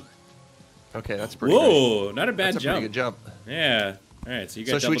me. Okay, that's pretty. Whoa, good. not a bad that's jump. Pretty good jump. Yeah. All right, so you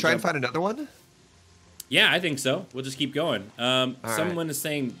got. So should we try jump. and find another one? Yeah, I think so. We'll just keep going. Someone right. is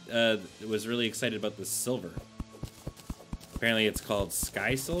saying was really excited about the silver. Apparently, it's called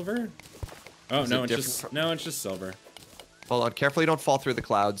sky silver. Oh no, it's just silver. Hold on, careful you don't fall through the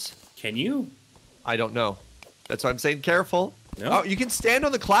clouds. Can you? I don't know. That's why I'm saying careful. No. Oh, you can stand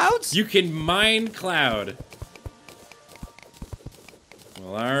on the clouds? You can mine cloud.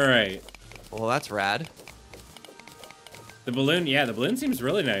 Well, all right. Well, that's rad. The balloon, yeah, the balloon seems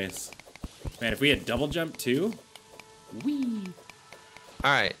really nice. Man, if we had double jump too. Whee.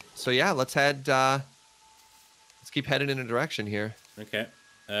 All right, so yeah, let's head. Let's keep heading in a direction here. Okay.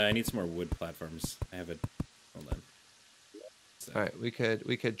 I need some more wood platforms. I have a. Hold on. So. All right, we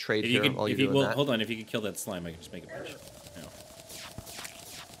could trade here while you're doing that. Hold on, if you could kill that slime, I can just make a bunch. No.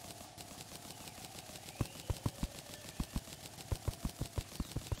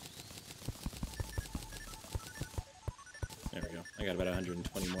 There we go. I got about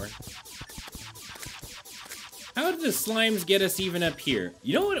 120 more. How did the slimes get us even up here?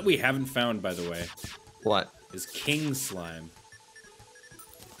 You know what we haven't found, by the way? What? Is king slime.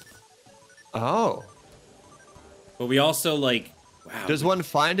 Oh. But we also, like, Wow. Does one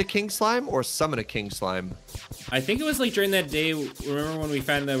find a king slime or summon a king slime? I think it was like during that day. Remember when we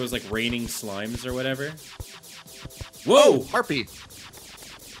found that it was like raining slimes or whatever? Whoa! Harpy.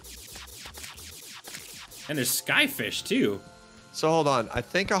 And there's skyfish too. So hold on. I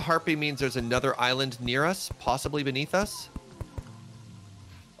think a harpy means there's another island near us, possibly beneath us.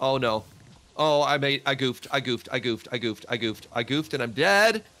 Oh no. Oh, I goofed, and I'm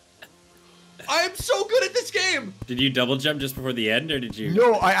dead. I'm so good at this game. Did you double jump just before the end, or did you?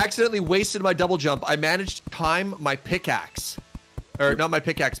 No, I accidentally wasted my double jump. I managed to time my pickaxe. Or not my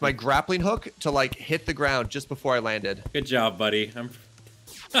pickaxe, my grappling hook to like hit the ground just before I landed. Good job, buddy. I'm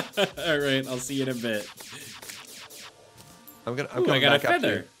all right. I'll see you in a bit. I'm I going got a back up to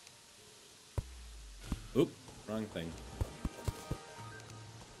feather. Oop, wrong thing.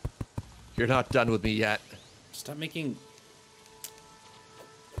 You're not done with me yet. Stop making.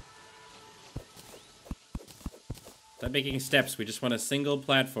 Stop making steps. We just want a single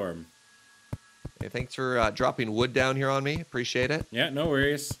platform. Hey, thanks for dropping wood down here on me. Appreciate it. Yeah, no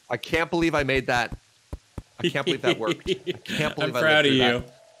worries. I can't believe I made that. I can't believe that worked. I can't believe I'm proud of you.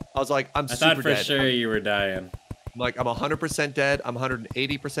 That. I was like, I'm I super thought for dead. sure you were dying. I'm like, I'm 100% dead. I'm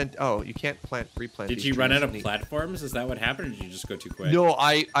 180%. Oh, you can't replant. Did you run out of platforms? Is that what happened, or did you just go too quick? No,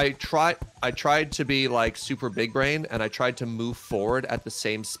 I tried to be like super big brain, and I tried to move forward at the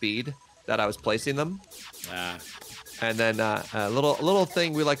same speed that I was placing them. Ah. And then a little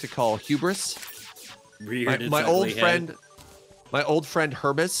thing we like to call hubris. My old friend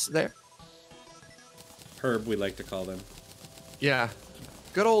Herbus there. Herb, we like to call them. Yeah,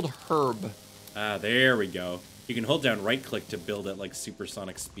 good old Herb. Ah, there we go. You can hold down right click to build at like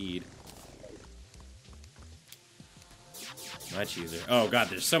supersonic speed. Much easier. Oh god,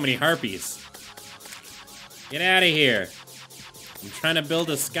 there's so many harpies. Get out of here. I'm trying to build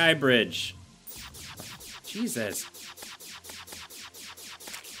a sky bridge. Jesus.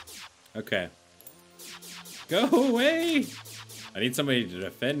 Okay. Go away! I need somebody to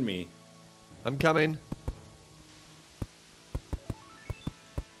defend me. I'm coming.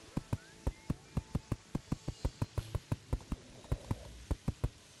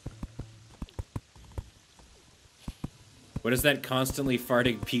 What is that constantly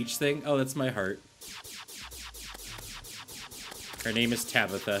farting peach thing? Oh, that's my heart. Her name is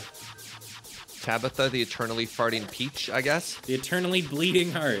Tabitha. Tabitha, the eternally farting peach, I guess? The eternally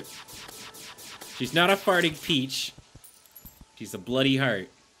bleeding heart. She's not a farting peach. She's a bloody heart.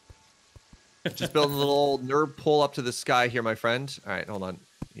 Just building a little old nerd pull up to the sky here, my friend. All right, hold on.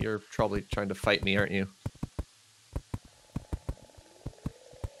 You're probably trying to fight me, aren't you?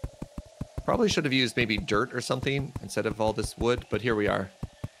 Probably should have used maybe dirt or something instead of all this wood, but here we are.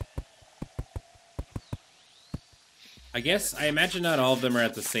 I imagine not all of them are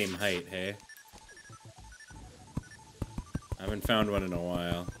at the same height, hey? I haven't found one in a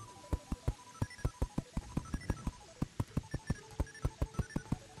while.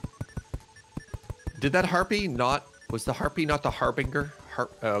 Did that harpy not... Was the harpy not the harbinger?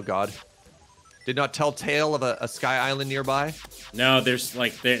 Oh, God. Did not tell tale of a sky island nearby? No, there's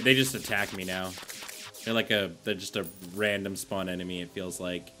like... They just attack me now. They're just a random spawn enemy, it feels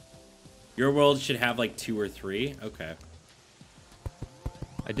like. Your world should have like 2 or 3? Okay.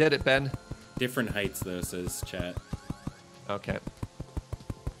 I did it, Ben. Different heights, though, says chat. Okay.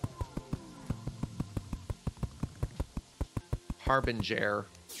 Harbinger.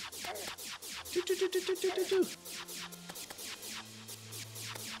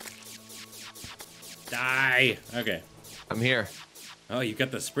 Die! Okay. I'm here. Oh, you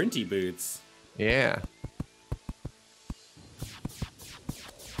got the sprinty boots. Yeah.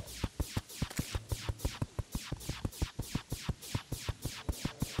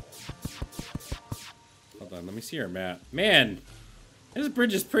 Hold on, let me see your map. Man, this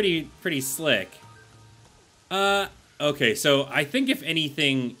bridge is pretty slick. Okay, so I think if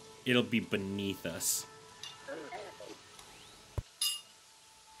anything, it'll be beneath us.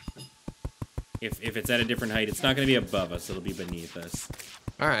 If it's at a different height, it's not going to be above us. It'll be beneath us.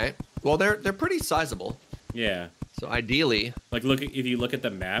 All right. Well, they're pretty sizable. Yeah. So ideally, like if you look at the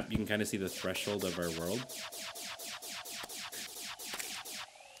map, you can kind of see the threshold of our world.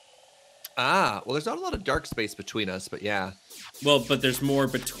 Ah, well, there's not a lot of dark space between us, but yeah. Well, but there's more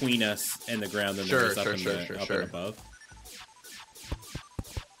between us and the ground than there is up and above.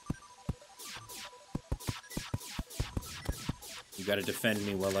 You gotta defend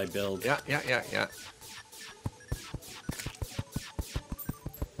me while I build. Yeah.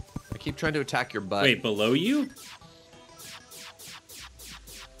 I keep trying to attack your butt. Wait, below you?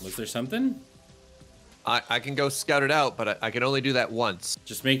 Was there something? I can go scout it out, but I can only do that once.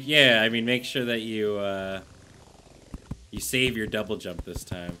 Just make sure that you save your double jump this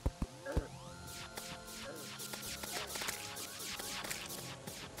time.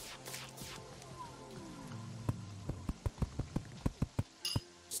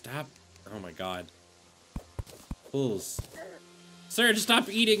 Stop. Oh my god. Fools. Serge, stop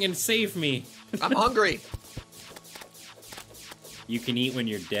eating and save me. I'm hungry. You can eat when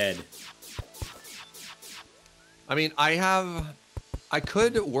you're dead. I mean, I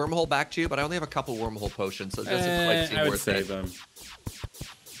could wormhole back to you, but I only have a couple wormhole potions, so it doesn't quite seem I would worth save it. them.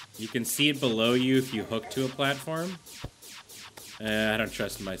 You can see it below you if you hook to a platform. I don't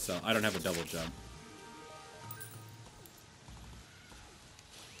trust myself. I don't have a double jump.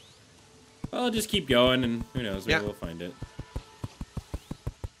 Well, I'll just keep going, and who knows, maybe we'll find it.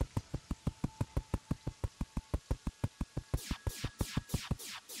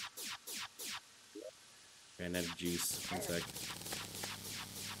 Ran out of juice. 1 sec.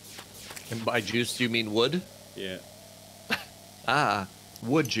 And by juice, do you mean wood? Yeah. Ah,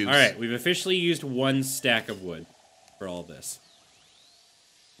 wood juice. All right, we've officially used 1 stack of wood for all this.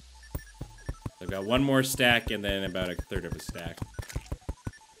 I've got 1 more stack, and then about 1/3 of a stack.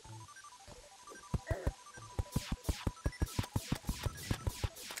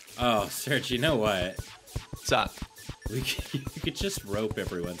 Oh, Serge, you know what? What's up? You could just rope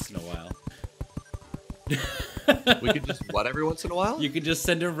every once in a while. We could just what every once in a while? You could just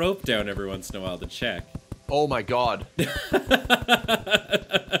send a rope down every once in a while to check. Oh my god.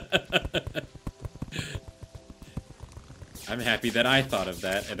 I'm happy that I thought of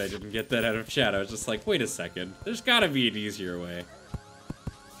that and I didn't get that out of chat. I was just like, wait a second. There's gotta be an easier way.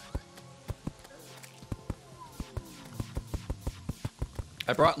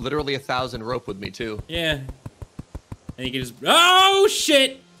 I brought literally 1,000 rope with me too. Yeah. And you can just... Oh,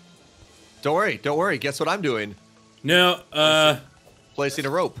 shit! Don't worry. Guess what I'm doing? No, Placing a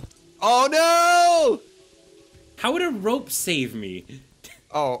rope. Oh no! How would a rope save me?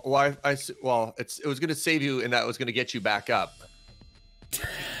 Oh, well, it was gonna save you, and that was gonna get you back up.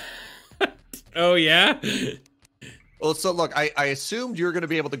 Oh, yeah? Well, so look, I assumed you were gonna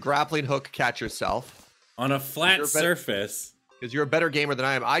be able to grappling hook catch yourself. On a flat surface. Because you're a better gamer than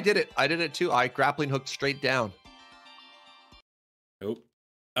I am. I did it too. I grappling hooked straight down. Nope.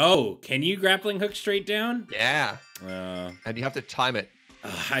 Oh, can you grappling hook straight down? Yeah. And you have to time it.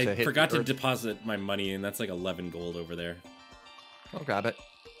 I forgot to deposit my money, and that's like 11 gold over there. I'll grab it.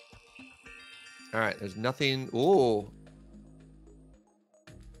 All right, there's nothing. Ooh.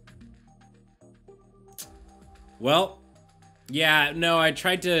 Well, yeah, no, I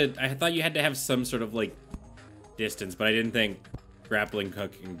thought you had to have some sort of like distance, but I didn't think grappling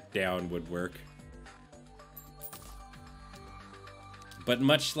hooking down would work. But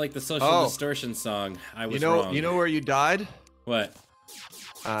much like the Social Distortion song, I was wrong. You know where you died? What?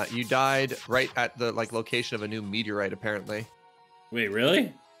 You died right at the location of a new meteorite, apparently. Wait,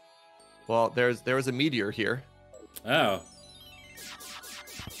 really? Well, there was a meteor here. Oh.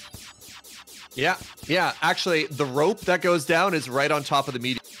 Yeah. Actually, the rope that goes down is right on top of the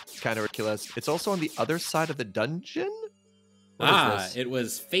meteor. It's kind of ridiculous. It's also on the other side of the dungeon. What is this? It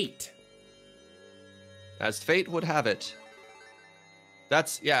was fate. As fate would have it.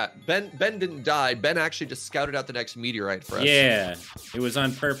 Ben didn't die. Ben actually just scouted out the next meteorite for us. Yeah, it was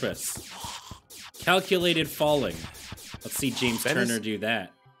on purpose. Calculated falling. Let's see James Turner do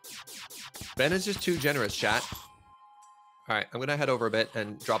that. Ben is just too generous, chat. All right, I'm going to head over a bit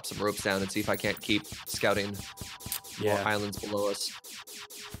and drop some ropes down and see if I can't keep scouting more islands below us.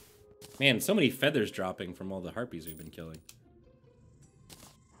 Man, so many feathers dropping from all the harpies we've been killing.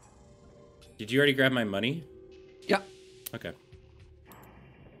 Did you already grab my money? Yeah. Okay.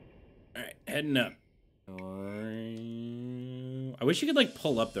 All right, heading up. I wish you could,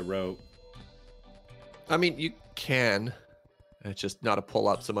 pull up the rope. I mean, you can. It's just not a pull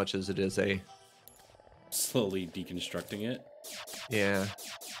up so much as it is a... Slowly deconstructing it. Yeah.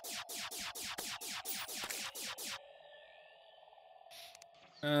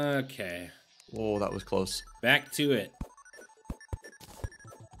 Okay. Oh, that was close. Back to it.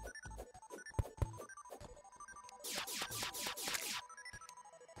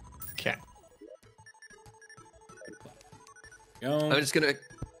 Okay. Go. I'm just going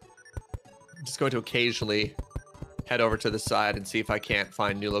to occasionally head over to the side and see if I can't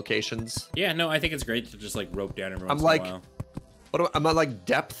find new locations. Yeah, no, I think it's great to just rope down every once in a while. Am I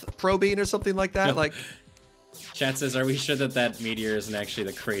depth probing or something like that? No. Chat says, are we sure that meteor isn't actually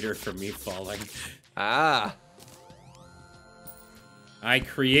the crater from me falling? Ah. I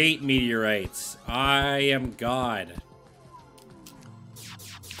create meteorites. I am God.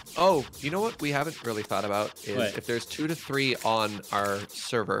 Oh, you know what we haven't really thought about is What? if there's 2 to 3 on our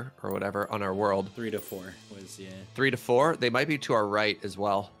server or whatever on our world. 3 to 4 was, yeah. 3 to 4, they might be to our right as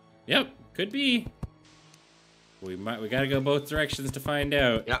well. Yep, could be. We gotta go both directions to find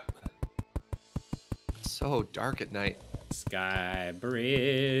out. Yep. It's so dark at night. Sky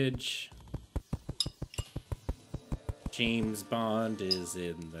Bridge. James Bond is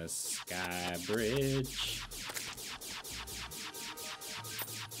in the Sky Bridge.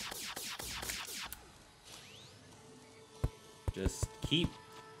 Just keep...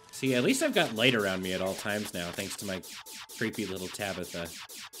 See, at least I've got light around me at all times now, thanks to my creepy little Tabitha.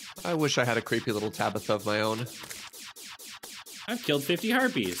 I wish I had a creepy little Tabitha of my own. I've killed 50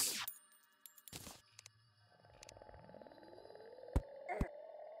 harpies.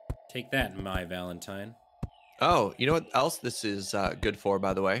 Take that, my Valentine. Oh, you know what else this is good for,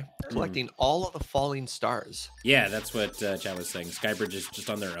 by the way? Collecting all of the falling stars. Yeah, that's what Chad was saying. Skybridge is just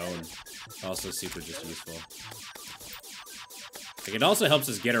on their own. Also super just useful. Like, it also helps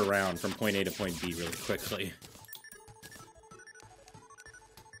us get around from point A to point B really quickly.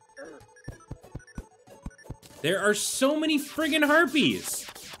 There are so many friggin' harpies!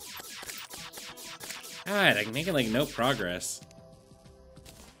 God, I'm making, like, no progress.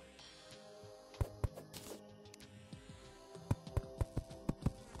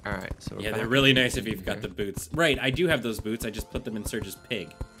 Alright, so yeah, they're really nice if you've got the boots. Right, I do have those boots. I just put them in Serge's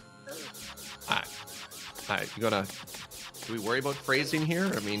pig. Alright, you gonna... Do we worry about phrasing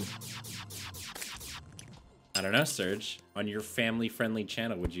here? I mean... I don't know, Serge. On your family-friendly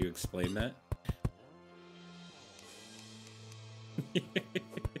channel, would you explain that?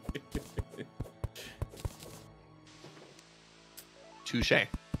 Touche.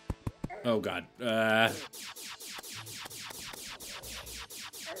 Oh, God.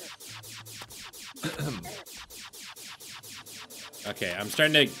 Okay, I'm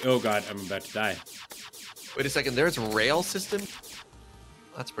starting to... Oh, God, I'm about to die. Wait a second, there's a rail system?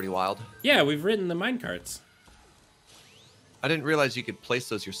 That's pretty wild. Yeah, we've ridden the minecarts. I didn't realize you could place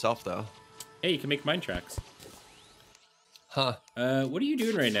those yourself, though. Hey, you can make mine tracks. Huh. What are you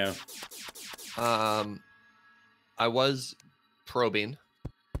doing right now? I was probing.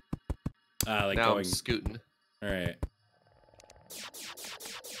 Like now going... I'm scooting. Alright.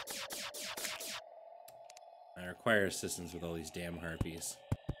 I require assistance with all these damn harpies.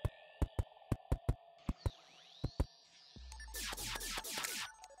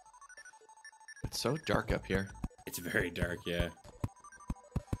 It's so dark up here. It's very dark, yeah.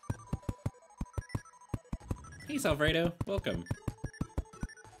 Hey, Salfredo. Welcome.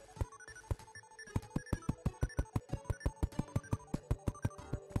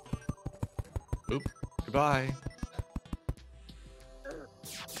 Oop. Goodbye.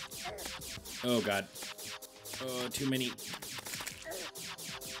 Oh, God. Oh, too many.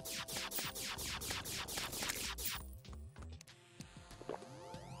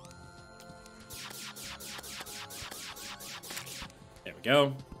 There we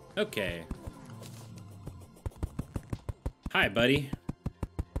go. Okay. Hi, buddy.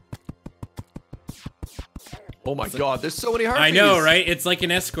 Oh my god, there's so many harpies! I know, right? It's like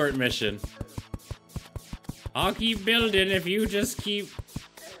an escort mission. I'll keep building if you just keep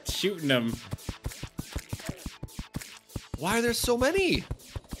shooting them. Why are there so many?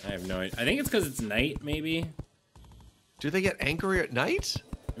 I have no idea. I think it's because it's night, maybe? Do they get angry at night?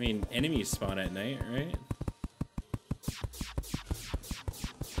 I mean, enemies spawn at night, right?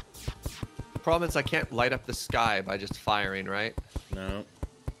 The problem is I can't light up the sky by just firing, right? No.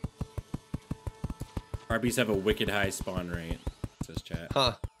 Harpies have a wicked high spawn rate, says chat.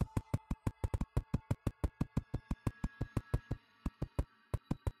 Huh.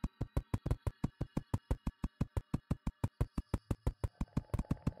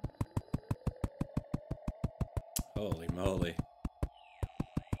 Holy moly.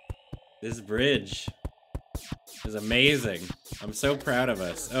 This bridge is amazing. I'm so proud of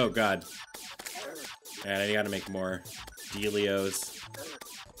us. Oh, God. And I gotta make more dealios.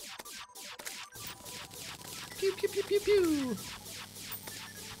 Pew, pew, pew, pew, pew.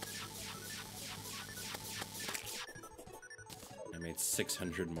 I made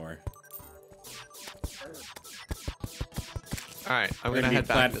 600 more. Alright, I'm We're gonna head be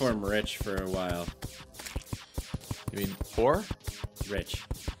back. platform rich for a while. You mean poor? Rich.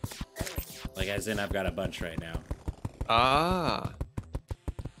 Like, as in, I've got a bunch right now. Ah.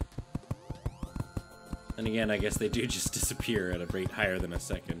 And again, I guess they do just disappear at a rate higher than a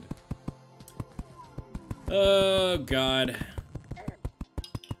second. Oh, God.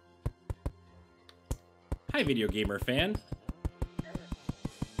 Hi, video gamer fan.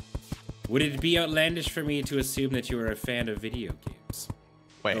 Would it be outlandish for me to assume that you are a fan of video games?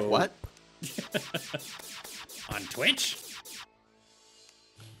 Wait, Oh. what? On Twitch?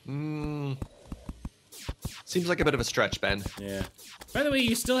 Seems like a bit of a stretch, Ben. Yeah. By the way,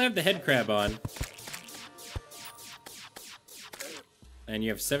 you still have the head crab on. And you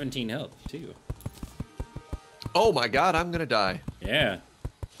have 17 health, too. Oh my god, I'm gonna die. Yeah.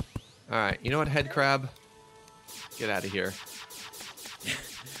 Alright, you know what, head crab? Get out of here.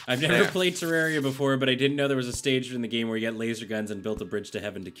 I've never played Terraria before, but I didn't know there was a stage in the game where you get laser guns and built a bridge to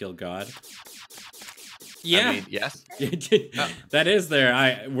heaven to kill God. Yeah. I mean, yes. That is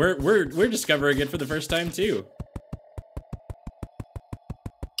there. We're discovering it for the first time, too.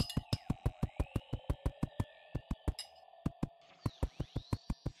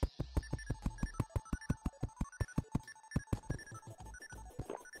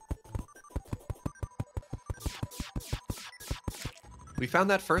 We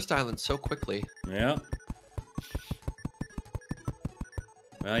found that first island so quickly. Yeah.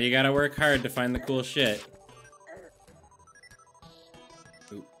 Well, you gotta work hard to find the cool shit.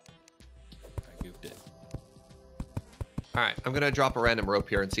 Oop. I goofed it. Alright, I'm gonna drop a random rope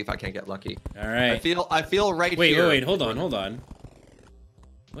here and see if I can't get lucky. Alright. I feel right here. Wait, hold on.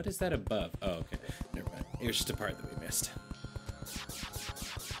 What is that above? Oh, okay. Never mind. It was just a part that we missed.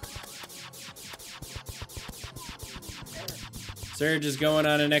 Serge is going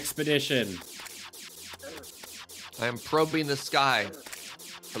on an expedition. I am probing the sky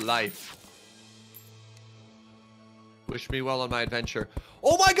for life. Wish me well on my adventure.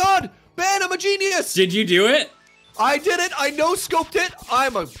 Oh my god! Man, I'm a genius! Did you do it? I did it! I no-scoped it!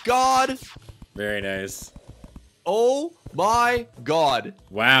 I'm a god! Very nice. Oh my god.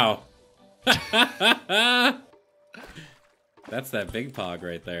 Wow. That's that big pog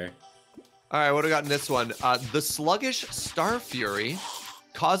right there. Alright, what do we got in this one? The sluggish Star Fury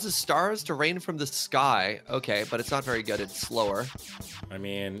causes stars to rain from the sky. Okay, but it's not very good. It's slower. I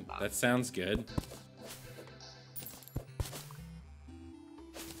mean, that sounds good.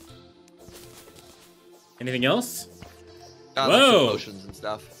 Anything else? Like Whoa! some potions and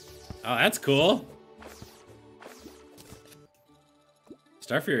stuff. Oh, that's cool.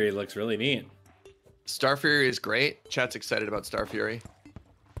 Star Fury looks really neat. Star Fury is great. Chat's excited about Star Fury.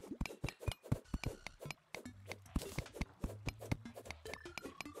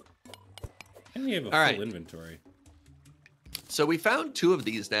 And we have a All full right. inventory. So we found 2 of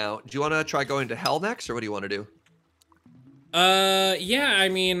these now. Do you want to try going to hell next, or what do you want to do? Yeah, I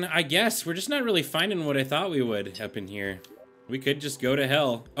mean, I guess. We're just not really finding what I thought we would up in here. We could just go to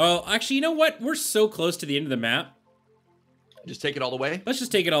hell. Oh, actually, you know what? We're so close to the end of the map. Just take it all the way? Let's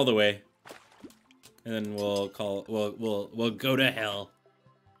just take it all the way. And then we'll go to hell.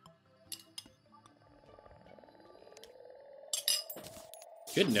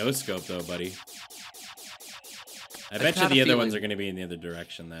 Good no scope though, buddy. I bet you the other ones are going to be in the other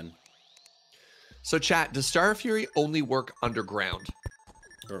direction then. So chat, does Star Fury only work underground?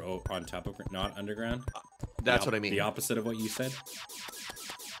 Or on top of, not underground? That's what I mean. The opposite of what you said?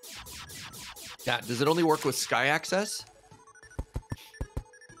 Yeah, does it only work with sky access?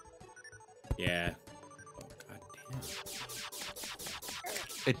 Yeah. Oh, god damn.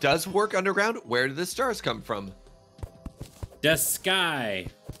 It does work underground. Where do the stars come from? The sky.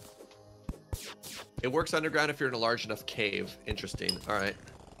 It works underground if you're in a large enough cave. Interesting. All right.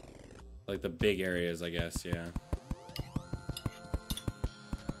 Like the big areas, I guess, yeah.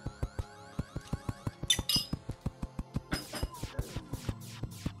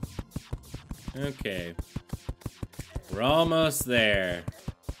 Okay. We're almost there.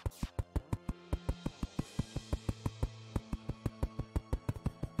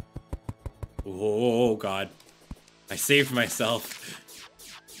 Oh, God. I saved myself.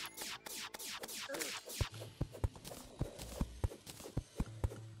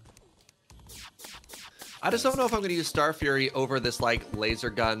 I just don't know if I'm going to use Star Fury over this like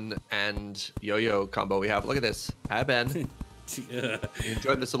laser gun and yo-yo combo we have. Look at this. Hi, Ben. You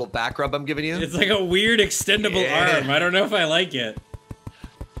enjoying this little back rub I'm giving you? It's like a weird extendable arm. I don't know if I like it.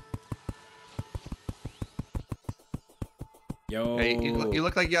 Yo. Hey, you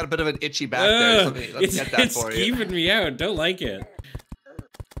look like you got a bit of an itchy back there. Let's get that for you. It's skeeving me out. Don't like it.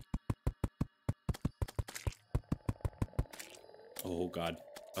 Oh, God.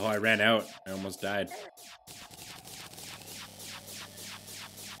 Oh, I ran out. I almost died.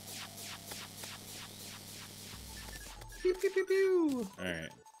 Pew, pew, pew, pew. All right.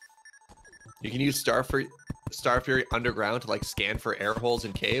 You can use Star Fury underground to like scan for air holes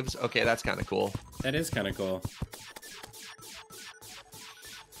in caves. Okay, that's kind of cool. That is kind of cool.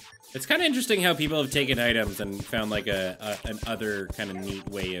 It's kind of interesting how people have taken items and found like an other kind of neat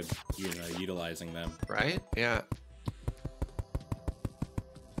way of utilizing them. Right? Yeah.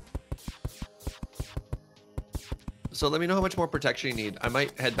 So let me know how much more protection you need. I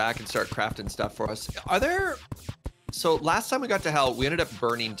might head back and start crafting stuff for us. Are there... So last time we got to hell, we ended up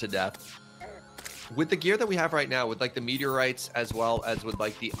burning to death. With the gear that we have right now, with like the meteorites as well as with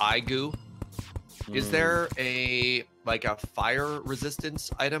like the eye goo, is there a fire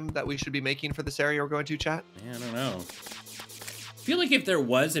resistance item that we should be making for this area we're going to, chat? Yeah, I don't know. I feel like if there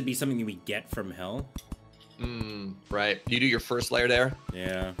was, it'd be something that we get from hell. Right. You do your first layer there?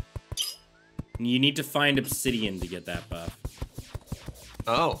 Yeah. You need to find obsidian to get that buff.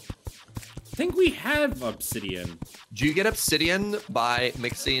 Oh. I think we have obsidian. Do you get obsidian by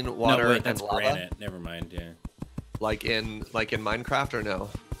mixing water wait, that's and lava? granite. Never mind, yeah. Like in Minecraft or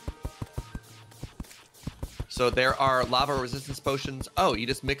no? So there are lava resistance potions. Oh, you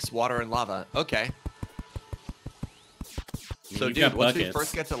just mix water and lava. Okay. So dude, once we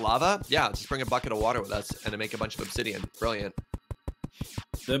first get to lava, yeah, just bring a bucket of water with us and then make a bunch of obsidian. Brilliant.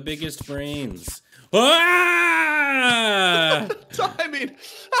 The biggest brains. Ah! I mean,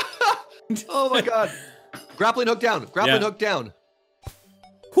 oh my god. Grappling hook down. Grappling hook down.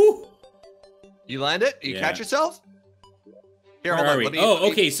 Whew. You land it? You catch yourself? Here, Where hold are on. we?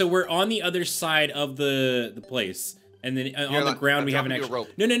 Okay. So we're on the other side of the place, and then on the ground we have an extra.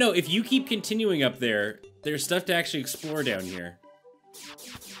 No. If you keep continuing up there, there's stuff to actually explore down here.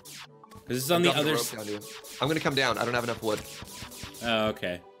 Because this is on the other side. I'm gonna come down. I don't have enough wood. Oh,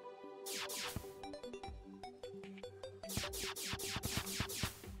 okay.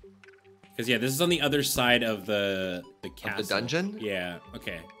 Because yeah, this is on the other side of the castle. Of the dungeon? Yeah.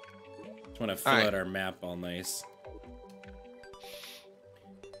 Okay. Just want to fill out our map all nice.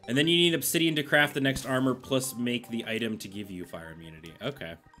 And then you need obsidian to craft the next armor, plus make the item to give you fire immunity.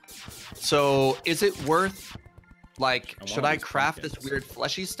 Okay. So is it worth, like, should I craft this weird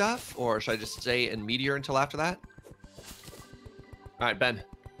fleshy stuff, or should I just stay in meteor until after that? All right, Ben.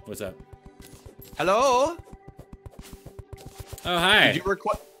 What's up? Hello. Oh, hi.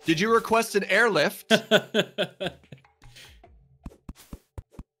 Did you request an airlift? All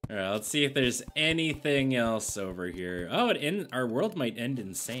right, let's see if there's anything else over here. Oh, our world might end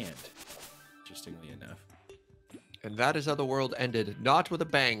in sand. Interestingly enough. And that is how the world ended. Not with a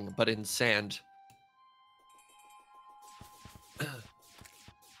bang, but in sand.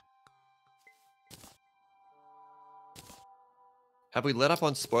 Have we let up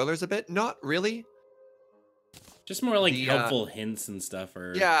on spoilers a bit? Not really. Just more like helpful hints and stuff.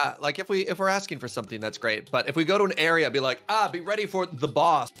 Or yeah, like if we're asking for something, that's great. But if we go to an area, be like, be ready for the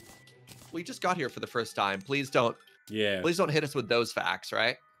boss. We just got here for the first time. Please don't. Yeah. Please don't hit us with those facts,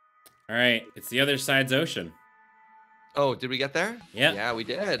 right? All right, it's the other side's ocean. Oh, did we get there? Yeah. Yeah, we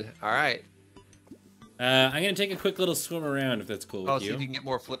did. All right. I'm gonna take a quick little swim around if that's cool with you. Oh, so you can get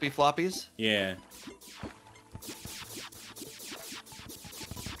more flippy floppies? Yeah.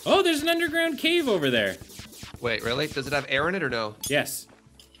 Oh, there's an underground cave over there. Wait, really? Does it have air in it or no? Yes.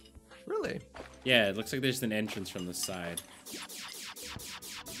 Really? Yeah, it looks like there's an entrance from the side.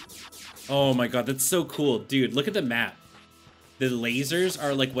 Oh my god, that's so cool. Dude, look at the map. The lasers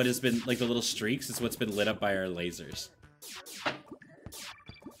are like what has been, like the little streaks is what's been lit up by our lasers.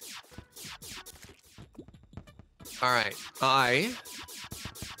 All right. I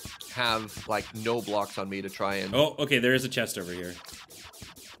have like no blocks on me to try and... Oh, okay, there is a chest over here.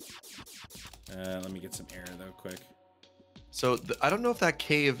 Let me get some air though, quick. So I don't know if that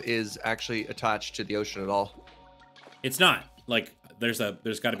cave is actually attached to the ocean at all. It's not. Like there's got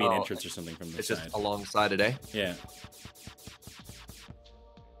to be an entrance or something from the side. It's just alongside it, eh? Yeah.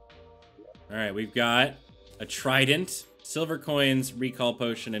 All right, we've got a trident, silver coins, recall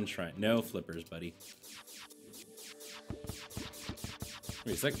potion, and shrine. No flippers, buddy.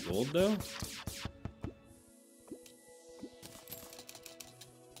 Wait, is that gold though?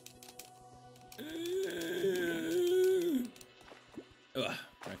 Ugh.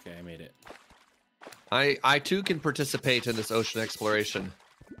 Okay, I made it. I too can participate in this ocean exploration.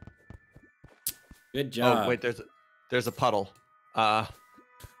 Good job. Oh wait, there's a puddle. My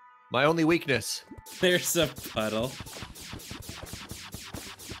only weakness. There's a puddle.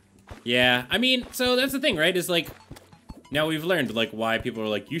 Yeah, I mean, so that's the thing, right? Is like, now we've learned like why people are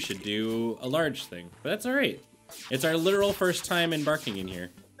like, you should do a large thing, but that's all right. It's our literal first time embarking in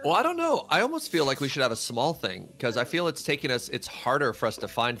here. Well, I don't know. I almost feel like we should have a small thing because I feel it's harder for us to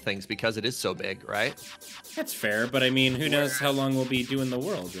find things because it is so big, right? That's fair, but I mean, who knows how long we'll be doing the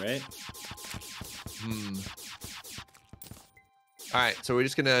world, right? All right, so we're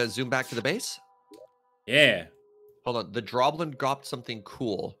just gonna zoom back to the base? Yeah. Hold on, the Droblin dropped something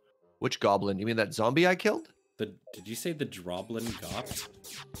cool. Which goblin? You mean that zombie I killed? Did you say the Droblin gopped?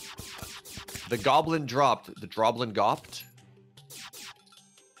 The goblin dropped. The Droblin gopped?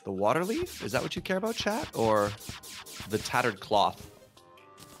 The water leaf? Is that what you care about, chat? Or the tattered cloth.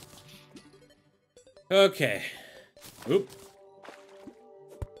 Okay. Oop.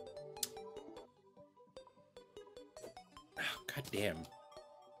 Oh, God damn. Can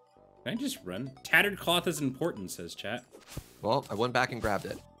I just run? Tattered cloth is important, says chat. Well, I went back and grabbed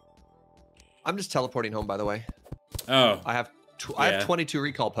it. I'm just teleporting home, by the way. Oh. I have 22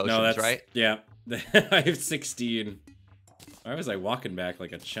 recall potions, no, that's, right? Yeah. I have 16. Why was I walking back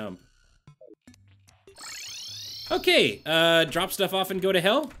like a chump? Okay, drop stuff off and go to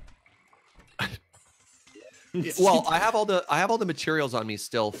hell? Well, I have all the materials on me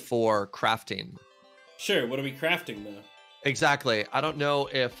still for crafting. Sure, what are we crafting though? Exactly. I don't know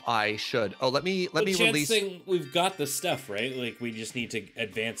if I should. Oh, let me release. Thing, we've got the stuff, right? Like we just need to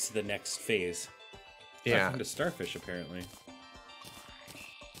advance to the next phase. Yeah. I found a starfish apparently.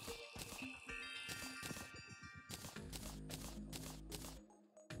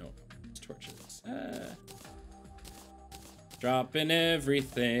 Oh, it's torches. Dropping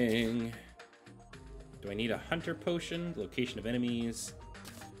everything. Do I need a hunter potion? Location of enemies.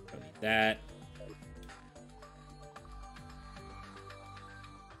 Don't need that.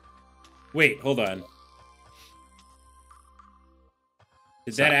 Wait, hold on.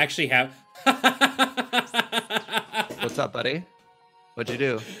 Did that actually have... What's up, buddy? What'd you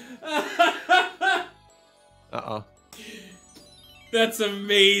do? Uh-oh. That's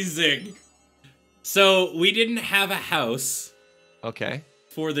amazing. So, we didn't have a house. Okay.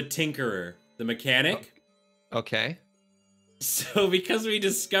 For the tinkerer, the mechanic. Okay. So, because we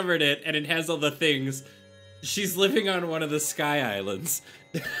discovered it, and it has all the things, she's living on one of the sky islands.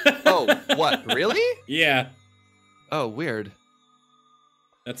 Oh, what? Really? Yeah. Oh, weird.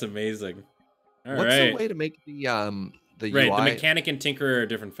 That's amazing. All What's right. the way to make the right, UI? the mechanic and tinkerer are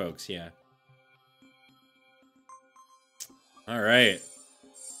different folks, yeah. All right.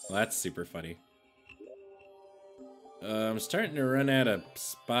 Well, that's super funny. I'm starting to run out of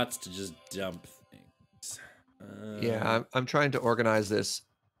spots to just dump things. Yeah, I'm trying to organize this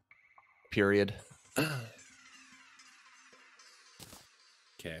period.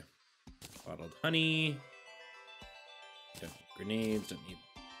 Okay. Bottled honey. Don't need grenades. Don't need...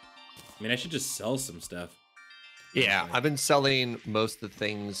 I mean, I should just sell some stuff. Yeah, I've been selling most of the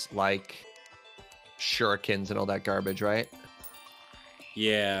things like shurikens and all that garbage, right?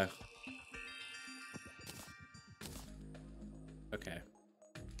 Yeah. Okay.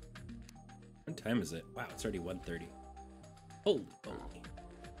 What time is it? Wow, it's already 1:30. Holy moly.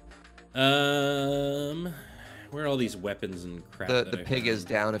 Where are all these weapons and crap? The pig is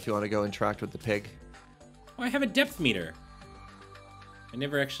down if you want to go interact with the pig. Oh, I have a depth meter. I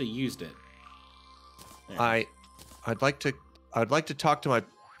never actually used it. There. I'd like to talk to my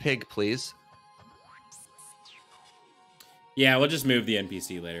pig, please. Yeah, we'll just move the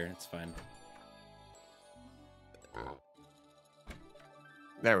NPC later. It's fine.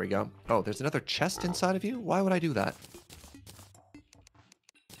 There we go. Oh, there's another chest inside of you? Why would I do that?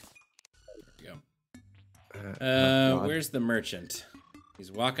 There we go. Oh, where's the merchant?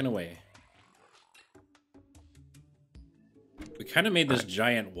 He's walking away. We kind of made this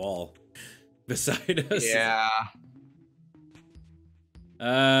giant wall beside us. Yeah.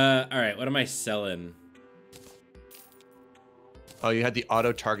 All right, what am I selling? Oh, you had the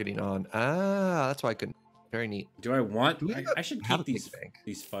auto targeting on. Ah, that's why I couldn't. Very neat. Do I want... I should have keep a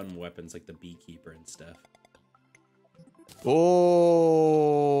these fun weapons like the beekeeper and stuff.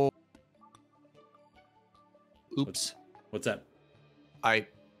 Oh. Oops. What's up?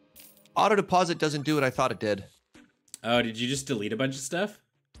 Auto deposit doesn't do what I thought it did. Oh, did you just delete a bunch of stuff?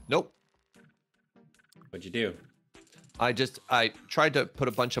 Nope. What'd you do? I tried to put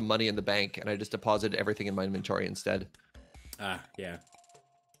a bunch of money in the bank and I just deposited everything in my inventory instead. Ah, yeah.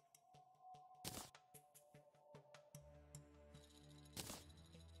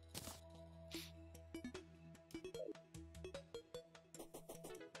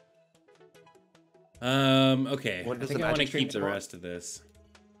 Okay. I think I want to keep the rest of this.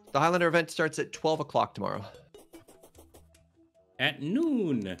 The Highlander event starts at 12 o'clock tomorrow. At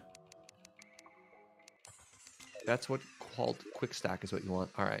noon. That's what called quick stack is what you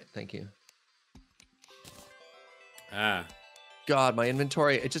want. All right, thank you. Ah. God, my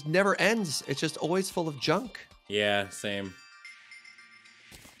inventory, it just never ends. It's just always full of junk. Yeah, same.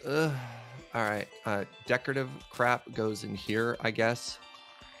 Ugh. All right, decorative crap goes in here, I guess.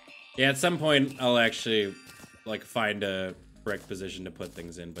 Yeah, at some point I'll actually like find a correct position to put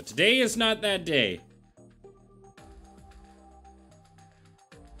things in, but today is not that day.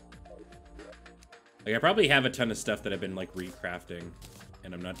 Like I probably have a ton of stuff that I've been like recrafting,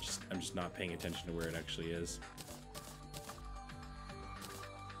 and I'm just not paying attention to where it actually is.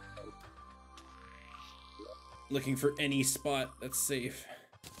 looking for any spot that's safe.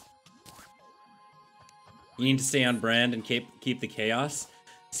 You need to stay on brand and keep the chaos.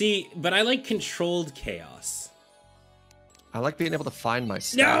 See, but I like controlled chaos. I like being able to find my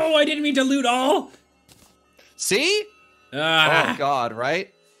stuff. No, I didn't mean to loot all. See? Ah. Oh God,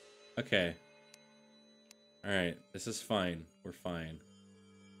 right? Okay. All right, this is fine. We're fine.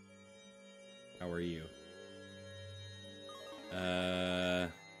 How are you? I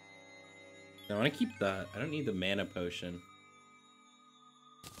want to keep the. I don't need the mana potion.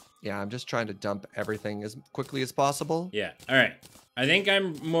 Yeah, I'm just trying to dump everything as quickly as possible. Yeah. All right. I think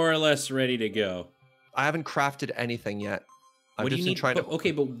I'm more or less ready to go. I haven't crafted anything yet. What do you need?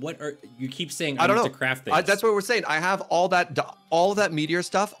 Okay, but what are you keep saying? I don't know. To craft things. That's what we're saying. I have all that meteor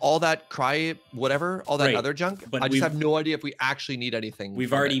stuff, all that whatever, all that other junk. But I just have no idea if we actually need anything.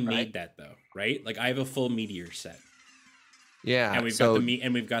 We've already made that though, right? Like I have a full meteor set. Yeah, and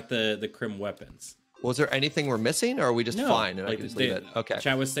we've got the crim weapons. Was there anything we're missing, or are we just fine and I can just leave it? Okay.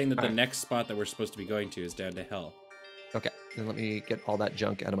 Chat was saying that the next spot that we're supposed to be going to is down to hell. Okay, then let me get all that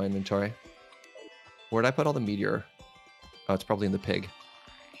junk out of my inventory. Where'd I put all the meteor? Oh, it's probably in the pig.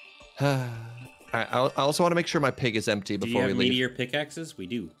 All right, I also want to make sure my pig is empty before we leave. Meteor pickaxes? We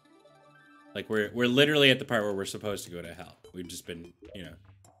do. Like we're literally at the part where we're supposed to go to hell. We've just been,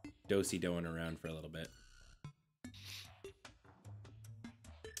 do-si-doing around for a little bit.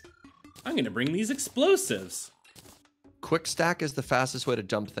 I'm gonna bring these explosives. Quick stack is the fastest way to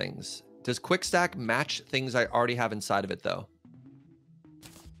dump things. Does quick stack match things I already have inside of it though?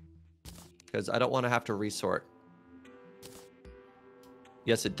 Because I don't want to have to resort.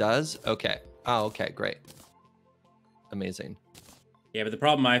 Yes, it does. Okay. Oh, okay, great. Amazing. Yeah, but the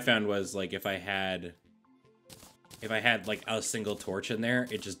problem I found was like if I had like a single torch in there,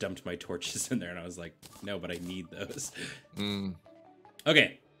 it just dumped my torches in there, and I was like, no, but I need those.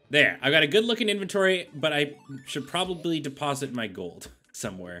 Okay. There, I got a good looking inventory, but I should probably deposit my gold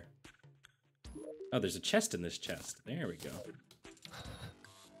somewhere. Oh, there's a chest in this chest. There we go.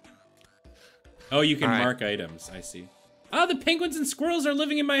 Oh, you can mark items. I see. Oh, the penguins and squirrels are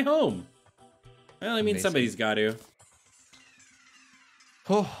living in my home. Well, I mean, somebody's got to.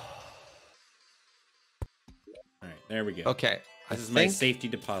 Oh. All right, there we go. Okay. This is my safety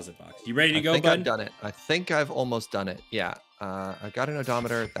deposit box. You ready to go, bud? I've done it. I think I've almost done it. Yeah. I've got an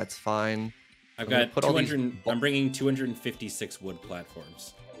odometer. That's fine. I've got 200. I'm bringing 256 wood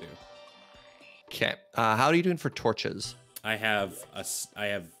platforms. Okay. How are you doing for torches? I have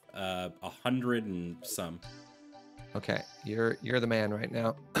 100 and some. Okay. You're the man right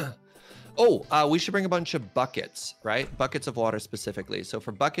now. Oh, we should bring a bunch of buckets, right? Buckets of water specifically. So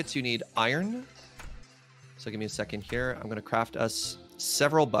for buckets, you need iron. So give me a second here. I'm going to craft us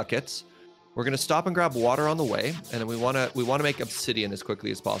several buckets. We're going to stop and grab water on the way, and then we want to make obsidian as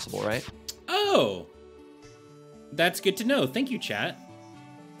quickly as possible, right? Oh, that's good to know. Thank you, chat.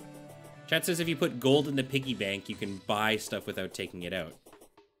 Chat says if you put gold in the piggy bank, you can buy stuff without taking it out.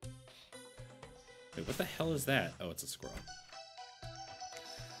 Wait, what the hell is that? Oh, it's a squirrel.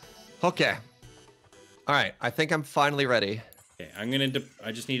 Okay. All right. I think I'm finally ready. Okay,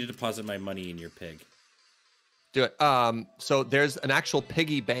 I just need to deposit my money in your pig. Do it. So there's an actual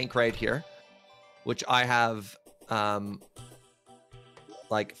piggy bank right here, which I have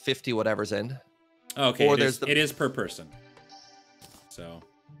like 50 whatever's in. Okay, it is per person. So.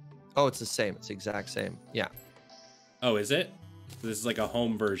 Oh, it's the same. It's the exact same. Yeah. Oh, is it? So this is like a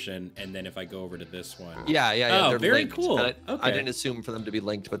home version, and then if I go over to this one. Yeah. Oh, they're very linked. cool. Okay. I didn't assume for them to be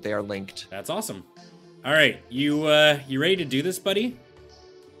linked, but they are linked. That's awesome. All right, you ready to do this, buddy?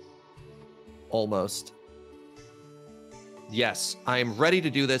 Almost. Yes, I am ready to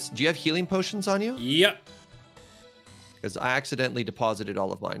do this. Do you have healing potions on you? Yep. Because I accidentally deposited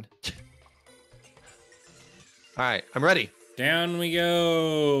all of mine. All right, I'm ready. Down we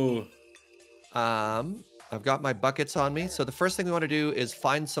go. I've got my buckets on me. So the first thing we want to do is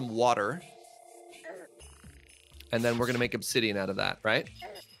find some water. And then we're going to make obsidian out of that, right?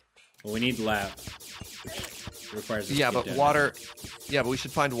 Well, we need lava. Which requires yeah, but water... Yeah, but we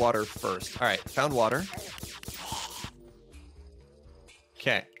should find water first. All right, found water.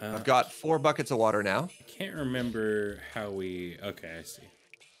 Okay, I've got 4 buckets of water now. I can't remember how we... Okay, I see.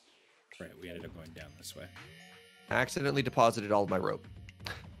 Right, we ended up going down this way. I accidentally deposited all of my rope.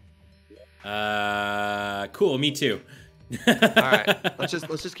 Cool, me too. All right, let's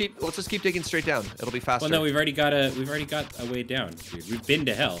just keep digging straight down. It'll be faster. Well, no, we've already got a way down, dude. We've been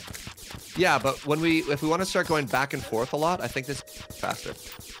to hell. Yeah, but if we want to start going back and forth a lot, I think this is faster.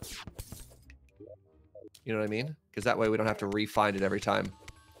 You know what I mean? Because that way we don't have to re-find it every time.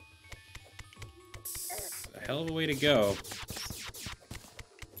 It's a hell of a way to go.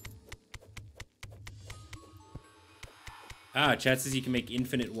 Ah, chat says you can make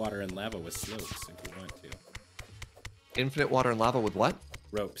infinite water and lava with slopes if you want to. Infinite water and lava with what?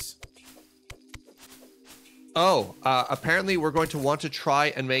 Ropes. Oh, apparently we're going to want to try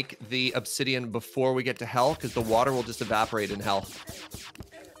and make the obsidian before we get to hell, because the water will just evaporate in hell.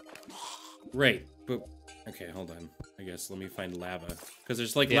 Right. But, okay, hold on. I guess let me find lava. Because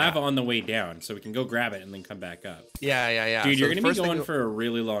there's like lava on the way down, so we can go grab it and then come back up. Yeah. Dude, so you're going to be going for a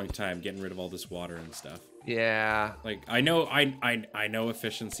really long time getting rid of all this water and stuff. Yeah. Like, I know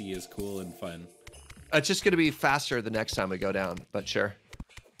efficiency is cool and fun. It's just going to be faster the next time we go down, but sure.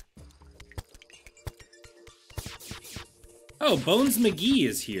 Oh, Bones McGee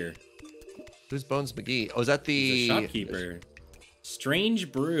is here. Who's Bones McGee? Oh, is that the... He's a shopkeeper.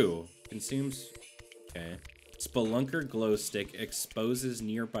 Strange brew. Consumes... Okay. Spelunker glow stick exposes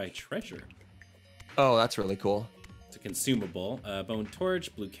nearby treasure. Oh, that's really cool. It's a consumable. Bone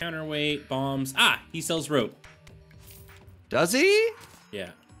torch, blue counterweight, bombs. Ah, he sells rope. Does he?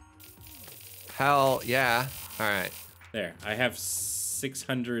 Yeah. Hell yeah. All right. There. I have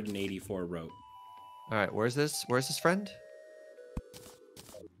 684 rope. All right. Where's this friend?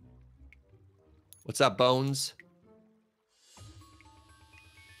 What's up, Bones?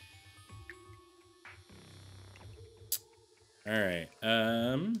 All right.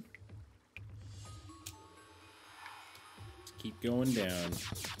 Let's keep going down.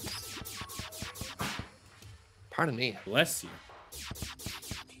 Pardon me. Bless you.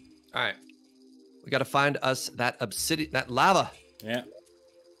 All right. We got to find us that obsidian, that lava. Yeah.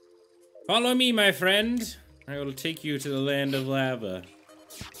 Follow me, my friend. I will take you to the land of lava.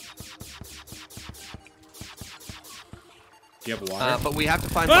 Do you have water? But we have to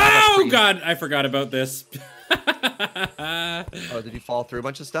find lava. Oh God, I forgot about this. Oh, did you fall through a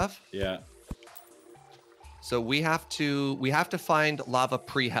bunch of stuff? Yeah. So we have to find lava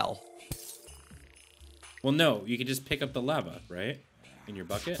pre-hell. Well, no, you can just pick up the lava, right? In your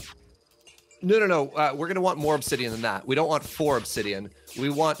bucket? No. We're going to want more obsidian than that. We don't want 4 obsidian. We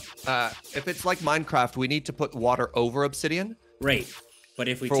want, if it's like Minecraft, we need to put water over obsidian. Right. But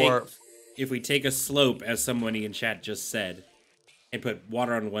if we take a slope, as somebody in chat just said, and put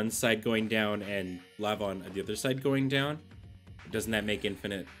water on one side going down and lava on the other side going down, doesn't that make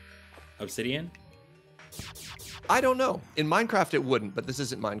infinite obsidian? I don't know. In Minecraft, it wouldn't, but this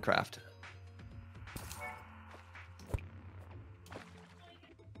isn't Minecraft.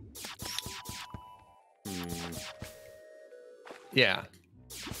 Yeah.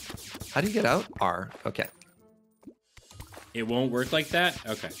 How do you get out? R. Okay. It won't work like that?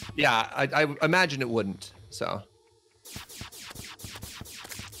 Okay. Yeah, I imagine it wouldn't, so.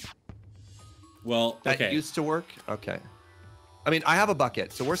 Well, okay. That used to work? Okay. I mean, I have a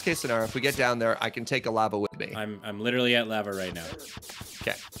bucket, so worst case scenario, if we get down there, I can take a lava with me. I'm literally at lava right now.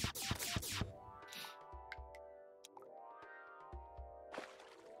 Okay.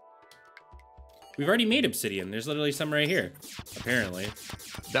 We've already made obsidian. There's literally some right here, apparently.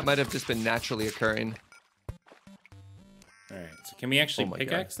 That might have just been naturally occurring. All right, so can we actually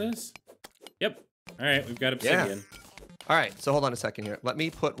pickaxe this? Yep. All right, we've got obsidian. Yeah. All right, so hold on a second here. Let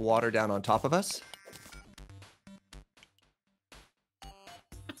me put water down on top of us.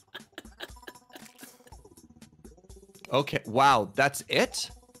 Okay, wow, that's it?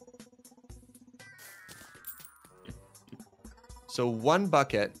 So 1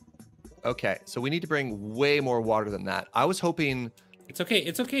 bucket. Okay, so we need to bring way more water than that. I was hoping... It's okay,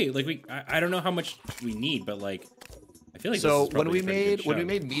 it's okay. Like, I don't know how much we need, but like, I feel like so this is probably when we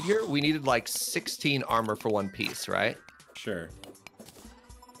made meat here, we needed like 16 armor for 1 piece, right? Sure.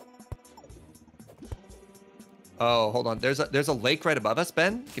 Oh, hold on. There's a lake right above us,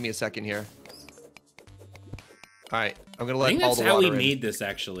 Ben. Give me a second here. All right, I'm gonna let all the water in. I think that's how we made this.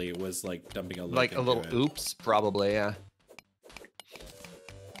 Actually, was like dumping a lake like a little oops, probably, yeah.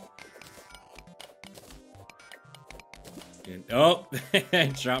 Oh, I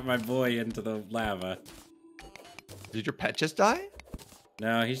dropped my boy into the lava. Did your pet just die?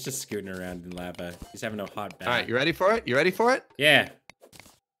 No, he's just scooting around in lava. He's having a hot bath. All right, you ready for it? You ready for it? Yeah.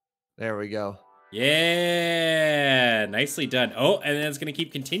 There we go. Yeah, nicely done. Oh, and then it's gonna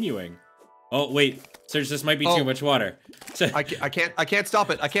keep continuing. Oh wait, Serge, this might be too much water. I can't stop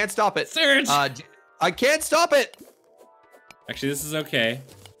it. I can't stop it. Serge, I can't stop it. Actually, this is okay.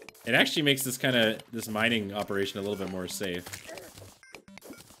 It actually makes this mining operation a little bit more safe.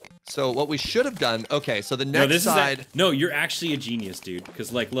 So what we should have done, okay, so the next side... No, you're actually a genius, dude.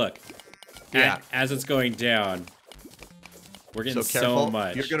 Because, like, look. Yeah. As it's going down, we're getting so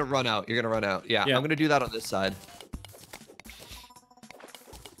much. You're going to run out. You're going to run out. Yeah, I'm going to do that on this side.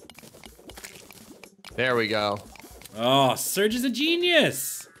 There we go. Oh, Serge is a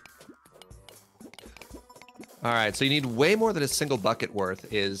genius. All right, so you need way more than a single bucket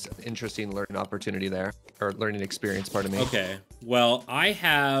worth is an interesting learning opportunity there. Or learning experience, pardon me. Okay, well, I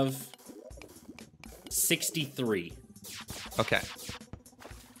have 63. Okay.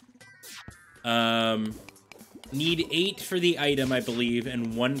 Need 8 for the item, I believe,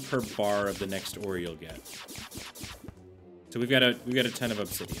 and 1 per bar of the next ore you'll get. So we've got a ton of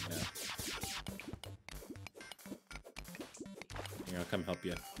obsidian now. Here, I'll come help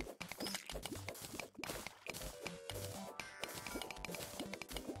you.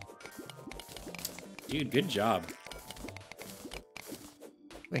 Dude, good job.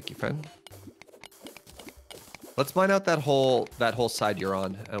 Thank you, friend. Let's mine out that whole side you're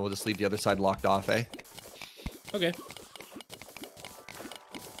on, and we'll just leave the other side locked off, eh? Okay.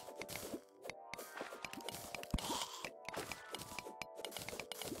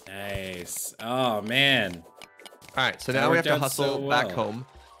 Nice. Oh man. All right, so now we have to hustle back home,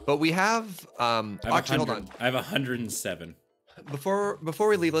 but we have actually hold on. I have 107. Before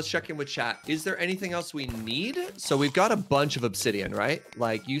we leave, let's check in with chat. Is there anything else we need? So we've got a bunch of obsidian, right?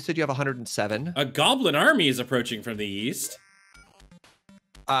 Like you said, you have 107. A goblin army is approaching from the east.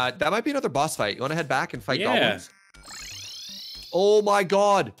 That might be another boss fight. You want to head back and fight goblins? Oh my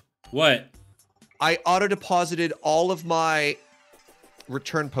god! What? I auto-deposited all of my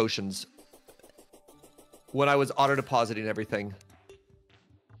return potions when I was auto-depositing everything.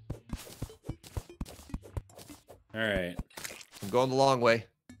 All right. I'm going the long way.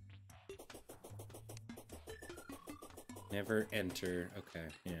 Never enter. Okay,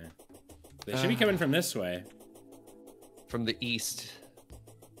 yeah. They should be coming from this way. From the east.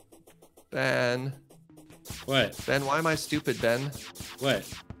 Ben. What? Ben, why am I stupid, Ben? What?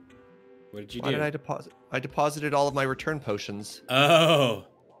 What did you do? Why did I deposit? I deposited all of my return potions. Oh.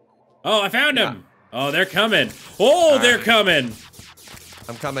 Oh, I found him. Oh, they're coming. Oh, they're coming.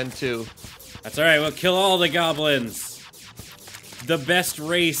 I'm coming too. That's all right. We'll kill all the goblins. The best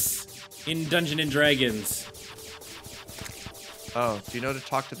race in Dungeons and Dragons. Oh, do you know to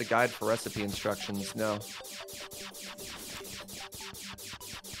talk to the guide for recipe instructions? No.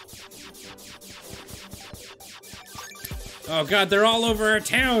 Oh god, they're all over our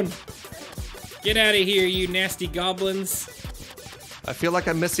town. Get out of here, you nasty goblins. I feel like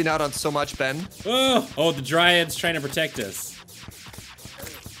I'm missing out on so much, Ben. Oh, the Dryad's trying to protect us.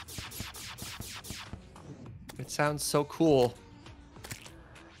 It sounds so cool.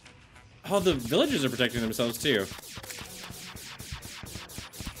 Oh, the villagers are protecting themselves too.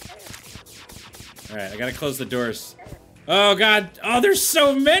 Alright, I gotta close the doors. Oh god, oh, there's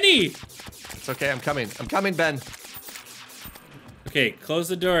so many! It's okay, I'm coming. I'm coming, Ben. Okay, close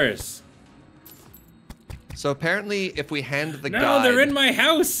the doors. So apparently, if we hand the guide... No, they're in my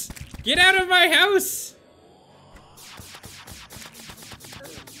house! Get out of my house!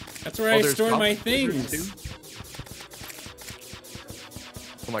 That's where I store my things.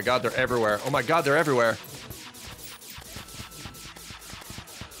 Oh my god, they're everywhere. Oh my god, they're everywhere.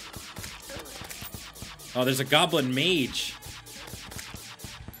 Oh, there's a goblin mage.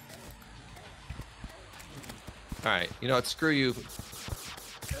 Alright, you know what? Screw you.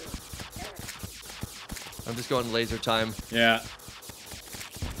 I'm just going laser time. Yeah.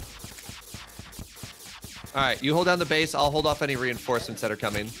 Alright, you hold down the base. I'll hold off any reinforcements that are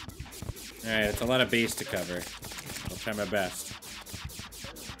coming. Alright, it's a lot of base to cover. I'll try my best.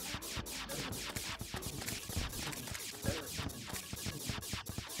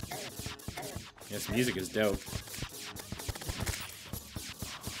 This music is dope.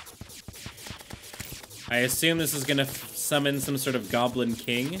 I assume this is gonna summon some sort of goblin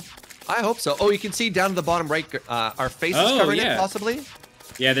king. I hope so. Oh, you can see down at the bottom right, our face is covering it, possibly.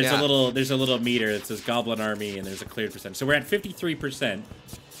 Yeah, there's a little meter that says goblin army, and there's a cleared percentage. So we're at 53%.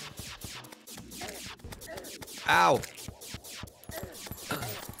 Ow.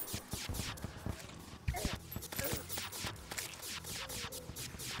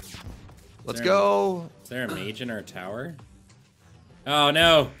 Let's go. Is there a mage in our tower? Oh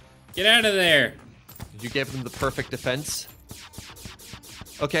no! Get out of there! Did you give him the perfect defense?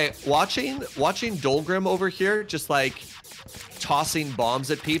 Okay, watching Dolgrim over here, just like tossing bombs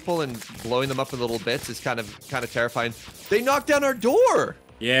at people and blowing them up in little bits is kind of terrifying. They knocked down our door.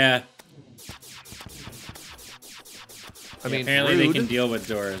 Yeah. I mean, apparently rude. they can deal with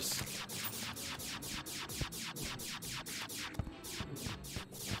doors.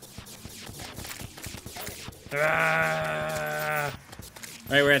 Ah!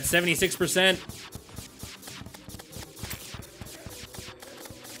 All right, we're at 76%.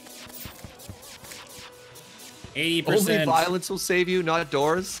 Only violence will save you, not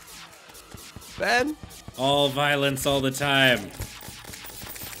doors. Ben? All violence all the time.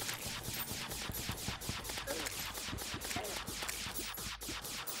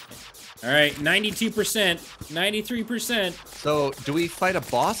 All right, 92%, 93%. So, do we fight a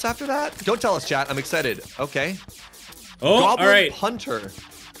boss after that? Don't tell us, chat. I'm excited. Okay. Oh, Goblin all right. Hunter.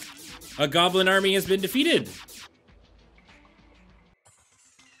 A goblin army has been defeated.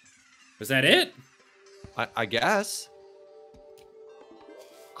 Was that it? I guess.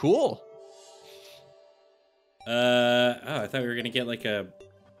 Cool. Oh, I thought we were gonna get like a...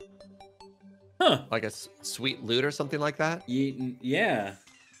 Huh. Like a sweet loot or something like that? Yeah.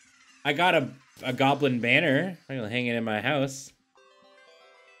 I got a goblin banner. I'm gonna hang it in my house.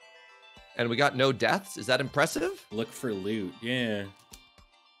 And we got no deaths? Is that impressive? Look for loot, yeah.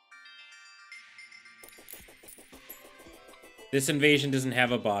 This invasion doesn't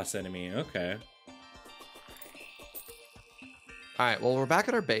have a boss enemy, okay. Alright, well, we're back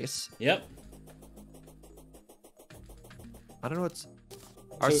at our base. Yep. I don't know what's...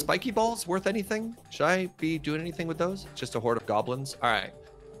 Are spiky balls worth anything? Should I be doing anything with those? Just a horde of goblins? Alright.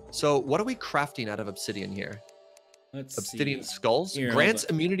 So, what are we crafting out of obsidian here? Let's Obsidian see. skulls? Here, Grants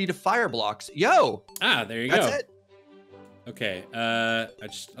immunity to fire blocks. Yo! Ah, there you That's go. it. Okay,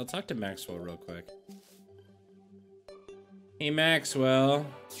 I'll talk to Maxwell real quick. Hey, Maxwell.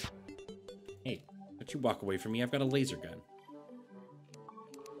 Hey, don't you walk away from me. I've got a laser gun.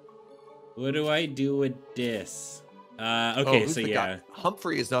 What do I do with this? Okay, so yeah. Guide?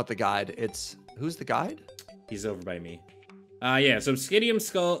 Humphrey is not the guide. It's... Who's the guide? He's over by me. Yeah, so Obsidian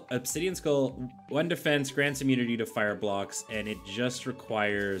Skull, 1 defense, grants immunity to fire blocks, and it just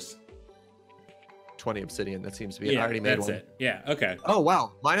requires... 20 obsidian. That seems to be it. Yeah, I already made that's one. it. Yeah, okay. Oh,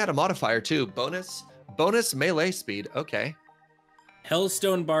 wow. Mine had a modifier, too. Bonus melee speed. Okay.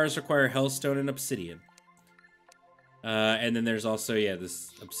 Hellstone bars require Hellstone and Obsidian. And then there's also, yeah,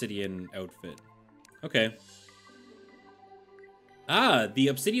 this Obsidian outfit. Okay. Ah, the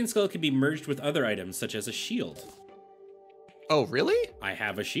Obsidian Skull can be merged with other items, such as a shield. Oh, really? I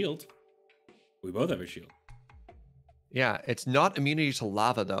have a shield. We both have a shield. Yeah, it's not immunity to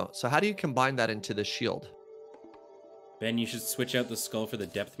lava, though. So how do you combine that into the shield? Ben, you should switch out the skull for the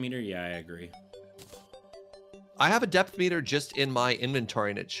depth meter? Yeah, I agree. I have a depth meter just in my inventory,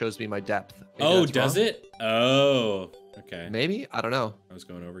 and it shows me my depth. Maybe Oh, that's does wrong. it? Oh, okay. Maybe? I don't know. I was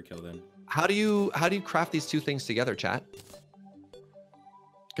going overkill then. How do you craft these two things together, chat?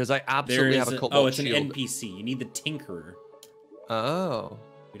 Because I absolutely have a cobalt Oh, it's shield. an NPC. You need the Tinkerer. Oh.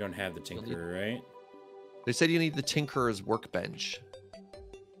 We don't have the Tinkerer, right? They said you need the Tinkerer's workbench.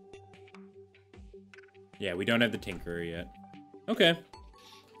 Yeah, we don't have the Tinkerer yet. Okay.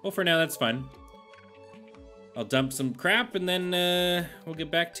 Well, for now, that's fine. I'll dump some crap, and then we'll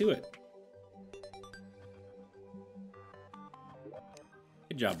get back to it.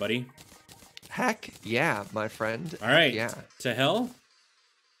 Good job, buddy. Heck yeah, my friend. All right. Yeah. To hell?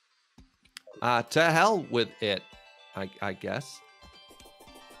 To hell with it, I guess.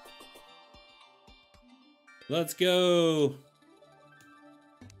 Let's go.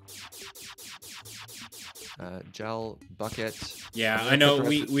 Gel bucket. Yeah, I know.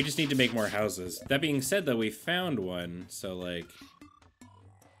 We just need to make more houses. That being said, though, we found one. So, like,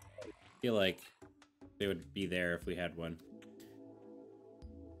 I feel like they would be there if we had one.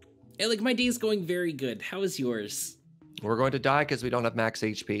 Hey, like, my day's going very good. How is yours? We're going to die because we don't have max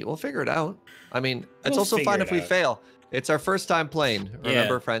HP. We'll figure it out. I mean, it's We'll also figure fine it if we out. fail. It's our first time playing,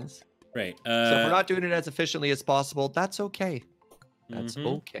 remember, Yeah. friends? Right. So if we're not doing it as efficiently as possible, that's okay. That's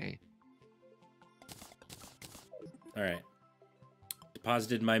okay. All right.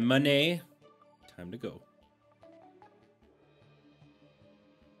 Deposited my money. Time to go.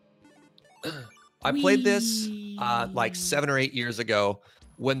 I played this like 7 or 8 years ago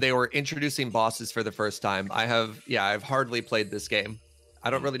when they were introducing bosses for the first time. I've hardly played this game. I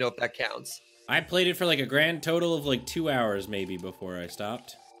don't really know if that counts. I played it for like a grand total of like 2 hours maybe before I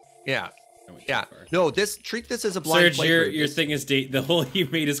stopped. Yeah. I went too Yeah. far. No, treat this as a blind Serge, playthrough. your thing is the hole you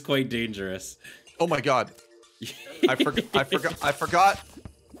made is quite dangerous. Oh my god. I forgot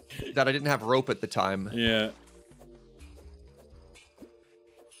that I didn't have rope at the time. Yeah.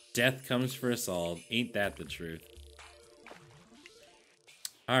 Death comes for us all. Ain't that the truth?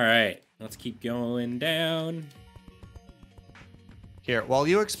 All right, let's keep going down. Here, while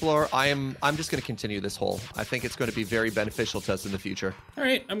you explore, I'm just going to continue this hole. I think it's going to be very beneficial to us in the future. All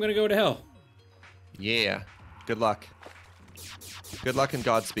right, I'm gonna go to hell. Yeah. Good luck. Good luck and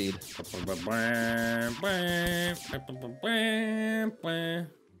Godspeed.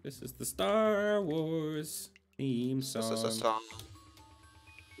 This is the Star Wars theme song.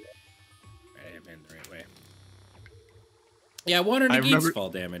 I'm in the right way. Yeah, I wanted to gain fall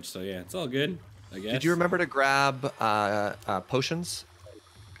damage, so yeah, it's all good, I guess. Did you remember to grab potions?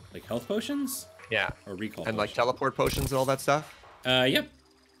 Like health potions? Yeah. Or recall And potions? like teleport potions and all that stuff? Yep.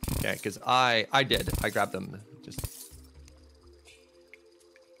 Okay, because I did. I grabbed them. Just.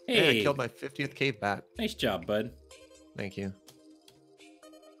 Hey, And I killed my 50th cave bat. nice job, bud. Thank you.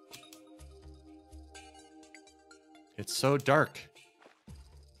 It's so dark.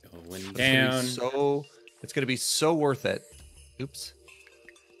 Going down. It's gonna be so worth it. Oops.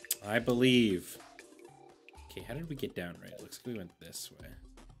 I believe. Okay, how did we get down right? Looks like we went this way.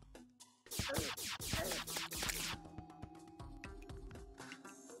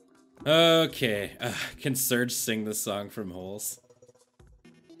 Okay. Can Serge sing the song from Holes?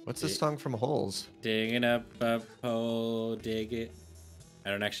 What's this song from Holes? Digging up a hole, dig it.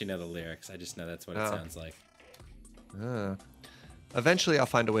 I don't actually know the lyrics. I just know that's what it sounds like. Eventually, I'll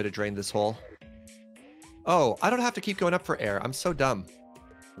find a way to drain this hole. Oh, I don't have to keep going up for air. I'm so dumb.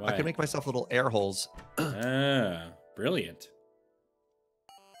 Why? I can make myself little air holes. Brilliant.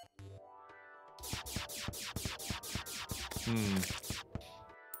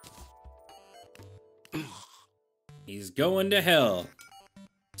 He's going to hell.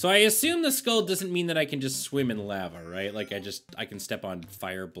 So I assume the skull doesn't mean that I can just swim in lava, right? Like I can step on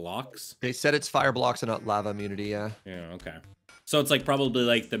fire blocks. They said it's fire blocks and not lava immunity, yeah. Yeah, okay. So it's like probably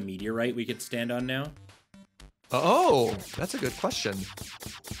like the meteorite we could stand on now? Oh, that's a good question.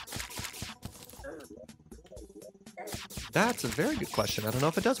 That's a very good question. I don't know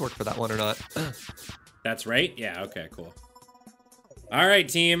if it does work for that one or not. That's right? Yeah, okay, cool. All right,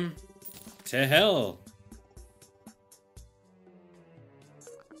 team. To hell.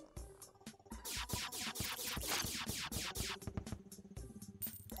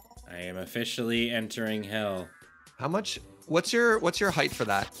 I am officially entering hell. How much? What's your height for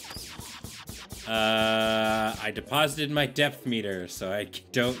that? I deposited my depth meter, so I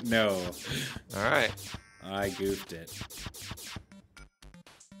don't know. All right. I goofed it.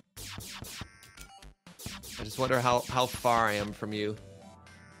 I just wonder how far I am from you.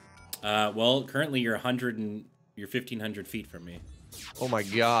 Well, currently you're 1,500 feet from me. Oh my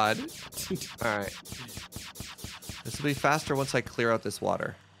god. All right. This will be faster once I clear out this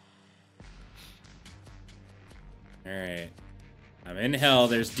water. All right. I'm in hell.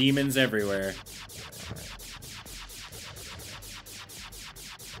 There's demons everywhere.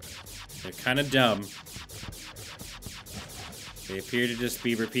 They're kind of dumb. They appear to just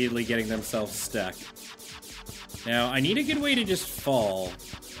be repeatedly getting themselves stuck. Now, I need a good way to just fall.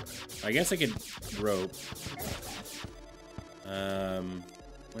 I guess I could rope.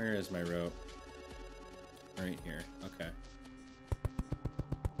 Where is my rope? Right here. Okay.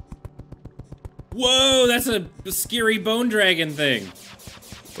 Whoa, that's a scary bone dragon thing.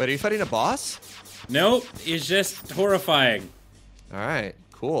 Wait, are you fighting a boss? Nope, it's just horrifying. All right,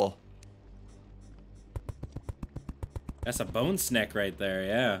 cool. That's a bone snack right there,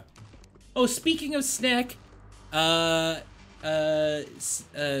 yeah. Oh, speaking of snack,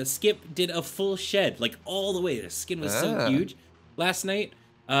 Skip did a full shed, like all the way. The skin was so huge last night.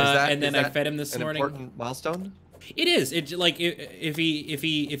 And then I fed him this morning. Important milestone? It is. It like if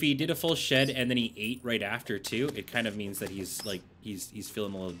he did a full shed and then he ate right after too, it kind of means that he's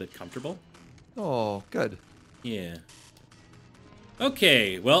feeling a little bit comfortable. Oh, good. Yeah.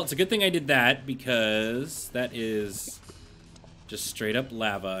 Okay, well, it's a good thing I did that because that is just straight up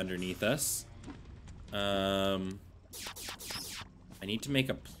lava underneath us. I need to make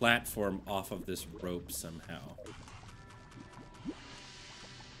a platform off of this rope somehow.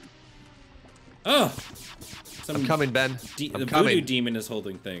 Oh! I'm coming, Ben. The voodoo demon is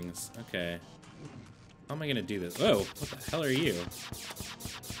holding things. Okay. How am I gonna do this? Whoa, what the hell are you?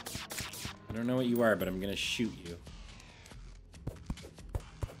 I don't know what you are, but I'm gonna shoot you.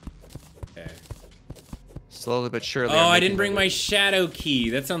 Okay. Slowly but surely. Oh, I didn't bring my shadow key.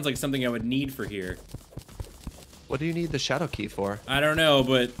 That sounds like something I would need for here. What do you need the shadow key for? I don't know,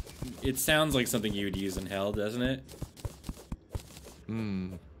 but it sounds like something you would use in hell, doesn't it?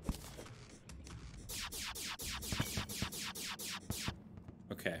 Hmm.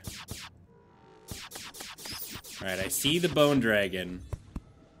 Okay. Alright, I see the bone dragon.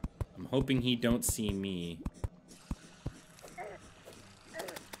 I'm hoping he don't see me.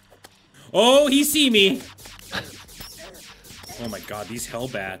 Oh, he see me! Oh my god, these hell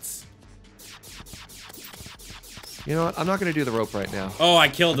bats. You know what? I'm not going to do the rope right now. Oh, I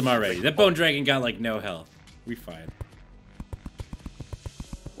killed him already. That bone dragon got like no health. We fine.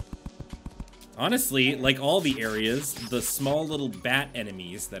 Honestly, like all the areas, the small little bat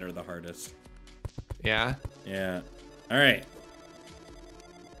enemies that are the hardest. Yeah? Yeah. Alright.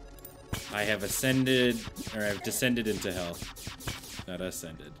 I have ascended, or I've descended into hell. Not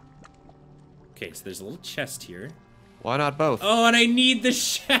ascended. Okay, so there's a little chest here. Why not both? Oh, and I need the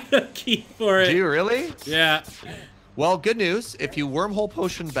shadow key for it. Do you really? Yeah. Well, good news. If you wormhole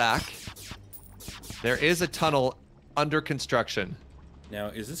potion back, there is a tunnel under construction. Now,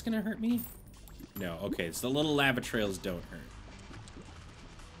 is this gonna hurt me? No. Okay, so the little lava trails don't hurt.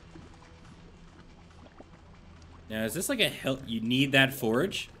 Now, is this like a hell? You need that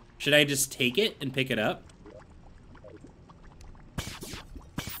forge? Should I just take it and pick it up?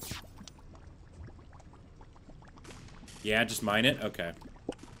 Yeah, just mine it? Okay.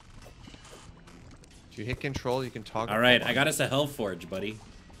 If you hit control, you can toggle. Alright, I got us a hell forge, buddy.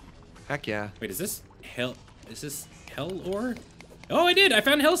 Heck yeah. Wait, is this hell ore? Oh, I did! I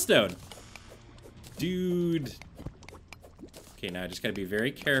found hellstone! Dude. Okay, now I just gotta be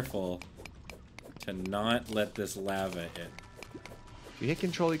very careful to not let this lava hit. If you hit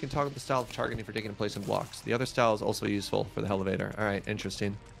control, you can toggle the style of targeting for taking place in blocks. The other style is also useful for the elevator. Alright,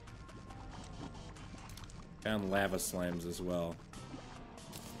 interesting. Found lava slimes as well.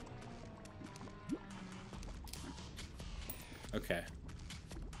 Okay.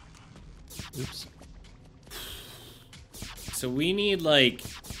 Oops. So we need like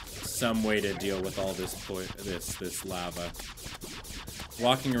some way to deal with all this this lava.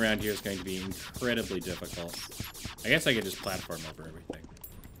 Walking around here is going to be incredibly difficult. I guess I could just platform over everything.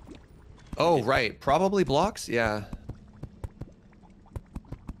 Oh, right. Probably blocks? Yeah.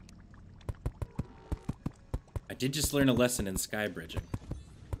 I did just learn a lesson in sky bridging.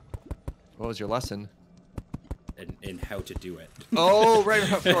 What was your lesson? In how to do it. Oh, right.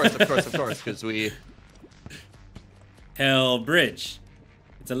 Of course. Because we... Hell bridge.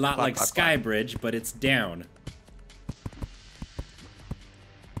 It's a lot like sky bridge, but it's down.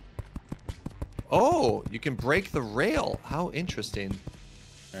 Oh, you can break the rail. How interesting.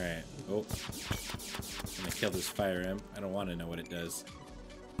 Alright. Oh. I'm gonna kill this fire imp. I don't want to know what it does.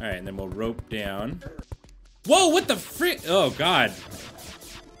 Alright, and then we'll rope down. Whoa, what the frick? Oh, God.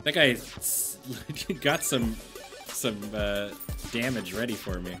 That guy got some damage ready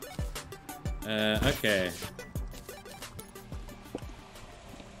for me. Okay.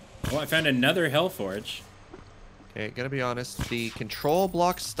 Oh, I found another Hellforge. Okay, gotta be honest. The control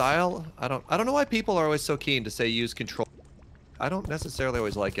block style, I don't know why people are always so keen to say use control. I don't necessarily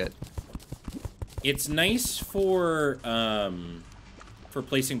always like it. It's nice for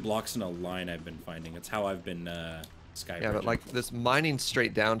placing blocks in a line, I've been finding. It's how I've been skybridging. Yeah, but like this mining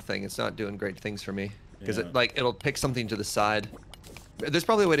straight down thing, it's not doing great things for me. Because it'll pick something to the side. There's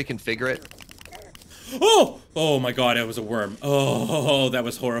probably a way to configure it. Oh! Oh my God, it was a worm. Oh, that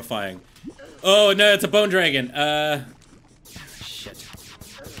was horrifying. Oh no, it's a bone dragon. Shit.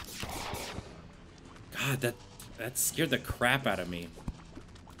 God, that scared the crap out of me.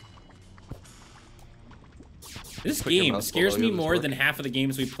 This game scares me more than half of the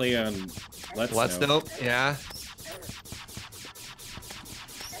games we play on Let's Know. Yeah.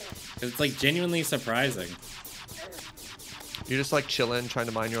 It's like genuinely surprising. You're just like chilling, trying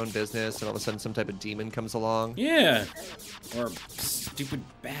to mind your own business, and all of a sudden some type of demon comes along. Yeah. Or stupid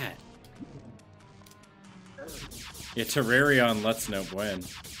bat. Yeah, Terraria on Let's Know when.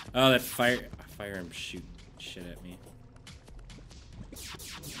 Oh, that fire imp shoot shit at me.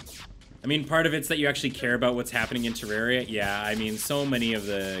 I mean, part of it's that you actually care about what's happening in Terraria. Yeah, I mean, so many of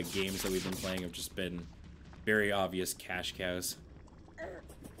the games that we've been playing have just been very obvious cash cows.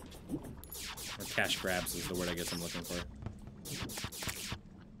 Or cash grabs is the word I guess I'm looking for.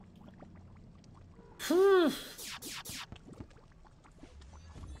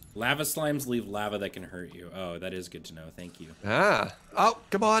 Lava slimes leave lava that can hurt you. Oh, that is good to know. Thank you. Ah. Oh,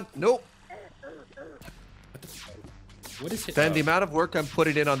 come on. Nope. What is it? Ben, the amount of work I'm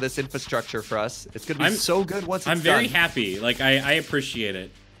putting in on this infrastructure for us, it's going to be so good once it's done. I'm very happy. Like, I appreciate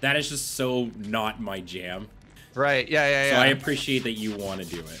it. That is just so not my jam. Right. Yeah. So I appreciate that you want to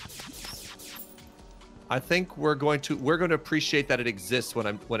do it. I think we're going to appreciate that it exists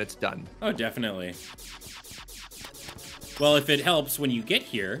when it's done. Oh, definitely. Well, if it helps when you get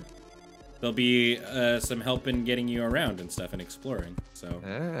here, there'll be some help in getting you around and stuff and exploring. So.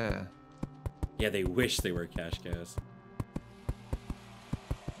 Ah. Yeah, they wish they were cash cows.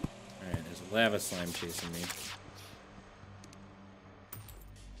 All right, there's a lava slime chasing me.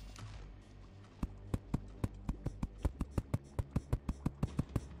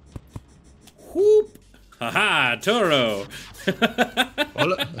 Whoop! Haha, Toro!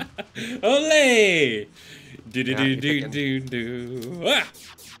 Ole! Do-do-do-do-do-do. Ah!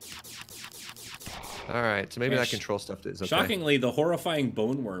 Alright, so maybe that control stuff is okay. Shockingly, the horrifying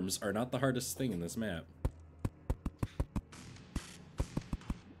bone worms are not the hardest thing in this map.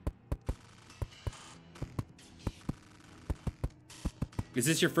 Is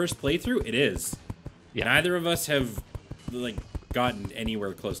this your first playthrough? It is. Yeah. Neither of us have, like, gotten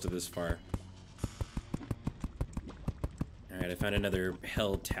anywhere close to this far. found another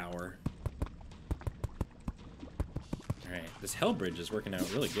hell tower. Alright, this hell bridge is working out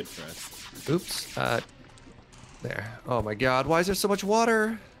really good for us. Oops. There. Oh my god, why is there so much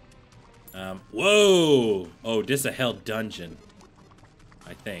water? Whoa! Oh, this is a hell dungeon.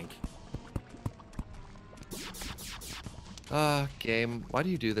 I think. Game, why do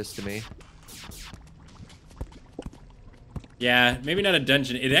you do this to me? Yeah, maybe not a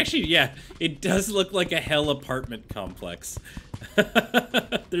dungeon. It actually, yeah, it does look like a hell apartment complex.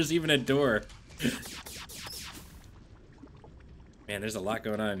 There's even a door. Man, there's a lot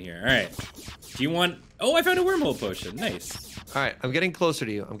going on here. All right. Do you want... Oh, I found a wormhole potion. Nice. All right, I'm getting closer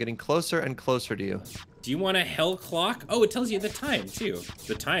to you. I'm getting closer and closer to you. Do you want a hell clock? Oh, it tells you the time, too.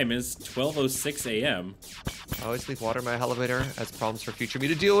 The time is 12:06 a.m. I always leave water in my elevator as problems for future me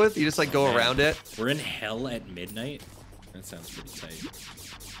to deal with. You just, like, go around it. We're in hell at midnight? That sounds pretty tight.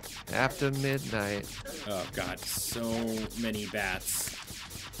 After midnight. Oh, God. So many bats.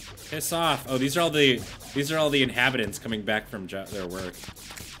 Piss off. Oh, these are all the inhabitants coming back from their work.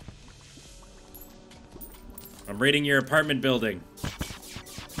 I'm raiding your apartment building.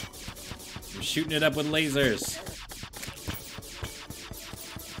 I'm shooting it up with lasers.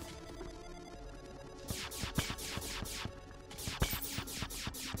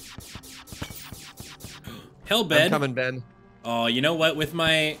 Hellbed. I'm coming, Ben. Oh, you know what? With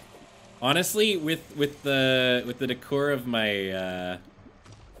my, honestly, with the decor of my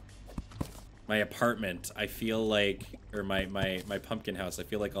my apartment, I feel like, or my pumpkin house, I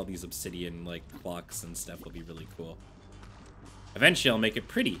feel like all these obsidian like clocks and stuff will be really cool. Eventually, I'll make it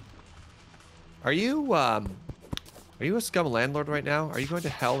pretty. Are you a scum landlord right now? Are you going to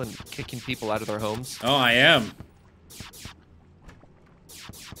hell and kicking people out of their homes? Oh, I am.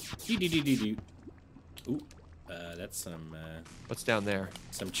 Ooh, that's some. What's down there?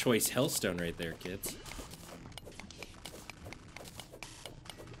 Some choice hellstone right there, kids.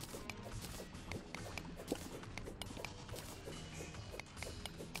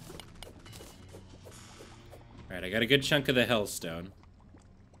 Alright, I got a good chunk of the hellstone.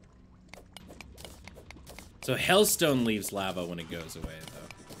 So hellstone leaves lava when it goes away,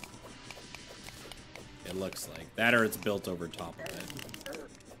 though. It looks like. That or it's built over top of it.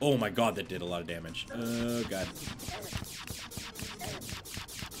 Oh my god, that did a lot of damage. Oh god.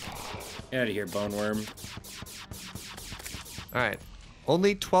 Get out of here, bone worm. Alright.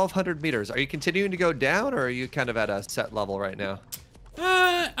 Only 1,200 meters. Are you continuing to go down, or are you kind of at a set level right now?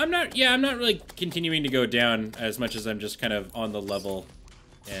 I'm not really continuing to go down as much as I'm just kind of on the level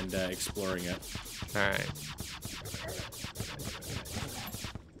and exploring it. Alright.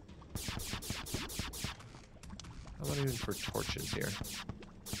 How about even for torches here?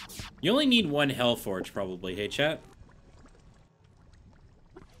 You only need one hell forge, probably. Hey, chat?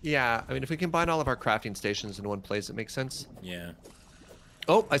 Yeah, I mean, if we combine all of our crafting stations in one place, it makes sense. Yeah.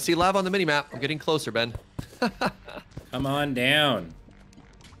 Oh, I see lava on the minimap. I'm getting closer, Ben. Come on down.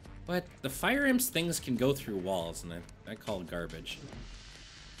 What? The fire imps things can go through walls, and I call it garbage.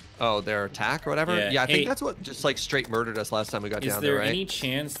 Oh, their attack or whatever? Yeah, I think that's what just like straight murdered us last time we got down there, right? Is there any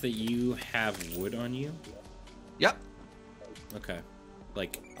chance that you have wood on you? Yep. Okay.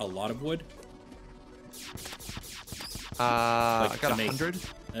 Like, a lot of wood? I got 100.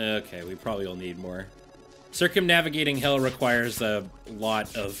 Okay, we probably will need more. Circumnavigating hell requires a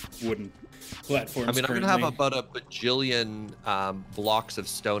lot of wooden platforms. I mean, currently. I'm gonna have about a bajillion blocks of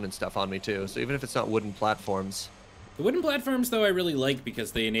stone and stuff on me too. So even if it's not wooden platforms. The wooden platforms, though, I really like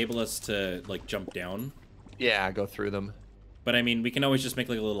because they enable us to like jump down. Yeah, go through them. But I mean, we can always just make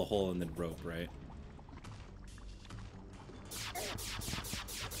like a little hole and then rope, right?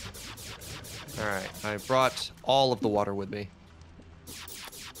 All right, I brought all of the water with me.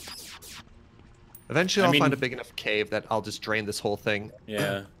 Eventually, I'll find a big enough cave that I'll just drain this whole thing.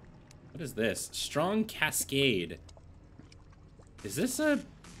 Yeah. What is this? Strong Cascade. Is this a... It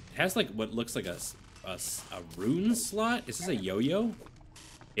has like what looks like a rune slot? Is this a yo-yo?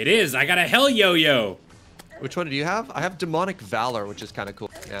 It is! I got a hell yo-yo! Which one do you have? I have Demonic Valor, which is kind of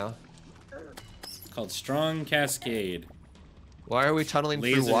cool now. It's called Strong Cascade. Why are we tunneling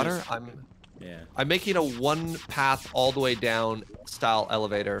through water? I'm making a one path all the way down style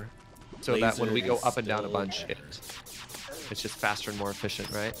elevator. So that when we go up and down a bunch, it's just faster and more efficient,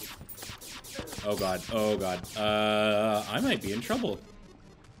 right? Oh god, oh god. I might be in trouble.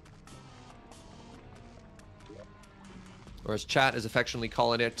 Or as chat is affectionately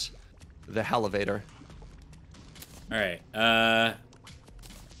calling it, the Hellevator. Alright, I'm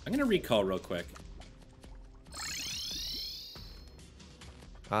gonna recall real quick.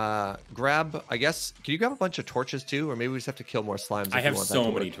 Grab, I guess, can you grab a bunch of torches too? Or maybe we just have to kill more slimes. I have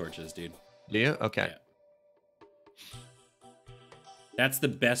so many torches, dude. Do you? Okay. That's the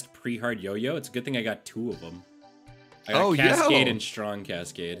best pre-hard yo-yo. It's a good thing I got 2 of them. I got Cascade and Strong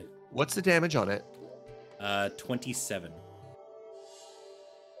Cascade. What's the damage on it? 27.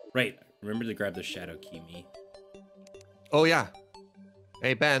 Right. Remember to grab the shadow key, me. Oh, yeah.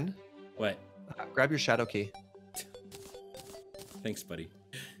 Hey, Ben. What? Grab your shadow key. Thanks, buddy.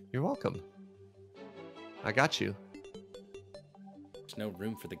 You're welcome. I got you. There's no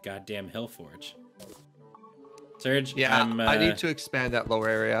room for the goddamn Hellforge. Serge, yeah, I need to expand that lower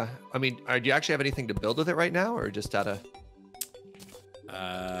area. I mean, do you actually have anything to build with it right now, or just out of...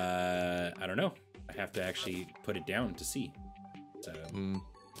 I don't know. I have to actually put it down to see. So,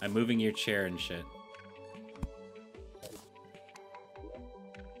 I'm moving your chair and shit.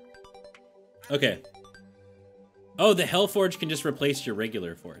 Okay. Oh, the Hellforge can just replace your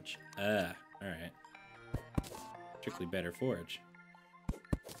regular forge. Alright. Strictly better forge.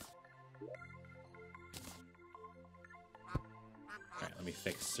 Alright, let me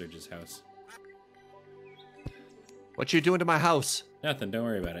fix Serge's house. What you doing to my house? Nothing, don't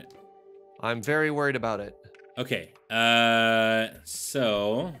worry about it. I'm very worried about it. Okay,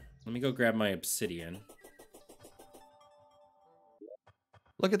 so let me go grab my obsidian.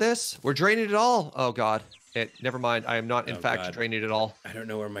 Look at this. We're draining it all. Oh, God. Never mind. I am not, in fact, draining it all. I don't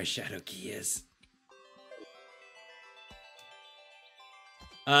know where my shadow key is.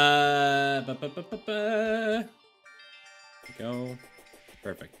 Go.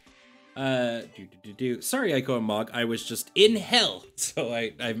 Perfect. Sorry, Ico and Mog. I was just in hell, so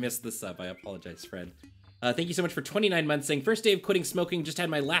I messed this up. I apologize, friend. Thank you so much for 29 months saying, first day of quitting smoking, just had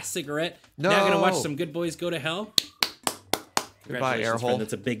my last cigarette. No. Now gonna watch some good boys go to hell. Goodbye, air hole. Friend.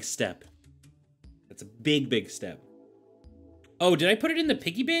 That's a big step. That's a big, big step. Oh, did I put it in the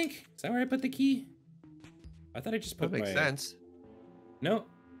piggy bank? Is that where I put the key? I thought I just put that makes sense. No.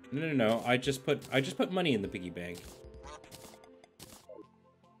 I just put money in the piggy bank.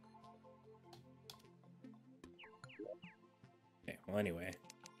 Okay, well anyway.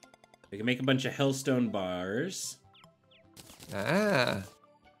 We can make a bunch of hellstone bars. Ah.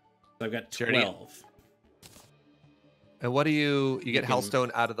 So I've got 12. And what do you get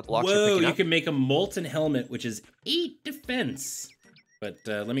hellstone out of the blocks? Whoa, you can make a molten helmet, which is 8 defense. But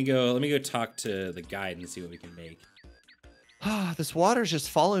let me go talk to the guide and see what we can make. This water's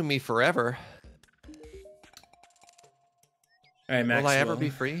just following me forever. All right, Maxwell. Will I ever be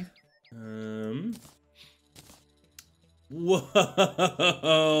free? Whoa.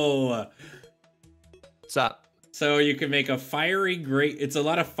 What's up? So you can make a fiery great. It's a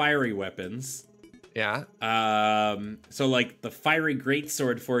lot of fiery weapons. Yeah. So like the fiery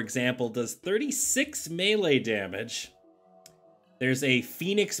greatsword, for example, does 36 melee damage. There's a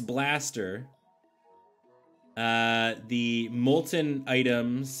Phoenix Blaster. The molten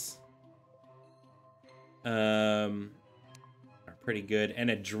items are pretty good, and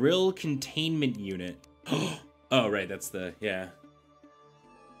a drill containment unit. Oh, right, that's the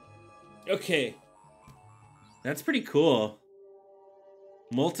Okay, that's pretty cool.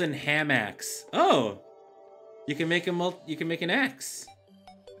 Molten ham axe. Oh, you can make an axe.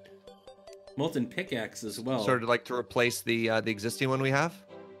 Molten pickaxe as well. Sort of like to replace the existing one we have.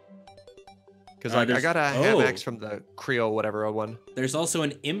 Because I got a ham axe from the Creo whatever one. There's also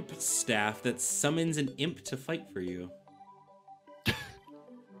an imp staff that summons an imp to fight for you.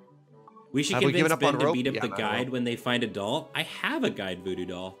 We should convince Ben to beat up the guide when they find a doll. I have a guide voodoo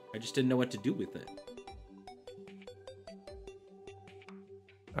doll. I just didn't know what to do with it.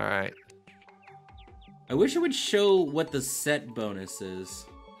 All right. I wish it would show what the set bonus is.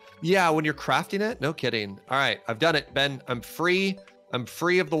 Yeah, when you're crafting it. No kidding. All right, I've done it, Ben. I'm free. I'm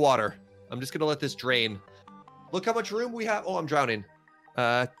free of the water. I'm just gonna let this drain. Look how much room we have. Oh, I'm drowning.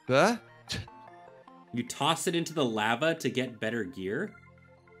 You toss it into the lava to get better gear?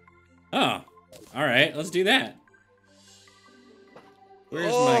 Oh, all right, let's do that.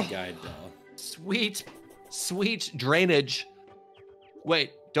 Where's my guide doll? Sweet, sweet drainage.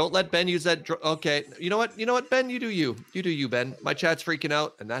 Wait, don't let Ben use that. Okay, you know what, Ben? You do you. You do you, Ben. My chat's freaking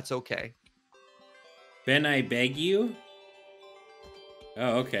out, and that's okay. Ben, I beg you?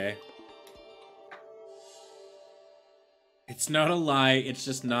 Oh, okay. It's not a lie, it's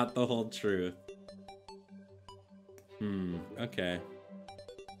just not the whole truth. Okay.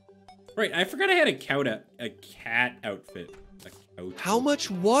 Right, I forgot I had a cat outfit. How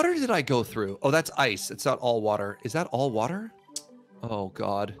much water did I go through? Oh, that's ice. It's not all water. Is that all water? Oh,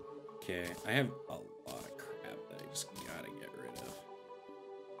 God. Okay, I have a lot of crap that I just gotta get rid of.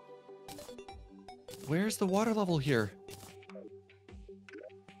 Where's the water level here?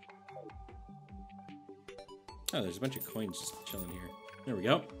 Oh, there's a bunch of coins just chilling here. There we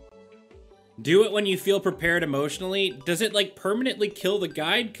go. Do it when you feel prepared emotionally. Does it, like, permanently kill the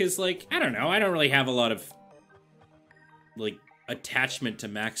guide? Because, like, I don't know. I don't really have a lot of, like, attachment to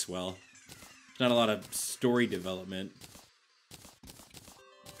Maxwell. Not a lot of story development.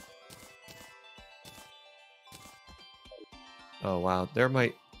 Oh, wow. There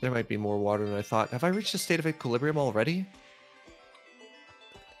might be more water than I thought. Have I reached a state of equilibrium already?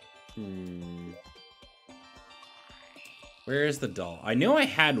 Where is the doll? I know I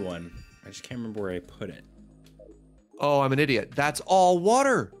had one. I just can't remember where I put it. Oh, I'm an idiot. That's all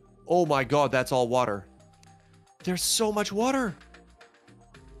water. Oh my god, that's all water. There's so much water.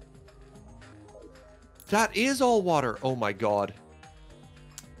 That is all water. Oh my god.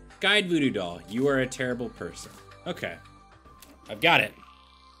 Guide voodoo doll. You are a terrible person. Okay. I've got it.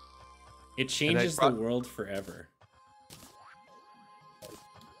 It changes the world forever.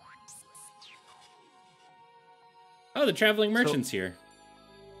 Oh, the traveling merchant's here.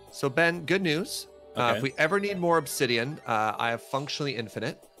 So, Ben, good news. Okay. If we ever need more obsidian, I have functionally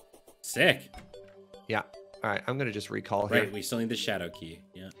infinite. Sick. Yeah. All right, I'm going to just recall here. Right, we still need the shadow key.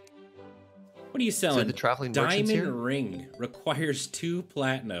 Yeah. What are you selling? So the traveling merchants Diamond here? ring. Requires 2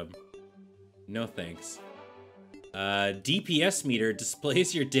 platinum. No thanks. DPS meter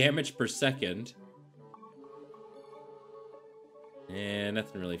displays your damage per second. And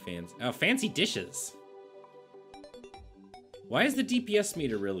nothing really fancy. Oh, fancy dishes. Why is the DPS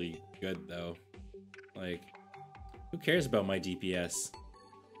meter really good, though? Like, who cares about my DPS?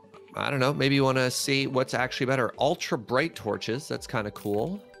 I don't know. Maybe you want to see what's actually better. Ultra bright torches. That's kind of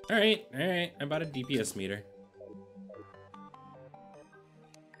cool. All right. I bought a DPS meter.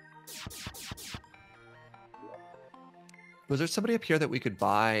 Was there somebody up here that we could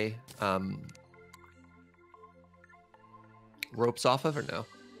buy ropes off of, or no?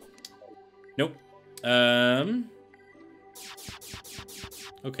 Nope.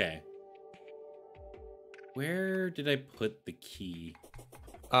 Okay. Where did I put the key?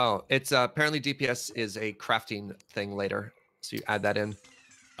 Oh, it's apparently DPS is a crafting thing later, so you add that in.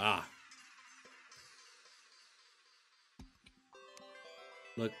 Ah.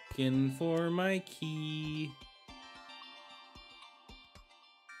 Looking for my key.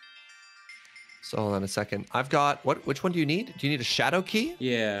 So hold on a second. I've got what? Which one do you need? Do you need a shadow key?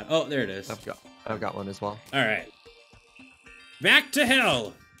 Yeah. Oh, there it is. I've got one as well. All right. Back to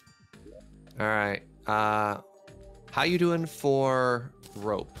hell. All right. How you doing for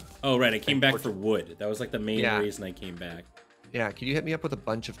rope? Oh, right. I came back for wood. That was like the main Yeah. reason I came back. Yeah. Can you hit me up with a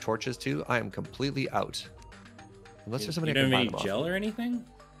bunch of torches too? I am completely out. Unless there's somebody You I don't can have buy any them gel or anything?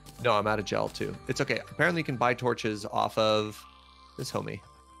 off. No, I'm out of gel too. It's okay. Apparently you can buy torches off of this homie.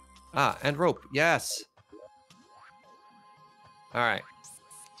 Ah, and rope. Yes. All right.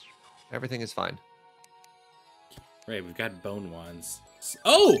 Everything is fine. Right. We've got bone wands.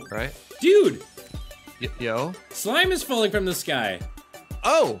 Oh, Right? dude. Yo. Slime is falling from the sky.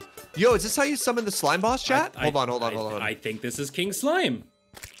 Oh, yo, is this how you summon the slime boss, chat? Hold on. I think this is King Slime.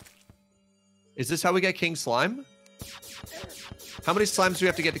 Is this how we get King Slime? How many slimes do we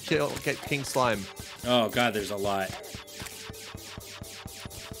have to get King Slime? Oh, God, there's a lot.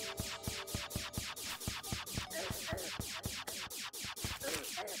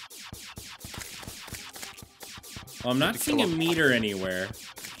 Well, I'm not seeing a meter anywhere.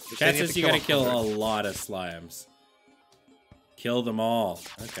 Chat says you gotta kill a lot of slimes. Kill them all.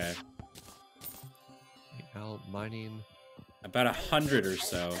 Okay. Mining. About 100 or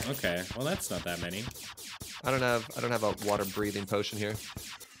so. Okay. Well, that's not that many. I don't have a water breathing potion here.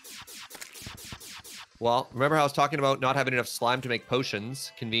 Well, remember how I was talking about not having enough slime to make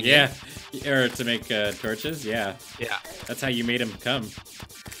potions? Convenient. Yeah. Or to make torches. Yeah. Yeah. That's how you made them come.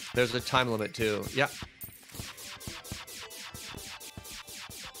 There's a time limit too. Yeah.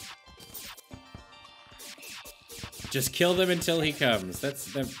 Just kill them until he comes. That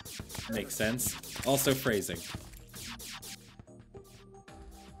makes sense. Also phrasing.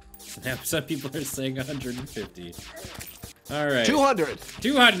 Some people are saying 150. All right. 200.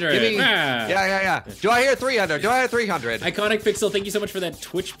 200. Give me, ah. Yeah. Do I hear 300? Do I hear 300? Iconic Pixel, thank you so much for that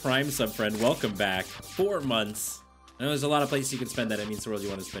Twitch Prime sub, friend. Welcome back. 4 months. I know there's a lot of places you can spend that. It means the world. You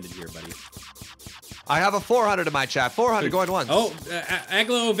want to spend it here, buddy. I have a 400 in my chat. 400 going once. Oh,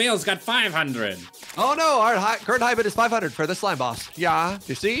 Aglo Vale's got 500. Oh no, our current high bid is 500 for the slime boss. Yeah,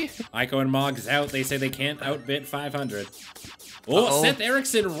 you see? Ico and Mog's out. They say they can't outbid 500. Oh, Seth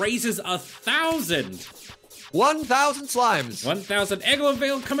Erickson raises 1,000. 1,000 slimes. 1,000. Aglo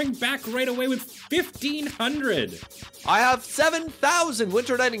Vale coming back right away with 1,500. I have 7,000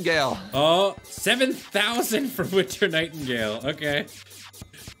 Winter Nightingale. Oh, 7,000 from Winter Nightingale. Okay.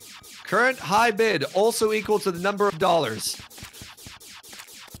 Current high bid also equal to the number of dollars.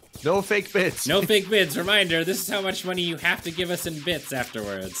 No fake bits. No fake bids. Reminder, this is how much money you have to give us in bits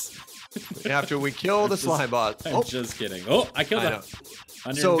afterwards. After we kill the slime bot. I'm just kidding. Oh, I killed him.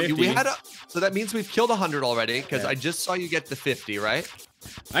 So we had so that means we've killed 100 already, because I just saw you get the 50, right?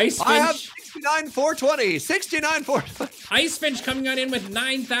 Ice Finch. I have 69,420. 69,420. Ice Finch coming on in with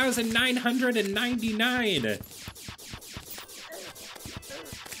 9,999.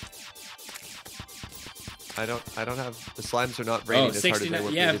 I don't have the slimes are not rating as hard as they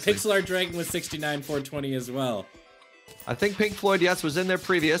were previously. Pixel Art Dragon with 69,420 as well. I think Pink Floyd, yes, was in there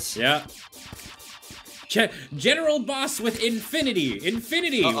previous. Yeah. General Boss with Infinity.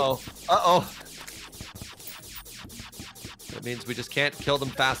 Infinity. Uh-oh. That means we just can't kill them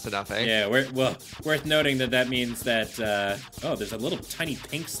fast enough, eh? Yeah, well, worth noting that means that, oh, there's a little tiny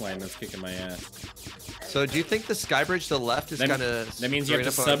pink slime that's kicking my ass. So do you think the sky bridge to the left is kind of... That means you have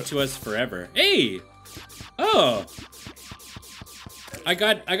to sub to us forever. Hey! Oh! I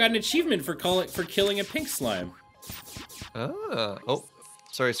got an achievement for killing a pink slime. Oh,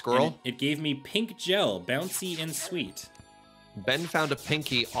 sorry, squirrel. It gave me pink gel, bouncy and sweet. Ben found a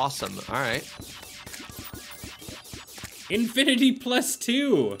pinky. Awesome. All right. Infinity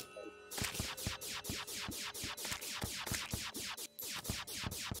 +2.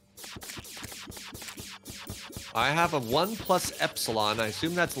 I have a 1 plus epsilon. I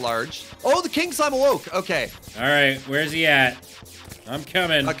assume that's large. Oh, the king slime awoke. Okay. All right, where's he at? I'm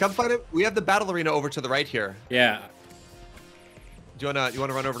coming. Come find it. We have the battle arena over to the right here. Yeah. Do you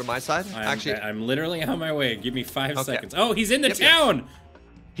wanna run over to my side? I'm literally on my way. Give me 5 seconds. Oh, he's in the town. Yep.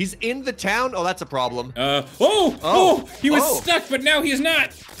 He's in the town. Oh, that's a problem. He was stuck, but now he's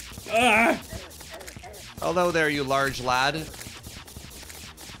not. Hello there, you large lad.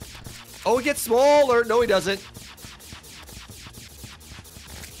 Oh, he gets smaller. No, he doesn't.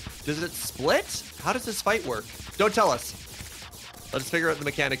 Does it split? How does this fight work? Don't tell us. Let's figure out the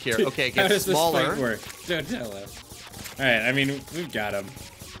mechanic here. Okay, it gets smaller. How does this fight work? Don't tell us. All right, I mean, we've got him.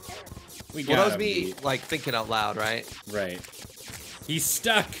 Well, that was me, like, thinking out loud, right? Right. He's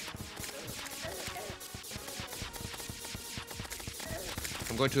stuck.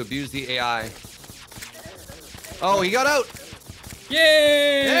 I'm going to abuse the AI. Oh, he got out.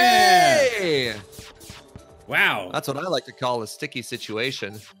 Yay! Yay! Wow. That's what I like to call a sticky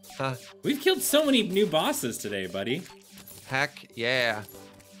situation. Huh. We've killed so many new bosses today, buddy. Heck yeah.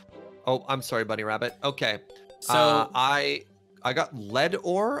 Oh, I'm sorry, Bunny Rabbit. Okay. So I got lead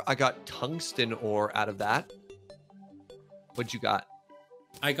ore. I got tungsten ore out of that. What'd you got?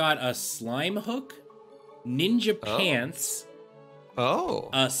 I got a slime hook, ninja pants,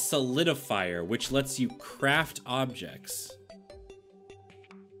 a solidifier, which lets you craft objects.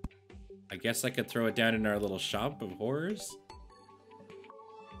 I guess I could throw it down in our little shop of horrors.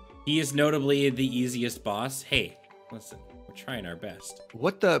 He is notably the easiest boss. Hey, listen, we're trying our best.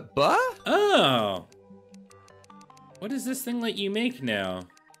 What the buh? Oh. What does this thing let you make now?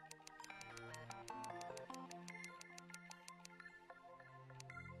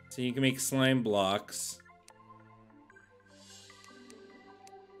 So you can make slime blocks.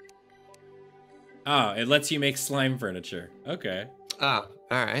 Oh, it lets you make slime furniture. Okay. Oh,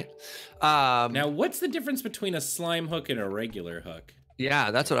 all right. Now, what's the difference between a slime hook and a regular hook?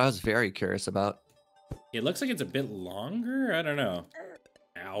 Yeah, that's what I was very curious about. It looks like it's a bit longer. I don't know.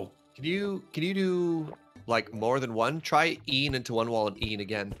 Ow. Can you do like more than one? Try eating into one wall and eating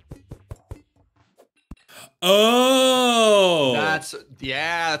again. Oh! That's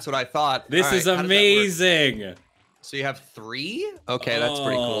what I thought. This is amazing. So you have 3? Okay, that's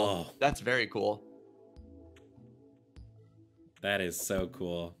pretty cool. That's very cool. That is so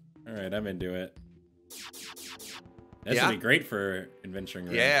cool. All right, I'm into it. That's gonna be great for adventuring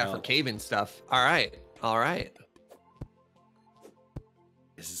around. Yeah, for caving stuff. All right. All right.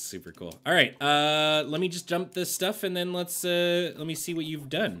 This is super cool. All right, let me just dump this stuff and then let me see what you've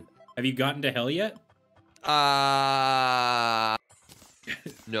done. Have you gotten to hell yet?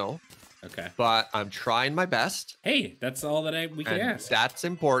 No. Okay. But I'm trying my best. Hey, that's all that we can ask. That's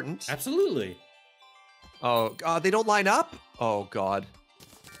important. Absolutely. Oh, God, they don't line up? Oh, God.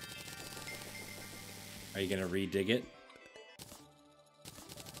 Are you gonna re-dig it?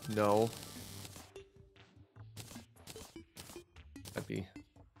 No. That'd be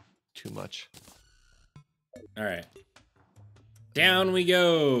too much. All right. Down we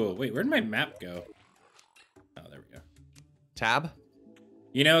go. Wait, where'd my map go? Oh, there we go. Tab?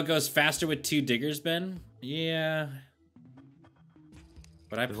 You know it goes faster with 2 diggers, Ben? Yeah.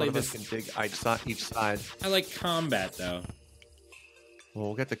 But I play this. Can dig each side. I like combat though. Well,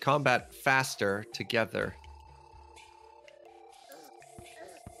 we'll get the combat faster together.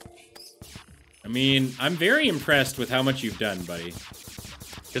 I mean, I'm very impressed with how much you've done, buddy.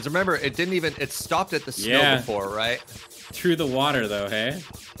 Because remember, it didn't even, it stopped at the snow before, right? Through the water, though, hey?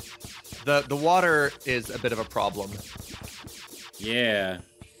 The water is a bit of a problem. Yeah.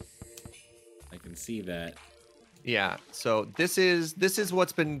 I can see that. Yeah, so this is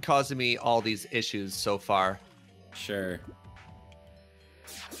what's been causing me all these issues so far. Sure.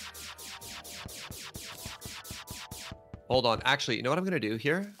 Hold on. Actually, you know what I'm going to do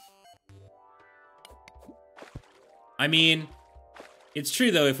here? I mean, it's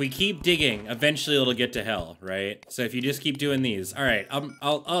true, though. If we keep digging, eventually it'll get to hell, right? So if you just keep doing these. All right,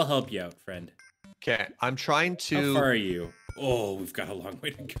 I'll help you out, friend. Okay, I'm trying to... How far are you? Oh, we've got a long way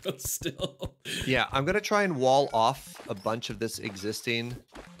to go still. Yeah, I'm going to try and wall off a bunch of this existing...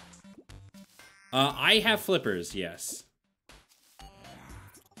 I have flippers, yes.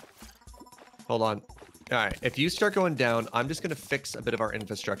 Hold on. All right, if you start going down, I'm just going to fix a bit of our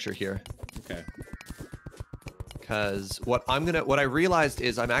infrastructure here. Okay. Because what I realized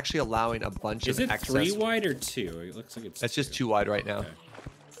is I'm actually allowing a bunch of excess... Is it 3 wide or 2? It looks like it's It's just 2 wide right now. Okay.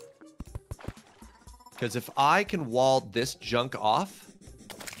 Because if I can wall this junk off,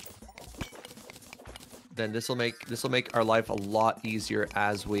 then this will make our life a lot easier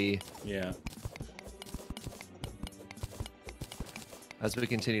as we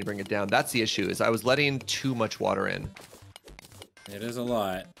continue to bring it down. That's the issue, is I was letting too much water in. It is a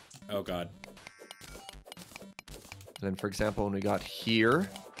lot. Oh god. And then, for example, when we got here,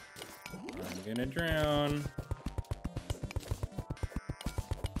 I'm gonna drown.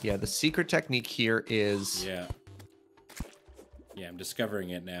 Yeah, the secret technique here is... Yeah, I'm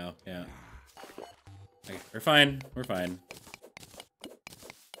discovering it now. Yeah. Okay, we're fine. We're fine.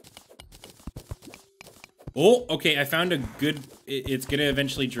 Oh, okay, I found a good... It's gonna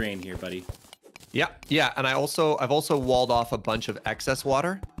eventually drain here, buddy. Yeah, and I've also walled off a bunch of excess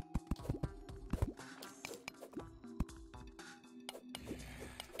water.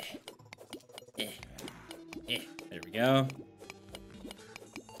 There we go.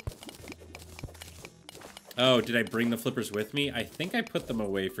 Oh, did I bring the flippers with me? I think I put them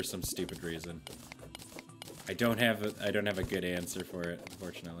away for some stupid reason. I don't have a good answer for it,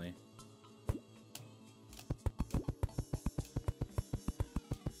 unfortunately.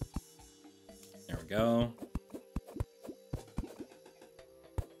 There we go.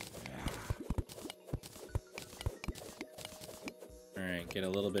 All right, get a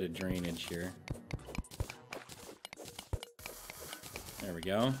little bit of drainage here. There we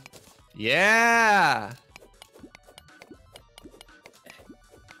go. Yeah!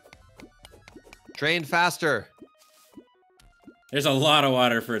 Drain faster. There's a lot of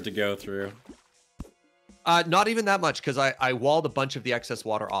water for it to go through. Not even that much, because I walled a bunch of the excess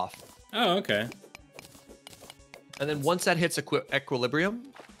water off. Oh, okay. And then once that hits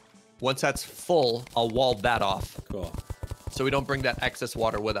equilibrium, once that's full, I'll wall that off. Cool. So we don't bring that excess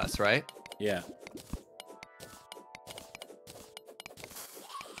water with us, right? Yeah.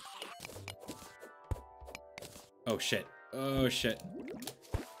 Oh, shit. Oh, shit.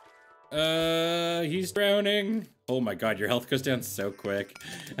 He's drowning. Oh my god, your health goes down so quick.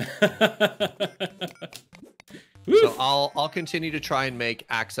 So I'll continue to try and make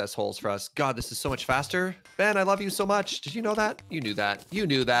access holes for us. God, this is so much faster. Ben, I love you so much. Did you know that? You knew that. You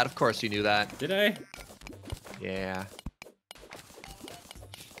knew that. Of course you knew that. Did I? Yeah.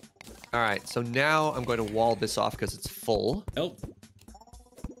 All right, so now I'm going to wall this off because it's full. Oh.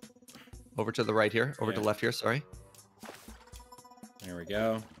 Over to the right here. Over to the left here, sorry. There we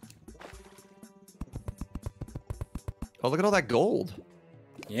go. Oh, look at all that gold.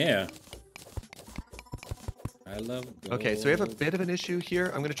 Yeah. I love gold. Okay, so we have a bit of an issue here.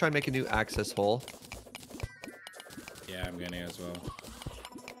 I'm going to try and make a new access hole. Yeah, I'm gonna as well.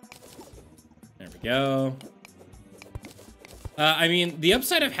 There we go. I mean, the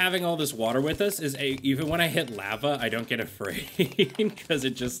upside of having all this water with us is even when I hit lava, I don't get afraid because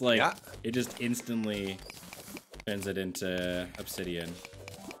it just like it just instantly turns it into obsidian.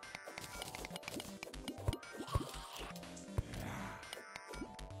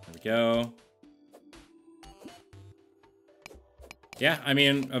 There we go. Yeah, I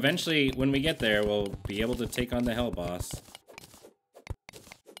mean, eventually when we get there, we'll be able to take on the hell boss.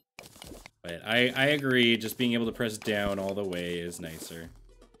 But I agree, just being able to press down all the way is nicer.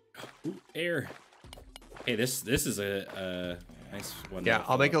 Ooh, air. Hey, this is a nice one. Yeah,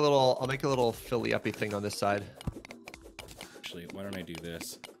 I'll make a little filly uppy thing on this side. Actually, why don't I do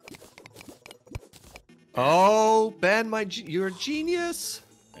this? Oh, Ben, you're a genius.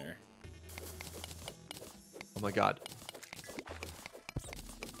 There. Oh my god.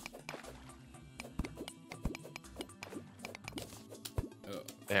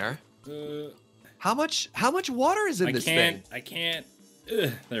 There. How much water is in this thing? I can't.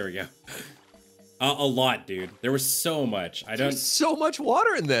 There we go. A lot, dude. There was so much. There's so much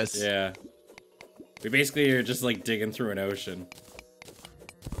water in this. Yeah. We basically are just like digging through an ocean.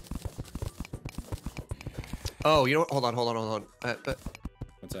 Oh, you know what? Hold on.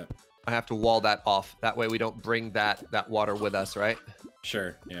 What's that? I have to wall that off. That way we don't bring that water with us, right?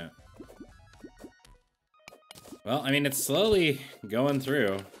 Sure, yeah. Well, I mean, it's slowly going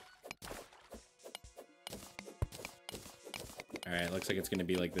through. Alright, looks like it's gonna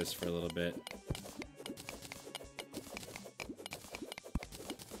be like this for a little bit.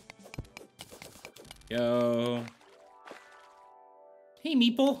 Go. Hey,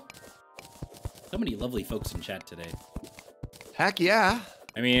 Meeple. So many lovely folks in chat today. Heck yeah.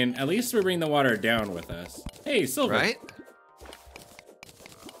 I mean, at least we're bringing the water down with us. Hey, Silver. Right?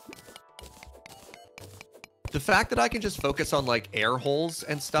 The fact that I can just focus on, like, air holes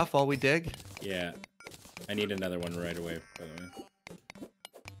and stuff while we dig. Yeah. I need another one right away, by the way.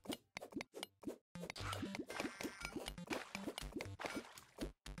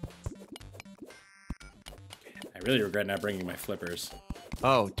 I really regret not bringing my flippers.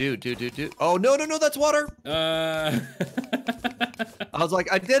 Oh, dude. Oh, no, that's water. I was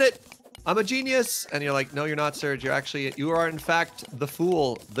like, I did it. I'm a genius. And you're like, no, you're not, Serge. You are, in fact, the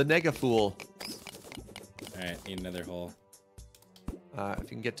fool, the nega fool. Alright, need another hole. If you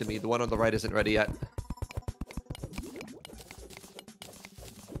can get to me. The one on the right isn't ready yet.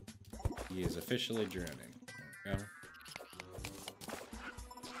 He is officially drowning. There we go.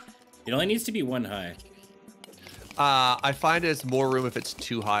 It only needs to be one high. I find there's more room if it's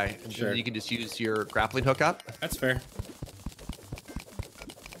too high. And Sure. you can just use your grappling hook up. That's fair.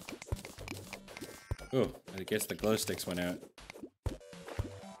 Ooh, I guess the glow sticks went out.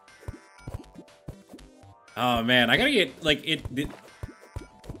 Oh man, I gotta get, like,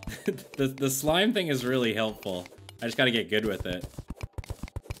 the slime thing is really helpful. I just gotta get good with it.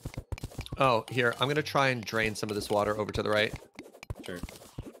 Oh, here, I'm gonna try and drain some of this water over to the right. Sure.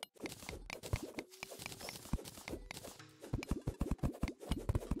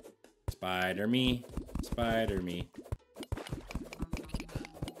 Spider me. Spider me.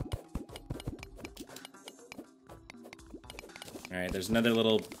 Alright, there's another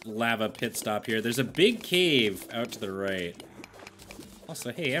little lava pit stop here. There's a big cave out to the right.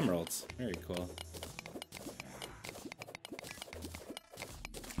 Also, hey, emeralds. Very cool.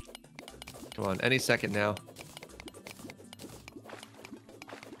 Come on, any second now.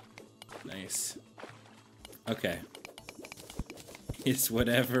 Nice. Okay. It's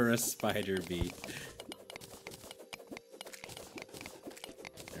whatever a spider be.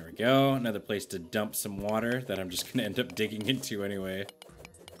 There we go. Another place to dump some water that I'm just gonna end up digging into anyway.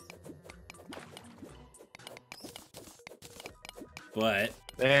 But...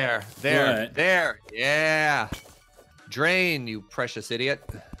 There. Yeah. Drain, you precious idiot.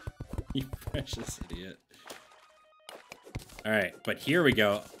 You precious idiot. Alright, but here we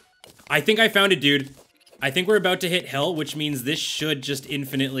go. I think I found it, dude. I think we're about to hit hell, which means this should just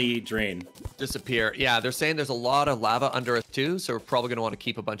infinitely drain. Disappear. Yeah, they're saying there's a lot of lava under us too, so we're probably going to want to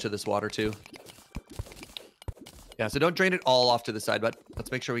keep a bunch of this water too. Yeah, so don't drain it all off to the side, but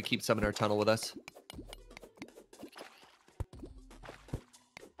let's make sure we keep some in our tunnel with us.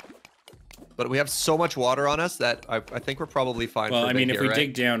 But we have so much water on us that I think we're probably fine. Well, for I mean, if here, we right?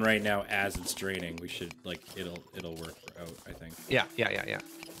 dig down right now as it's draining, we should, like, it'll work out, I think. Yeah.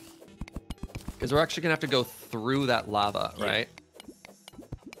 Because we're actually gonna have to go through that lava, Yeah. right?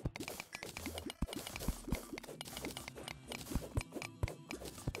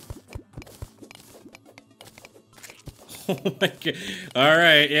 Oh my god.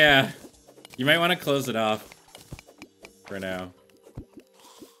 Alright, yeah. You might want to close it off. For now.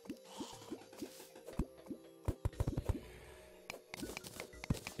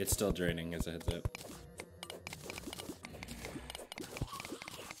 It's still draining as a heads up.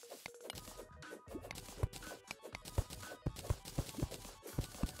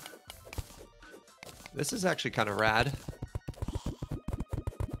 This is actually kind of rad.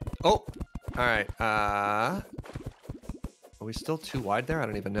 Oh, all right. Are we still too wide there? I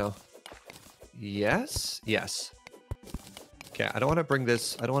don't even know. Yes. Okay, I don't want to bring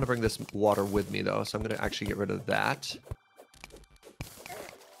this. I don't want to bring this water with me though, so I'm gonna actually get rid of that.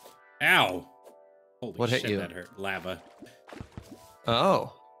 Ow! Holy What hit shit, you? that hurt. Lava.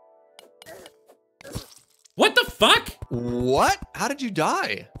 Oh. What the fuck? What? How did you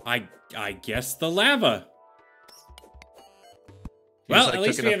die? I guess the lava. You Well, just, like, at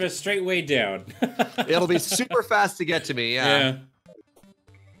least took we enough- have a straight way down. It'll be super fast to get to me. Yeah.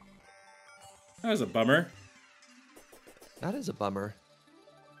 That was a bummer. That is a bummer.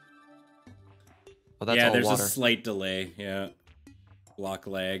 Oh, that's Yeah, all there's water. a slight delay. Yeah. block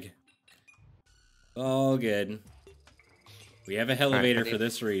lag. All good. We have a elevator for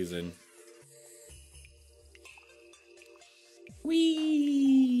this reason.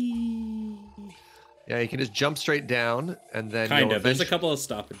 Whee! Yeah, you can just jump straight down, and then kind of. There's a couple of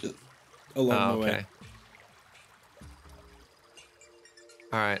stoppages along the way.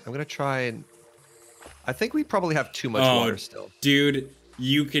 All right, I'm gonna try and. I think we probably have too much water still. Dude,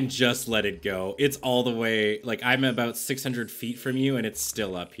 you can just let it go. It's all the way. Like I'm about 600 feet from you, and it's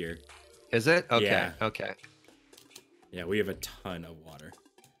still up here. Is it? Okay. Yeah. Okay. Yeah, we have a ton of water.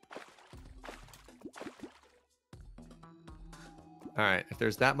 All right, if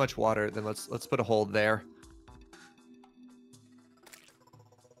there's that much water, then let's put a hold there.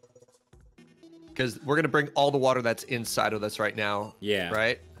 Because we're gonna bring all the water that's inside of this right now. Yeah.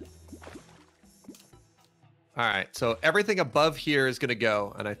 Right? All right, so everything above here is gonna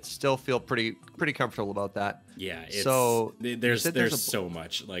go, and I still feel pretty comfortable about that. Yeah, it's, so there's so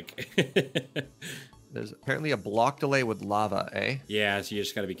much, like there's apparently a block delay with lava, eh? Yeah, so you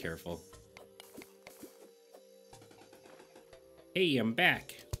just gotta be careful. Hey, I'm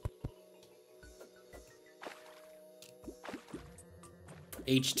back.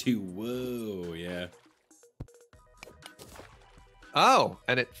 H2, whoa, yeah. Oh,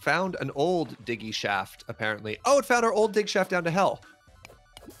 and it found an old diggy shaft, apparently. Oh, it found our old dig shaft down to hell.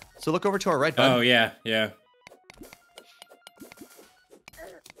 So look over to our right, bud. Oh, yeah, yeah.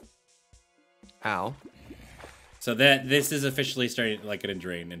 Ow. So this is officially starting, like, gonna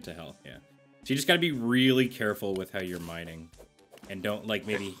drain into hell, yeah. So you just gotta be really careful with how you're mining. And don't, like,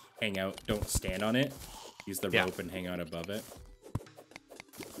 maybe hang out, don't stand on it. Use the rope and hang out above it.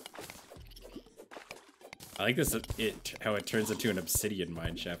 I like this, how it turns into an obsidian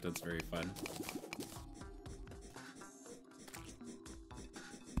mine shaft. That's very fun.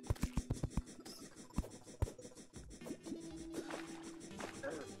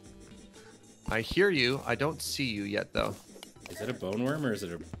 I hear you. I don't see you yet, though. Is it a bone worm or is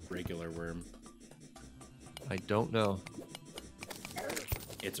it a regular worm? I don't know.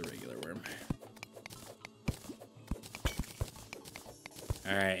 It's a regular worm.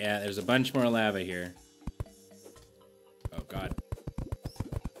 Alright, yeah, there's a bunch more lava here. Oh god.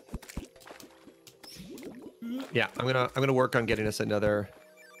 Yeah, I'm gonna work on getting us another.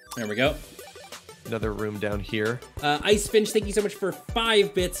 There we go. Another room down here. Ice Finch, thank you so much for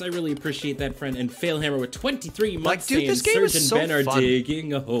 5 bits. I really appreciate that, friend. And Failhammer with 23 months. Like, dude, this game Serge is and so Ben are fun.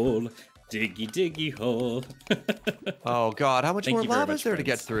 digging a hole. Diggy, diggy hole. Oh god, how much Thank more you very lava much, is there to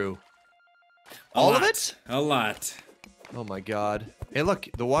get friends. through? A All lot. of it? A lot. Oh my god. Hey, look,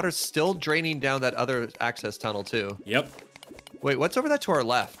 the water's still draining down that other access tunnel too. Yep. Wait, what's over that to our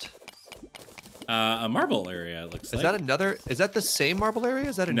left? A marble area, it looks like. Is that another? Is that the same marble area?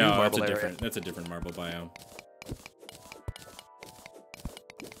 Is that a new No, marble that's a area? different. That's a different marble biome.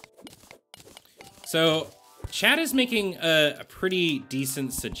 So, Chad is making a pretty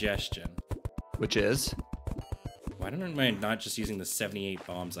decent suggestion. Which is? Why don't I not just using the 78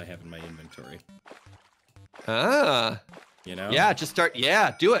 bombs I have in my inventory? Ah. You know? Yeah, just start.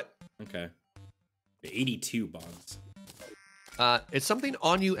 Yeah, do it. Okay. The 82 bombs. Is something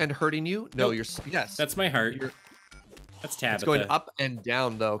on you and hurting you? No, Nope. you're. Yes. That's my heart. That's Tabitha. It's going up and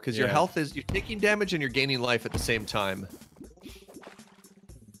down though, because your Yeah. health is. You're taking damage and you're gaining life at the same time.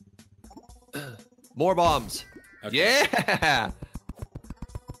 More bombs. Okay. Yeah.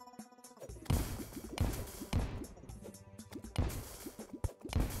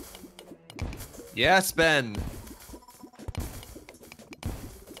 Yes, Ben.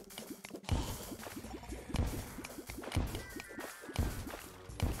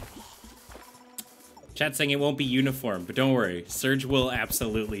 Chat's saying it won't be uniform, but don't worry. Serge will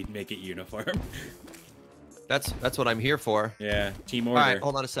absolutely make it uniform. That's what I'm here for. Yeah, team All order. right,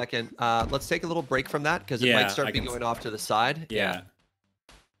 hold on a second. Let's take a little break from that because it Yeah, might start I be can- going off to the side. Yeah.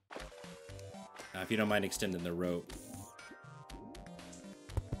 If you don't mind extending the rope.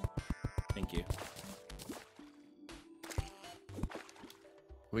 Thank you.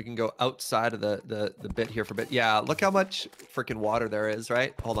 We can go outside of the bit here for a bit. Yeah, look how much freaking water there is,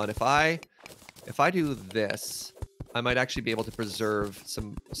 right? Hold on. If I do this, I might actually be able to preserve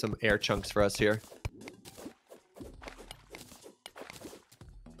some air chunks for us here.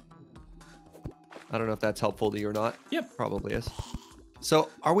 I don't know if that's helpful to you or not. Yep. Probably is. So,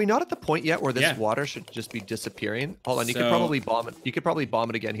 are we not at the point yet where this Yeah. water should just be disappearing? Hold on, you could So- probably bomb it. You could probably bomb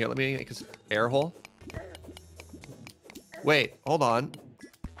it again here. Let me make an air hole. Wait, hold on.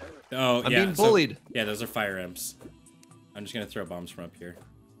 Oh, I'm yeah. being bullied. Yeah, those are fire imps. I'm just gonna throw bombs from up here.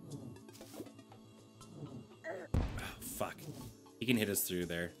 Oh, fuck. He can hit us through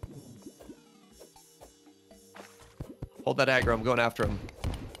there. Hold that aggro. I'm going after him.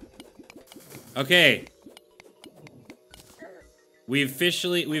 Okay. We've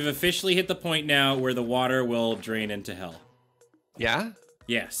officially hit the point now where the water will drain into hell. Yeah?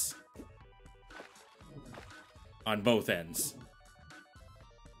 Yes. On both ends.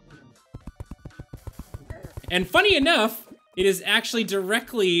 And funny enough, it is actually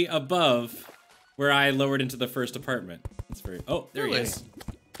directly above where I lowered into the first apartment. That's very... Oh, there he is.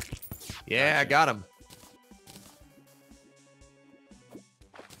 Yeah, Gotcha. I got him.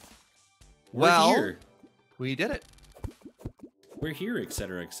 We're here. We did it. We're here,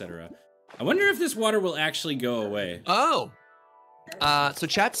 etc., etc. I wonder if this water will actually go away. Oh. So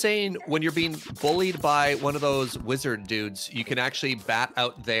chat's saying when you're being bullied by one of those wizard dudes, you can actually bat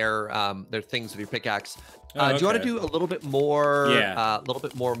out their things with your pickaxe. Okay. Do you want to do a little bit more? Yeah. A little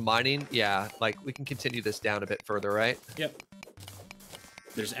bit more mining. Yeah, like we can continue this down a bit further, right? Yep.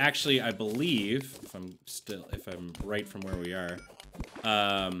 There's actually, I believe, if I'm right from where we are,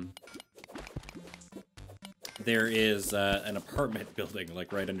 there is an apartment building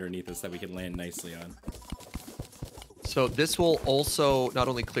like right underneath us that we can land nicely on. So this will also not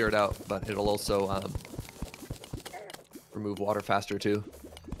only clear it out, but it'll also remove water faster too.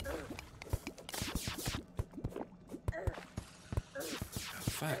 Oh,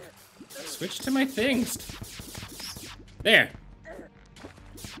 fuck. Switch to my things. There.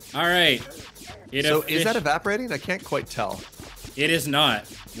 All right. So is that evaporating? I can't quite tell. It is not.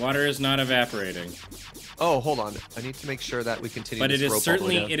 Water is not evaporating. Oh, hold on. I need to make sure that we continue. But this rope all the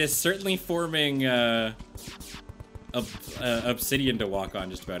way down. it is certainly forming obsidian to walk on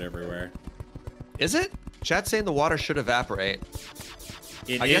just about everywhere. Is it? Chat's saying the water should evaporate.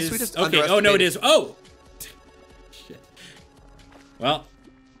 I guess we just okay. Oh no, it is. Oh. Shit. Well.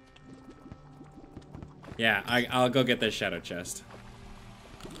 Yeah, I'll go get this shadow chest.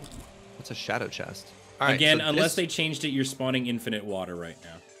 What's a shadow chest? All right, again, so unless they changed it, you're spawning infinite water right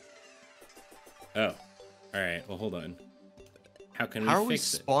now. Oh. All right. Well, hold on. How can we fix it? How are we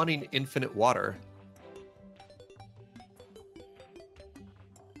spawning infinite water?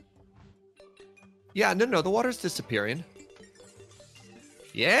 Yeah, no, the water's disappearing.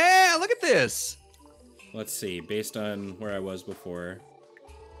 Yeah, look at this. Let's see. Based on where I was before.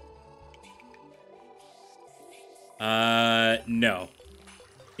 No.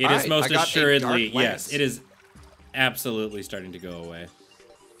 It is most assuredly, yes, it is absolutely starting to go away.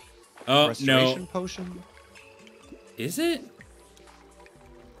 Oh, Restoration no. Potion? Is it?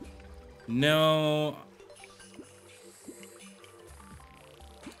 No.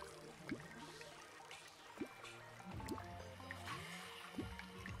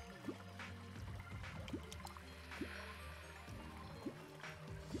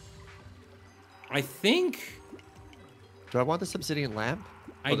 I think... Do I want this obsidian lamp?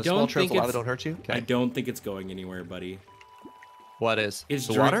 I the don't small trails think of lava it's... don't hurt you? Okay. I don't think it's going anywhere, buddy. What is? It's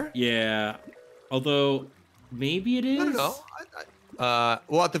the water? Yeah. Although, maybe it is? I don't know.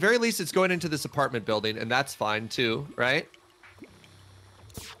 Well, at the very least, it's going into this apartment building, and that's fine, too, right?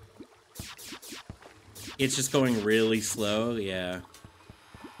 It's just going really slow, yeah.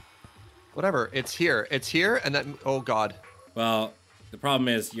 Whatever. It's here. It's here, and that... Oh, God. Well, the problem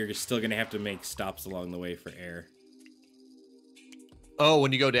is you're still going to have to make stops along the way for air. Oh,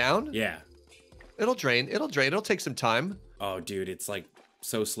 when you go down? Yeah. It'll drain. It'll drain. It'll take some time. Oh, dude, it's like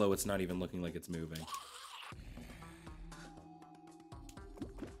so slow it's not even looking like it's moving.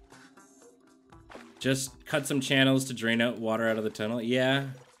 Just cut some channels to drain out water out of the tunnel. Yeah.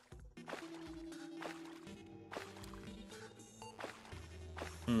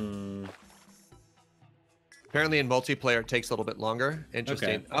 Apparently in multiplayer, it takes a little bit longer.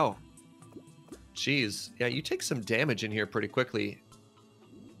 Interesting. Okay. Oh. Jeez. Yeah, you take some damage in here pretty quickly.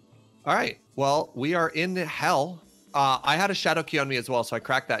 All right. Well, we are in hell. I had a shadow key on me as well, so I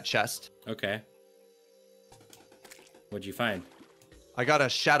cracked that chest. Okay. What'd you find? I got a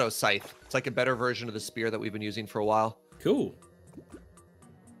shadow scythe. It's like a better version of the spear that we've been using for a while. Cool.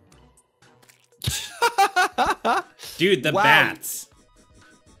 Dude, the Wow. bats.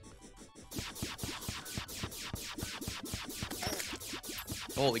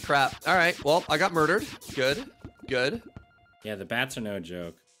 Holy crap. All right. Well, I got murdered. Good. Good. Yeah, the bats are no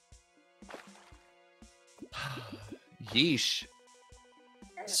joke. Yeesh.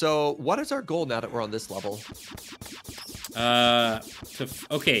 So what is our goal now that we're on this level?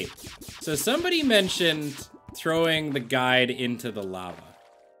 Okay. So somebody mentioned throwing the guide into the lava.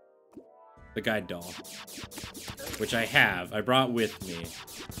 The guide doll. Which I have. I brought with me.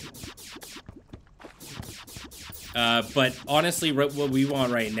 But honestly, what we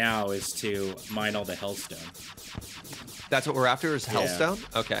want right now is to mine all the hellstone. That's what we're after is hellstone?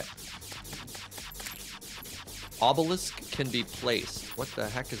 Okay. Obelisk can be placed. What the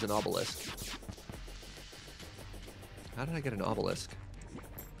heck is an obelisk? How did I get an obelisk?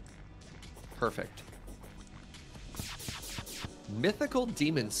 Perfect. Mythical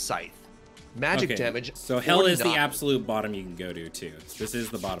Demon Scythe. Magic damage. So hell is the absolute bottom you can go to, too. This is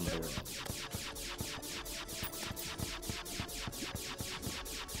the bottom of the world.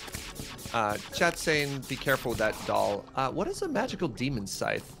 Chat's saying, be careful with that doll. What is a magical demon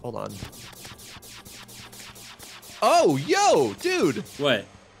scythe? Hold on. Oh, yo, dude. What?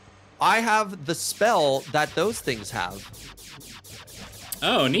 I have the spell that those things have.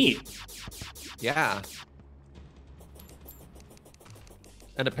 Oh, neat. Yeah.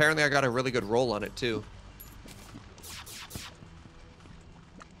 And apparently I got a really good roll on it, too.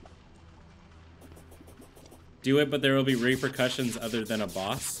 Do it, but there will be repercussions other than a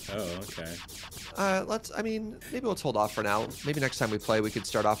boss? Oh, okay. I mean, maybe let's hold off for now. Maybe next time we play, we could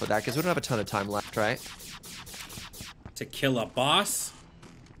start off with that, because we don't have a ton of time left, right? To kill a boss?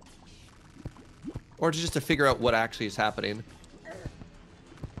 Or just to figure out what actually is happening.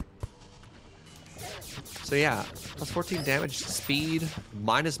 So yeah, plus 14 damage, speed,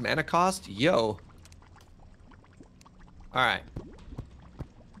 minus mana cost. Yo. All right.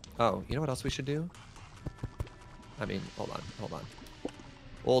 Oh, you know what else we should do? I mean, hold on.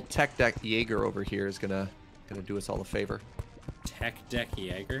 Old Tech Deck Yager over here is gonna do us all a favor. Tech Deck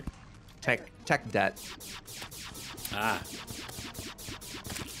Yager? Tech Debt. Ah.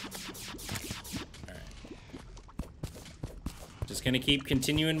 Alright. Just gonna keep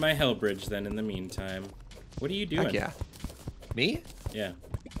continuing my Hellbridge then in the meantime. What are you doing? Heck yeah. Me? Yeah.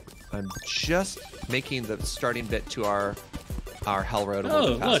 I'm just making the starting bit to our Hell Road a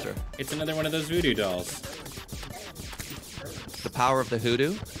little bit faster. Look, it's another one of those voodoo dolls. The power of the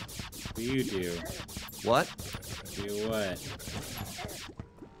hoodoo? Voodoo. What? Do what?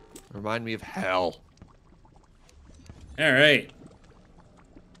 Remind me of hell. Alright.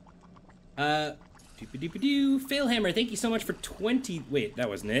 Doop-a-doop-a-doo. Failhammer, thank you so much for 20... Wait, that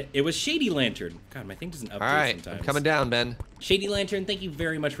wasn't it. It was Shady Lantern. God, my thing doesn't update sometimes. I'm coming down, Ben. Shady Lantern, thank you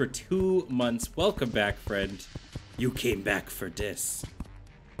very much for 2 months. Welcome back, friend. You came back for this.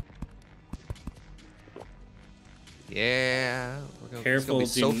 Yeah. Careful,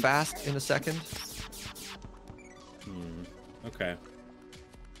 it's gonna be so fast in a second. Okay.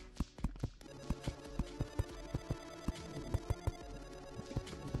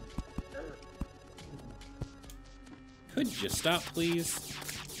 Could you stop, please?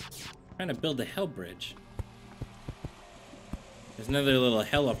 I'm trying to build a hell bridge. There's another little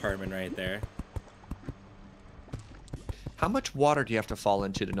hell apartment right there. How much water do you have to fall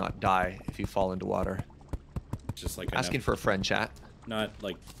into to not die if you fall into water? Just like asking for a friend, chat. Not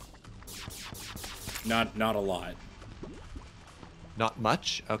like not a lot. Not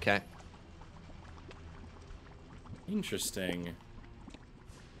much? Okay. Interesting.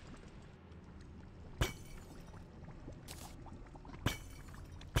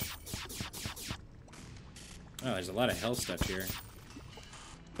 Oh, there's a lot of hell stuff here.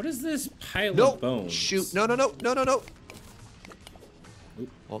 What is this pile of bones? Shoot. No. Oop.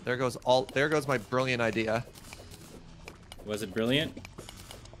 Well, there goes my brilliant idea. Was it brilliant?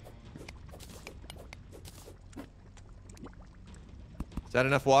 Is that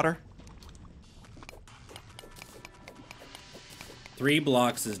enough water? 3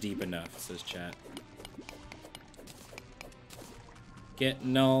 blocks is deep enough, says chat.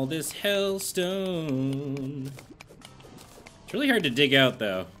 Getting all this hellstone. It's really hard to dig out,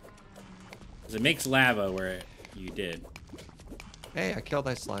 though. Because it makes lava where you did. Hey, I killed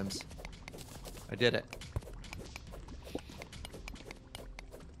my slimes. I did it.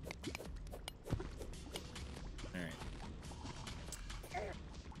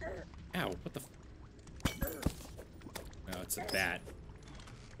 Ow, what the Oh, it's a bat.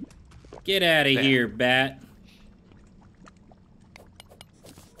 Get out of here, bat.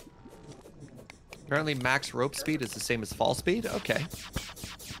 Apparently max rope speed is the same as fall speed? Okay.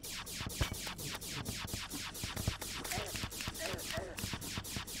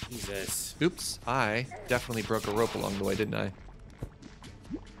 Jesus. Oops, I definitely broke a rope along the way, didn't I?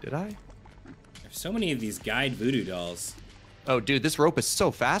 Did I? There's so many of these guide voodoo dolls. Oh, dude, this rope is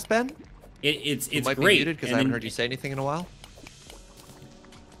so fast, Ben. It's might great. Be muted because I haven't heard you say anything in a while.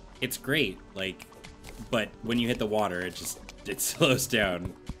 It's great, like, but when you hit the water, it slows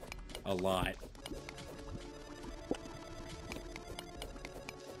down a lot.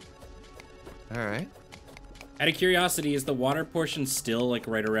 All right. Out of curiosity, is the water portion still like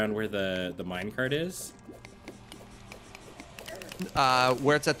right around where the minecart is?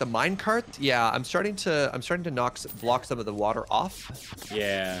 Where it's at the minecart? Yeah, I'm starting to block some of the water off.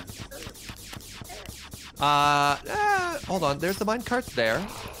 Yeah. Hold on. There's the minecarts there.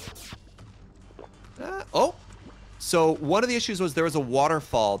 Oh. So one of the issues was there was a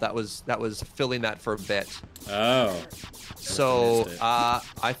waterfall that was filling that for a bit. Oh. So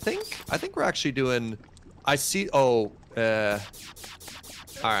I think we're actually doing. I see. Oh. All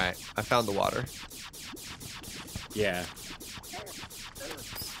right. I found the water. Yeah.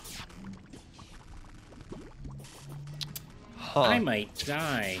 Huh. I might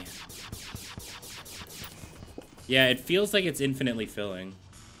die. Yeah, it feels like it's infinitely filling.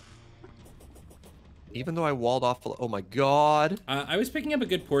 Even though I walled off. Oh my god. I was picking up a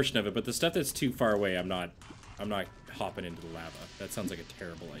good portion of it, but the stuff that's too far away, I'm not hopping into the lava. That sounds like a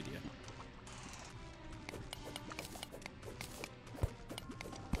terrible idea.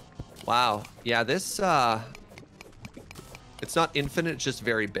 Wow. Yeah, this it's not infinite, it's just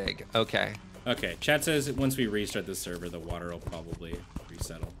very big. Okay. Okay, chat says once we restart the server, the water will probably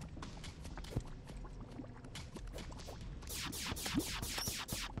resettle.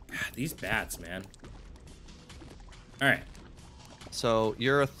 These bats, man. All right. So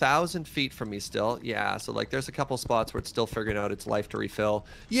you're 1,000 feet from me still. Yeah, so like there's a couple spots where it's still figuring out its life to refill.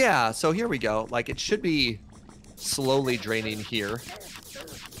 Yeah, so here we go. Like it should be slowly draining here.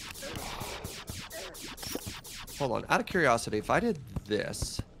 Hold on, out of curiosity, if I did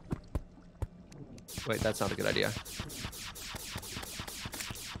this... Wait, that's not a good idea.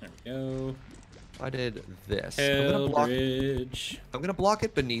 There we go. If I did this... I'm gonna block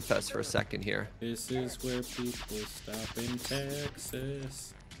it beneath us for a second here. This is where people stop in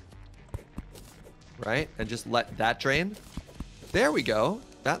Texas. Right, and just let that drain. There we go.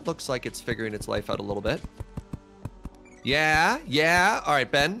 That looks like it's figuring its life out a little bit. Yeah, yeah. All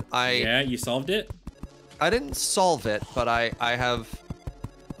right, Ben. Yeah, you solved it? I didn't solve it, but I have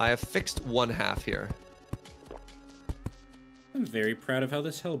fixed one half here. I'm very proud of how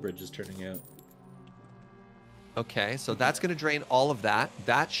this hell bridge is turning out. Okay, so that's gonna drain all of that.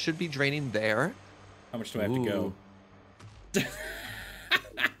 That should be draining there. How much do I have to go?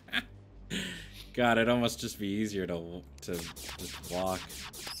 God, it'd almost just be easier to just walk.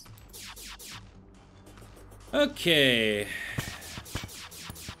 Okay.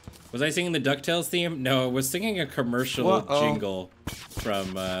 Was I singing the DuckTales theme? No, I was singing a commercial jingle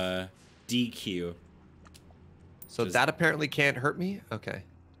from DQ. So that apparently can't hurt me? Okay.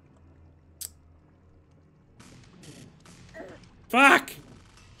 Fuck!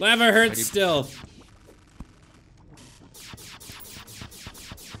 Lava hurts still.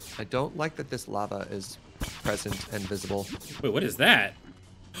 I don't like that this lava is present and visible. Wait, what is that?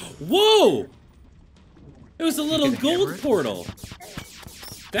 Whoa! It was a little gold portal.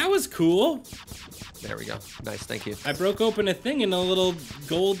 That was cool. There we go. Nice, thank you. I broke open a thing and a little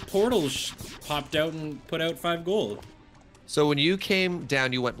gold portal popped out and put out 5 gold. So when you came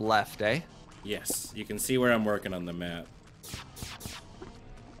down, you went left, eh? Yes, you can see where I'm working on the map.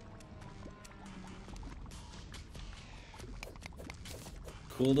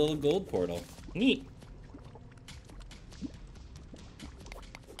 Cool little gold portal. Neat.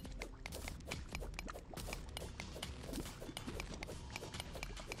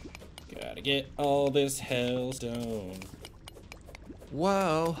 Gotta get all this hellstone.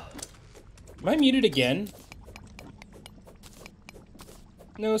 Whoa. Am I muted again?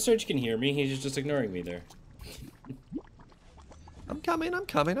 No, Serge can hear me. He's just ignoring me there. I'm coming, I'm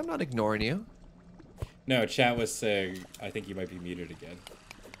coming. I'm not ignoring you. No, chat was saying, I think you might be muted again.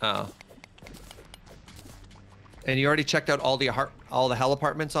 Oh. And you already checked out all the hell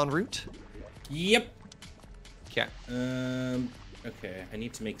apartments en route? Yep. Okay. Okay, I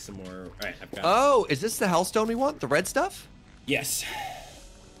need to make some more. All right, I've got. Oh, is this the hellstone we want? The red stuff? Yes.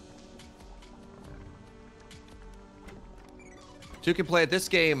 Two can play at this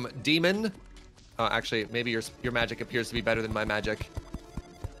game, Demon. Oh, actually, maybe your magic appears to be better than my magic.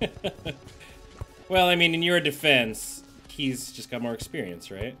 Well, I mean, in your defense, he's just got more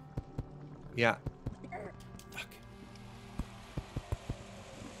experience, right? Yeah. Fuck.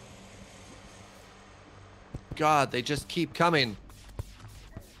 God, they just keep coming.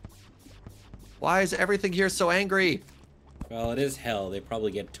 Why is everything here so angry? Well, it is hell. They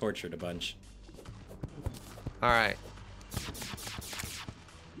probably get tortured a bunch. All right.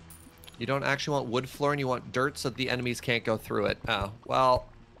 You don't actually want wood flooring, you want dirt so the enemies can't go through it. Oh, well,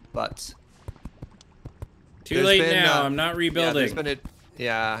 but... Too late now, I'm not rebuilding.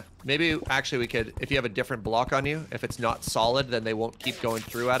 Yeah, maybe actually we could, if you have a different block on you, if it's not solid, then they won't keep going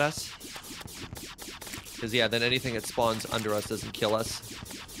through at us. Because, yeah, then anything that spawns under us doesn't kill us.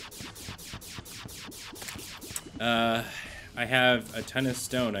 I have a ton of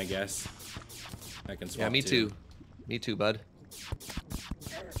stone, I guess. I can swap. Yeah, me too. Me too, bud.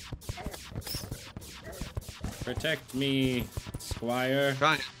 Protect me, Squire.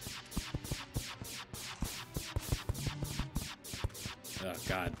 Trying. Oh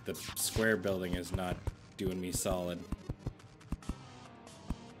god, the square building is not doing me solid.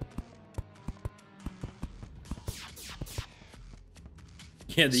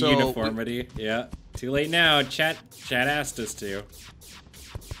 Yeah, the uniformity. Yeah. Too late now. Chat asked us to.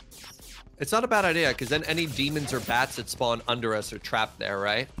 It's not a bad idea, because then any demons or bats that spawn under us are trapped there,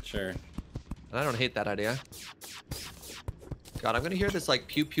 right? Sure. And I don't hate that idea. God, I'm gonna hear this like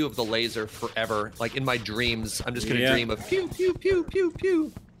pew pew of the laser forever. Like in my dreams, I'm just gonna dream of pew pew pew pew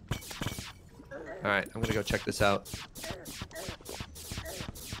pew. All right, I'm gonna go check this out.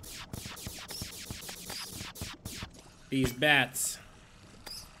 These bats.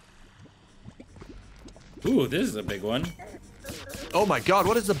 Ooh, this is a big one. Oh my God,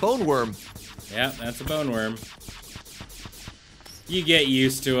 what is the bone worm? Yeah, that's a bone worm. You get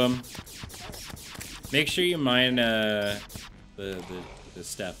used to them. Make sure you mine the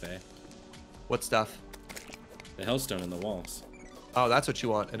stuff, eh? What stuff? The hellstone in the walls. Oh, that's what you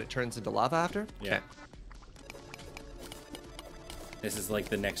want, and it turns into lava after? Yeah. Okay. This is like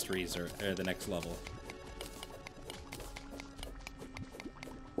the next resort, or the next level.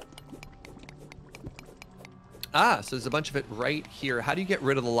 Ah, so there's a bunch of it right here. How do you get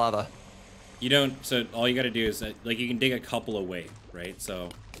rid of the lava? You don't, so all you gotta do is, like, you can dig a couple away, right? So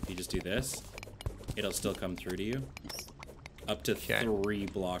if you just do this, it'll still come through to you. Up to 3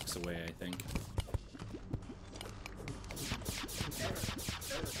 blocks away, I think.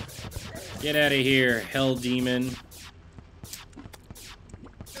 Get out of here, hell demon.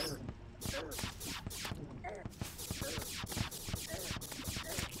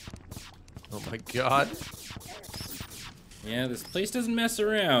 Oh my God. Yeah, this place doesn't mess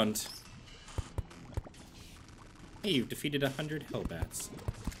around. Hey, you've defeated 100 hellbats.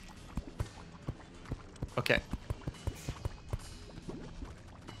 Okay.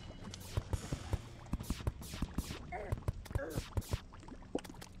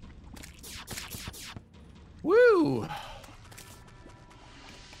 Woo!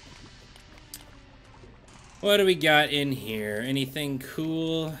 What do we got in here? Anything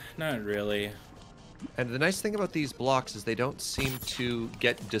cool? Not really. And the nice thing about these blocks is they don't seem to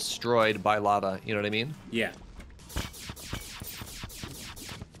get destroyed by lava. You know what I mean? Yeah.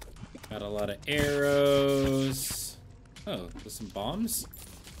 Got a lot of arrows. Oh, there's some bombs?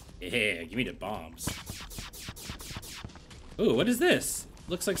 Yeah, give me the bombs. Ooh, what is this?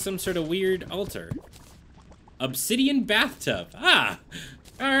 Looks like some sort of weird altar. Obsidian bathtub. Ah!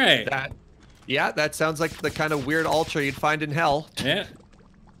 Alright. Yeah, that sounds like the kind of weird altar you'd find in hell. Yeah.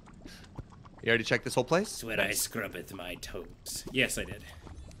 You already checked this whole place? It's where I scrubbeth my toes. Yes, I did.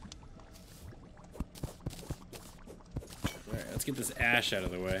 Alright, let's get this ash out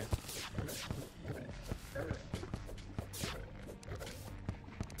of the way.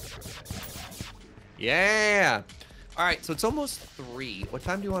 Yeah. All right, so it's almost 3. What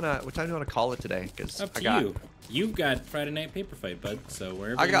time do you wanna call it today? Because up to you. You've got Friday Night Paper Fight, bud. So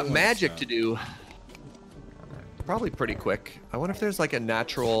wherever I got you magic to do. Probably pretty quick. I wonder if there's like a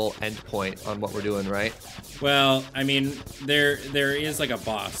natural endpoint on what we're doing, right? Well, I mean, there is like a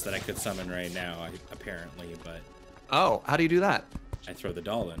boss that I could summon right now, apparently, but. Oh, how do you do that? I throw the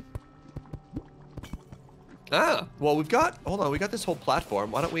doll in. Ah, well, we got this whole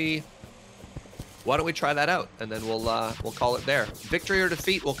platform. Why don't we try that out, and then we'll call it there. Victory or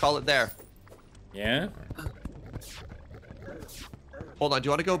defeat, we'll call it there. Yeah. Hold on, do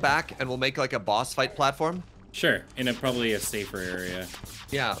you want to go back and we'll make like a boss fight platform? Sure, in probably a safer area.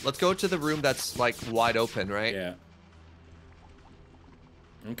 Yeah, let's go to the room that's like wide open, right? Yeah.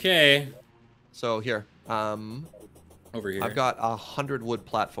 Okay. So here, over here. I've got 100 wood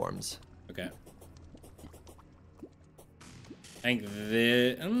platforms. Okay. I think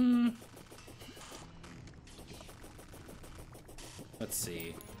the let's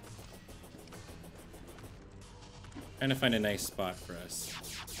see. Trying to find a nice spot for us.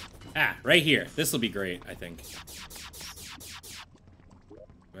 Ah, right here. This will be great, I think. Do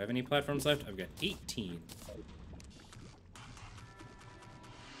I have any platforms left? I've got 18.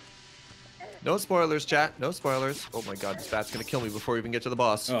 No spoilers, chat. No spoilers. Oh my God, this bat's gonna kill me before we even get to the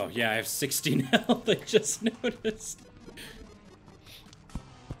boss. Oh yeah, I have 16 health. I just noticed.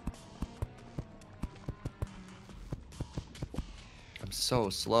 I'm so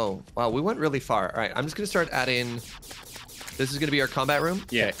slow. Wow, we went really far. All right, I'm just gonna start adding. This is gonna be our combat room?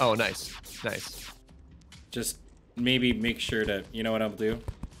 Yeah. Okay. Oh, nice. Nice. Just maybe make sure to, you know what I'll do?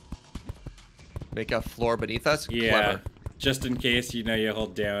 Make a floor beneath us? Yeah. Clever. Just in case, you know, you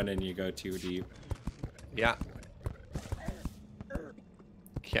hold down and you go too deep. Yeah.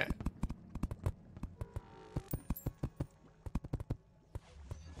 Okay.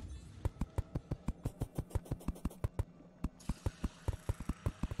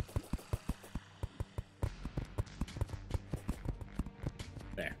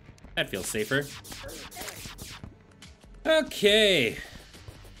 That feels safer. Okay.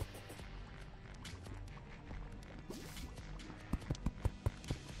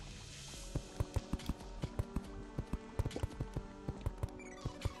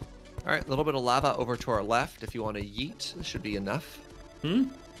 All right, a little bit of lava over to our left. If you want to yeet, this should be enough. Hmm?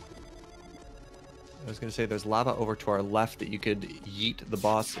 I was going to say there's lava over to our left that you could yeet the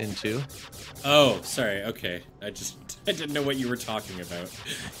boss into. Oh, sorry. Okay. I didn't know what you were talking about.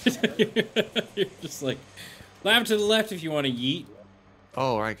 You're just like, lava to the left if you want to yeet.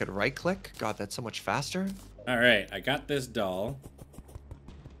 Oh, I could right click. God, that's so much faster. All right. I got this doll.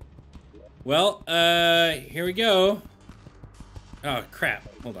 Well, here we go. Oh, crap.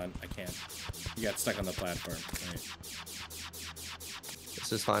 Hold on. I can't. You got stuck on the platform. All right.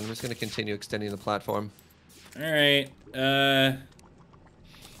 This is fine. I'm just going to continue extending the platform. All right. Here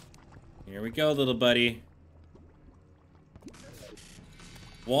we go, little buddy.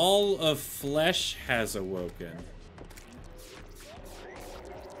 Wall of flesh has awoken.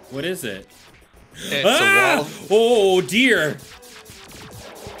 What is it? It's a wall. Oh, dear.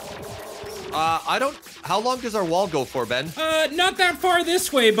 I don't... How long does our wall go for, Ben? Not that far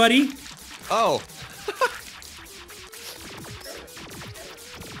this way, buddy. Oh.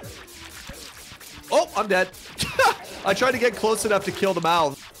 Oh, I'm dead. I tried to get close enough to kill the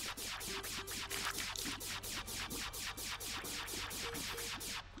mouth.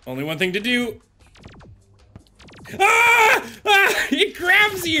 Only one thing to do. Ah! Ah! It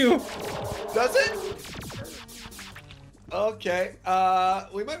grabs you. Does it? Okay.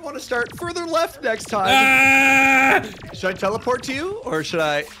 We might want to start further left next time. Ah! Should I teleport to you, or should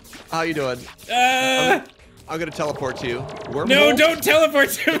I? How you doing? I'm gonna teleport to you. Wormhole? No, don't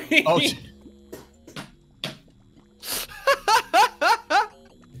teleport to me. Oh.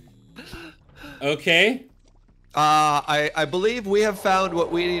 Okay. I believe we have found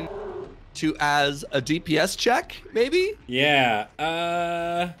what we need to as a DPS check, maybe? Yeah.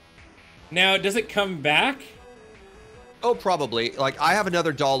 Now, does it come back? Oh, probably. Like, I have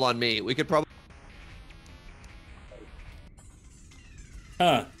another doll on me. We could probably...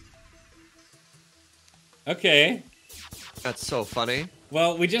 Huh. Okay. That's so funny.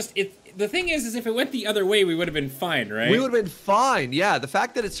 Well, the thing is if it went the other way, we would have been fine, right? We would have been fine, yeah. The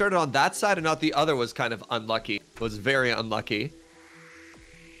fact that it started on that side and not the other was kind of unlucky. It was very unlucky.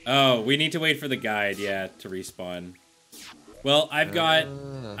 Oh, we need to wait for the guide, yeah, to respawn. Well, I've got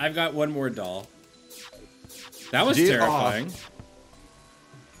one more doll. That was terrifying.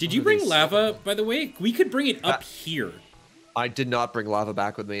 Did you bring lava, by the way? We could bring it up here. I did not bring lava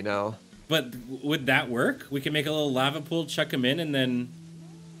back with me, no. But would that work? We can make a little lava pool, chuck him in, and then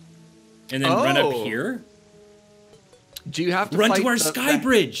run up here? Do you have to run fight to our sky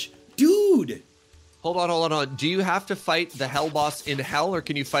bridge? Dude! Hold on. Do you have to fight the hell boss in hell, or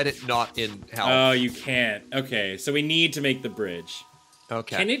can you fight it not in hell? Oh, you can't. Okay, so we need to make the bridge.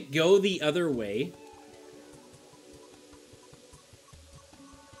 Okay. Can it go the other way?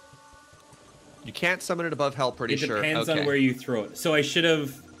 You can't summon it above hell, pretty sure. It depends on where you throw it. So I should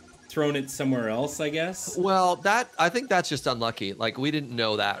have thrown it somewhere else, I guess? Well, I think that's just unlucky. Like, we didn't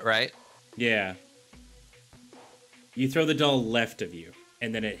know that, right? Yeah. You throw the doll left of you,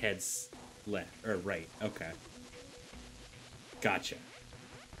 and then it heads left, or right. Okay. Gotcha.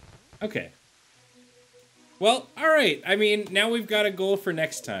 Okay. Well, alright. I mean, now we've got a goal for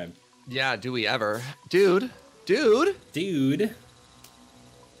next time. Yeah, do we ever? Dude. That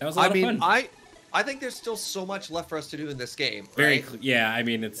was a lot of fun. I think there's still so much left for us to do in this game, right? Yeah, I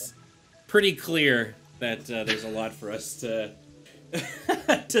mean, it's pretty clear that there's a lot for us to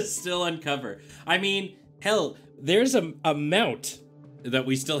to still uncover. I mean, hell, there's a mount that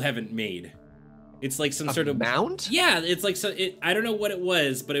we still haven't made. It's like some sort of mount? Yeah, it's like I don't know what it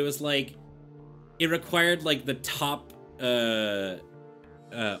was, but it was like it required like the top ores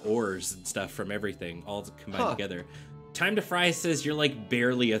and stuff from everything all combined together. Time to Fry says you're like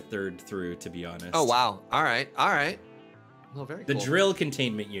barely a third through, to be honest. Oh, wow. All right. Well, very cool. The drill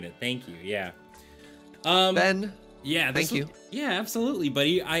containment unit. Thank you. Yeah. Ben. Yeah. Thank you. Yeah, absolutely,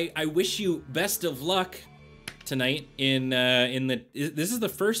 buddy. I wish you best of luck tonight in the. This is the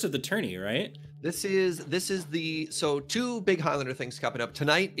first of the tourney, right? This is so two big Highlander things coming up.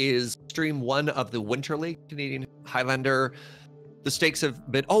 Tonight is stream 1 of the Winter League Canadian Highlander. The stakes have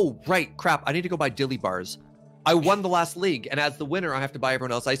been. Oh, right. Crap. I need to go buy dilly bars. I won the last league, and as the winner, I have to buy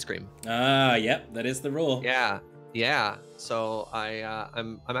everyone else ice cream. Yep, that is the rule. Yeah. So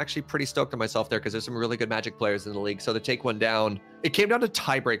I'm actually pretty stoked on myself there because there's some really good Magic players in the league. So to take one down, it came down to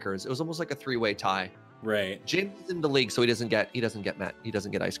tiebreakers. It was almost like a 3-way tie. Right. James is in the league, so he doesn't get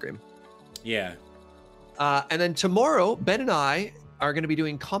ice cream. Yeah. And then tomorrow, Ben and I are going to be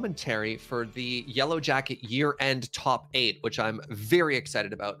doing commentary for the Yellow Jacket year-end top 8, which I'm very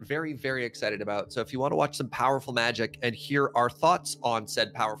excited about. Very, very excited about. So if you want to watch some powerful Magic and hear our thoughts on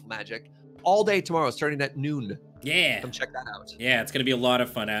said powerful Magic all day tomorrow, starting at noon. Yeah. Come check that out. Yeah, it's going to be a lot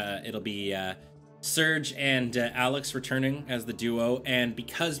of fun. It'll be Serge and Alex returning as the duo. And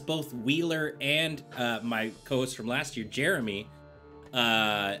because both Wheeler and my co-host from last year, Jeremy,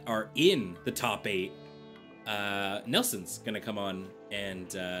 are in the top 8, Nelson's gonna come on and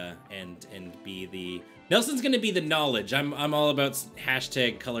be the Nelson's gonna be the knowledge. I'm all about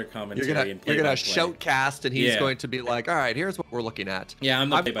hashtag color commentary. You're gonna shoutcast, and he's going to be like, all right, here's what we're looking at. Yeah, I'm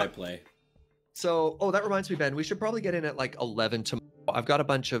the play-by-play. So, that reminds me, Ben, we should probably get in at like 11 tomorrow. I've got a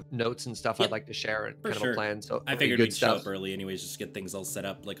bunch of notes and stuff I'd like to share and kind of a plan. So I figured we'd show up early anyways, just get things all set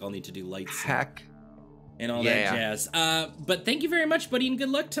up. Like I'll need to do lights and all that jazz. But thank you very much, buddy, and good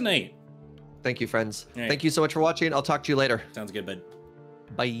luck tonight. Thank you, friends. Right. Thank you so much for watching. I'll talk to you later. Sounds good, bud.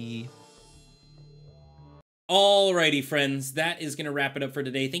 Bye. Alrighty, friends. That is going to wrap it up for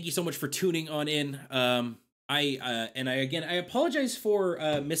today. Thank you so much for tuning on in. I apologize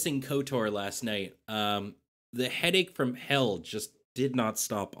for missing KOTOR last night. The headache from hell just did not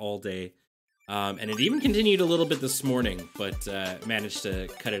stop all day. And it even continued a little bit this morning, but managed to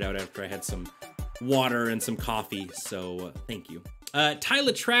cut it out after I had some water and some coffee. So thank you.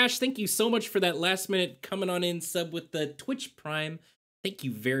 Tyler Trash, thank you so much for that last minute coming on in sub with the Twitch Prime. Thank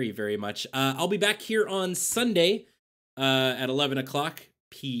you very, very much. I'll be back here on Sunday at 11 o'clock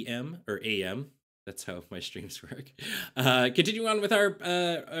p.m. or a.m. That's how my streams work. Continuing on with our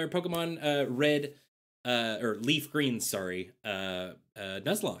Pokemon Red, or Leaf Green, sorry,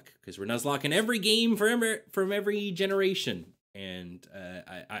 Nuzlocke, because we're Nuzlocking every game from every generation. And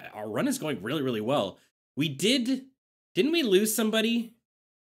our run is going really, really well. Didn't we lose somebody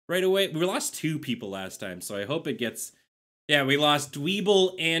right away? We lost 2 people last time, so I hope it gets... Yeah, we lost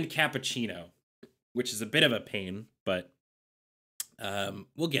Dweeble and Cappuccino, which is a bit of a pain, but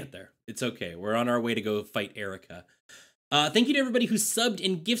we'll get there. It's okay. We're on our way to go fight Erica. Thank you to everybody who subbed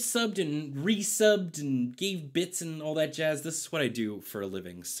and gift subbed and resubbed and gave bits and all that jazz. This is what I do for a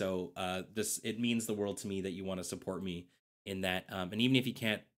living, so it means the world to me that you want to support me in that. And even if you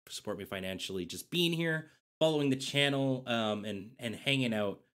can't support me financially, just being here, following the channel, and hanging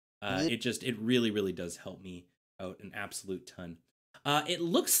out, it really, really does help me out an absolute ton. It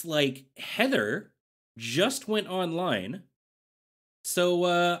looks like Heather just went online, so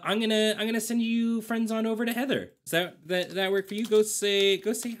I'm gonna send you friends on over to Heather. Does that work for you? Go say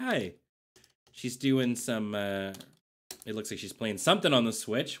hi. She's doing some. It looks like she's playing something on the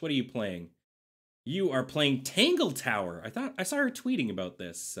Switch. What are you playing? You are playing Tangle Tower. I saw her tweeting about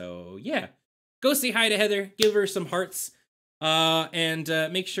this. So yeah, go say hi to Heather. Give her some hearts. And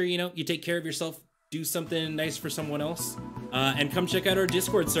make sure you take care of yourself. Do something nice for someone else. And come check out our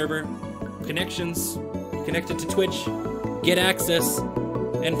Discord server. Connections. Connected to Twitch. Get access.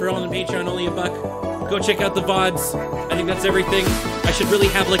 And for all on Patreon, only $1. Go check out the VODs. I think that's everything. I should really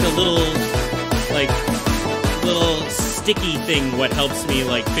have like a little sticky thing what helps me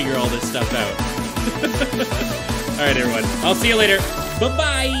figure all this stuff out. All right, everyone. I'll see you later.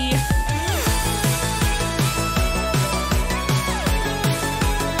 Bye-bye.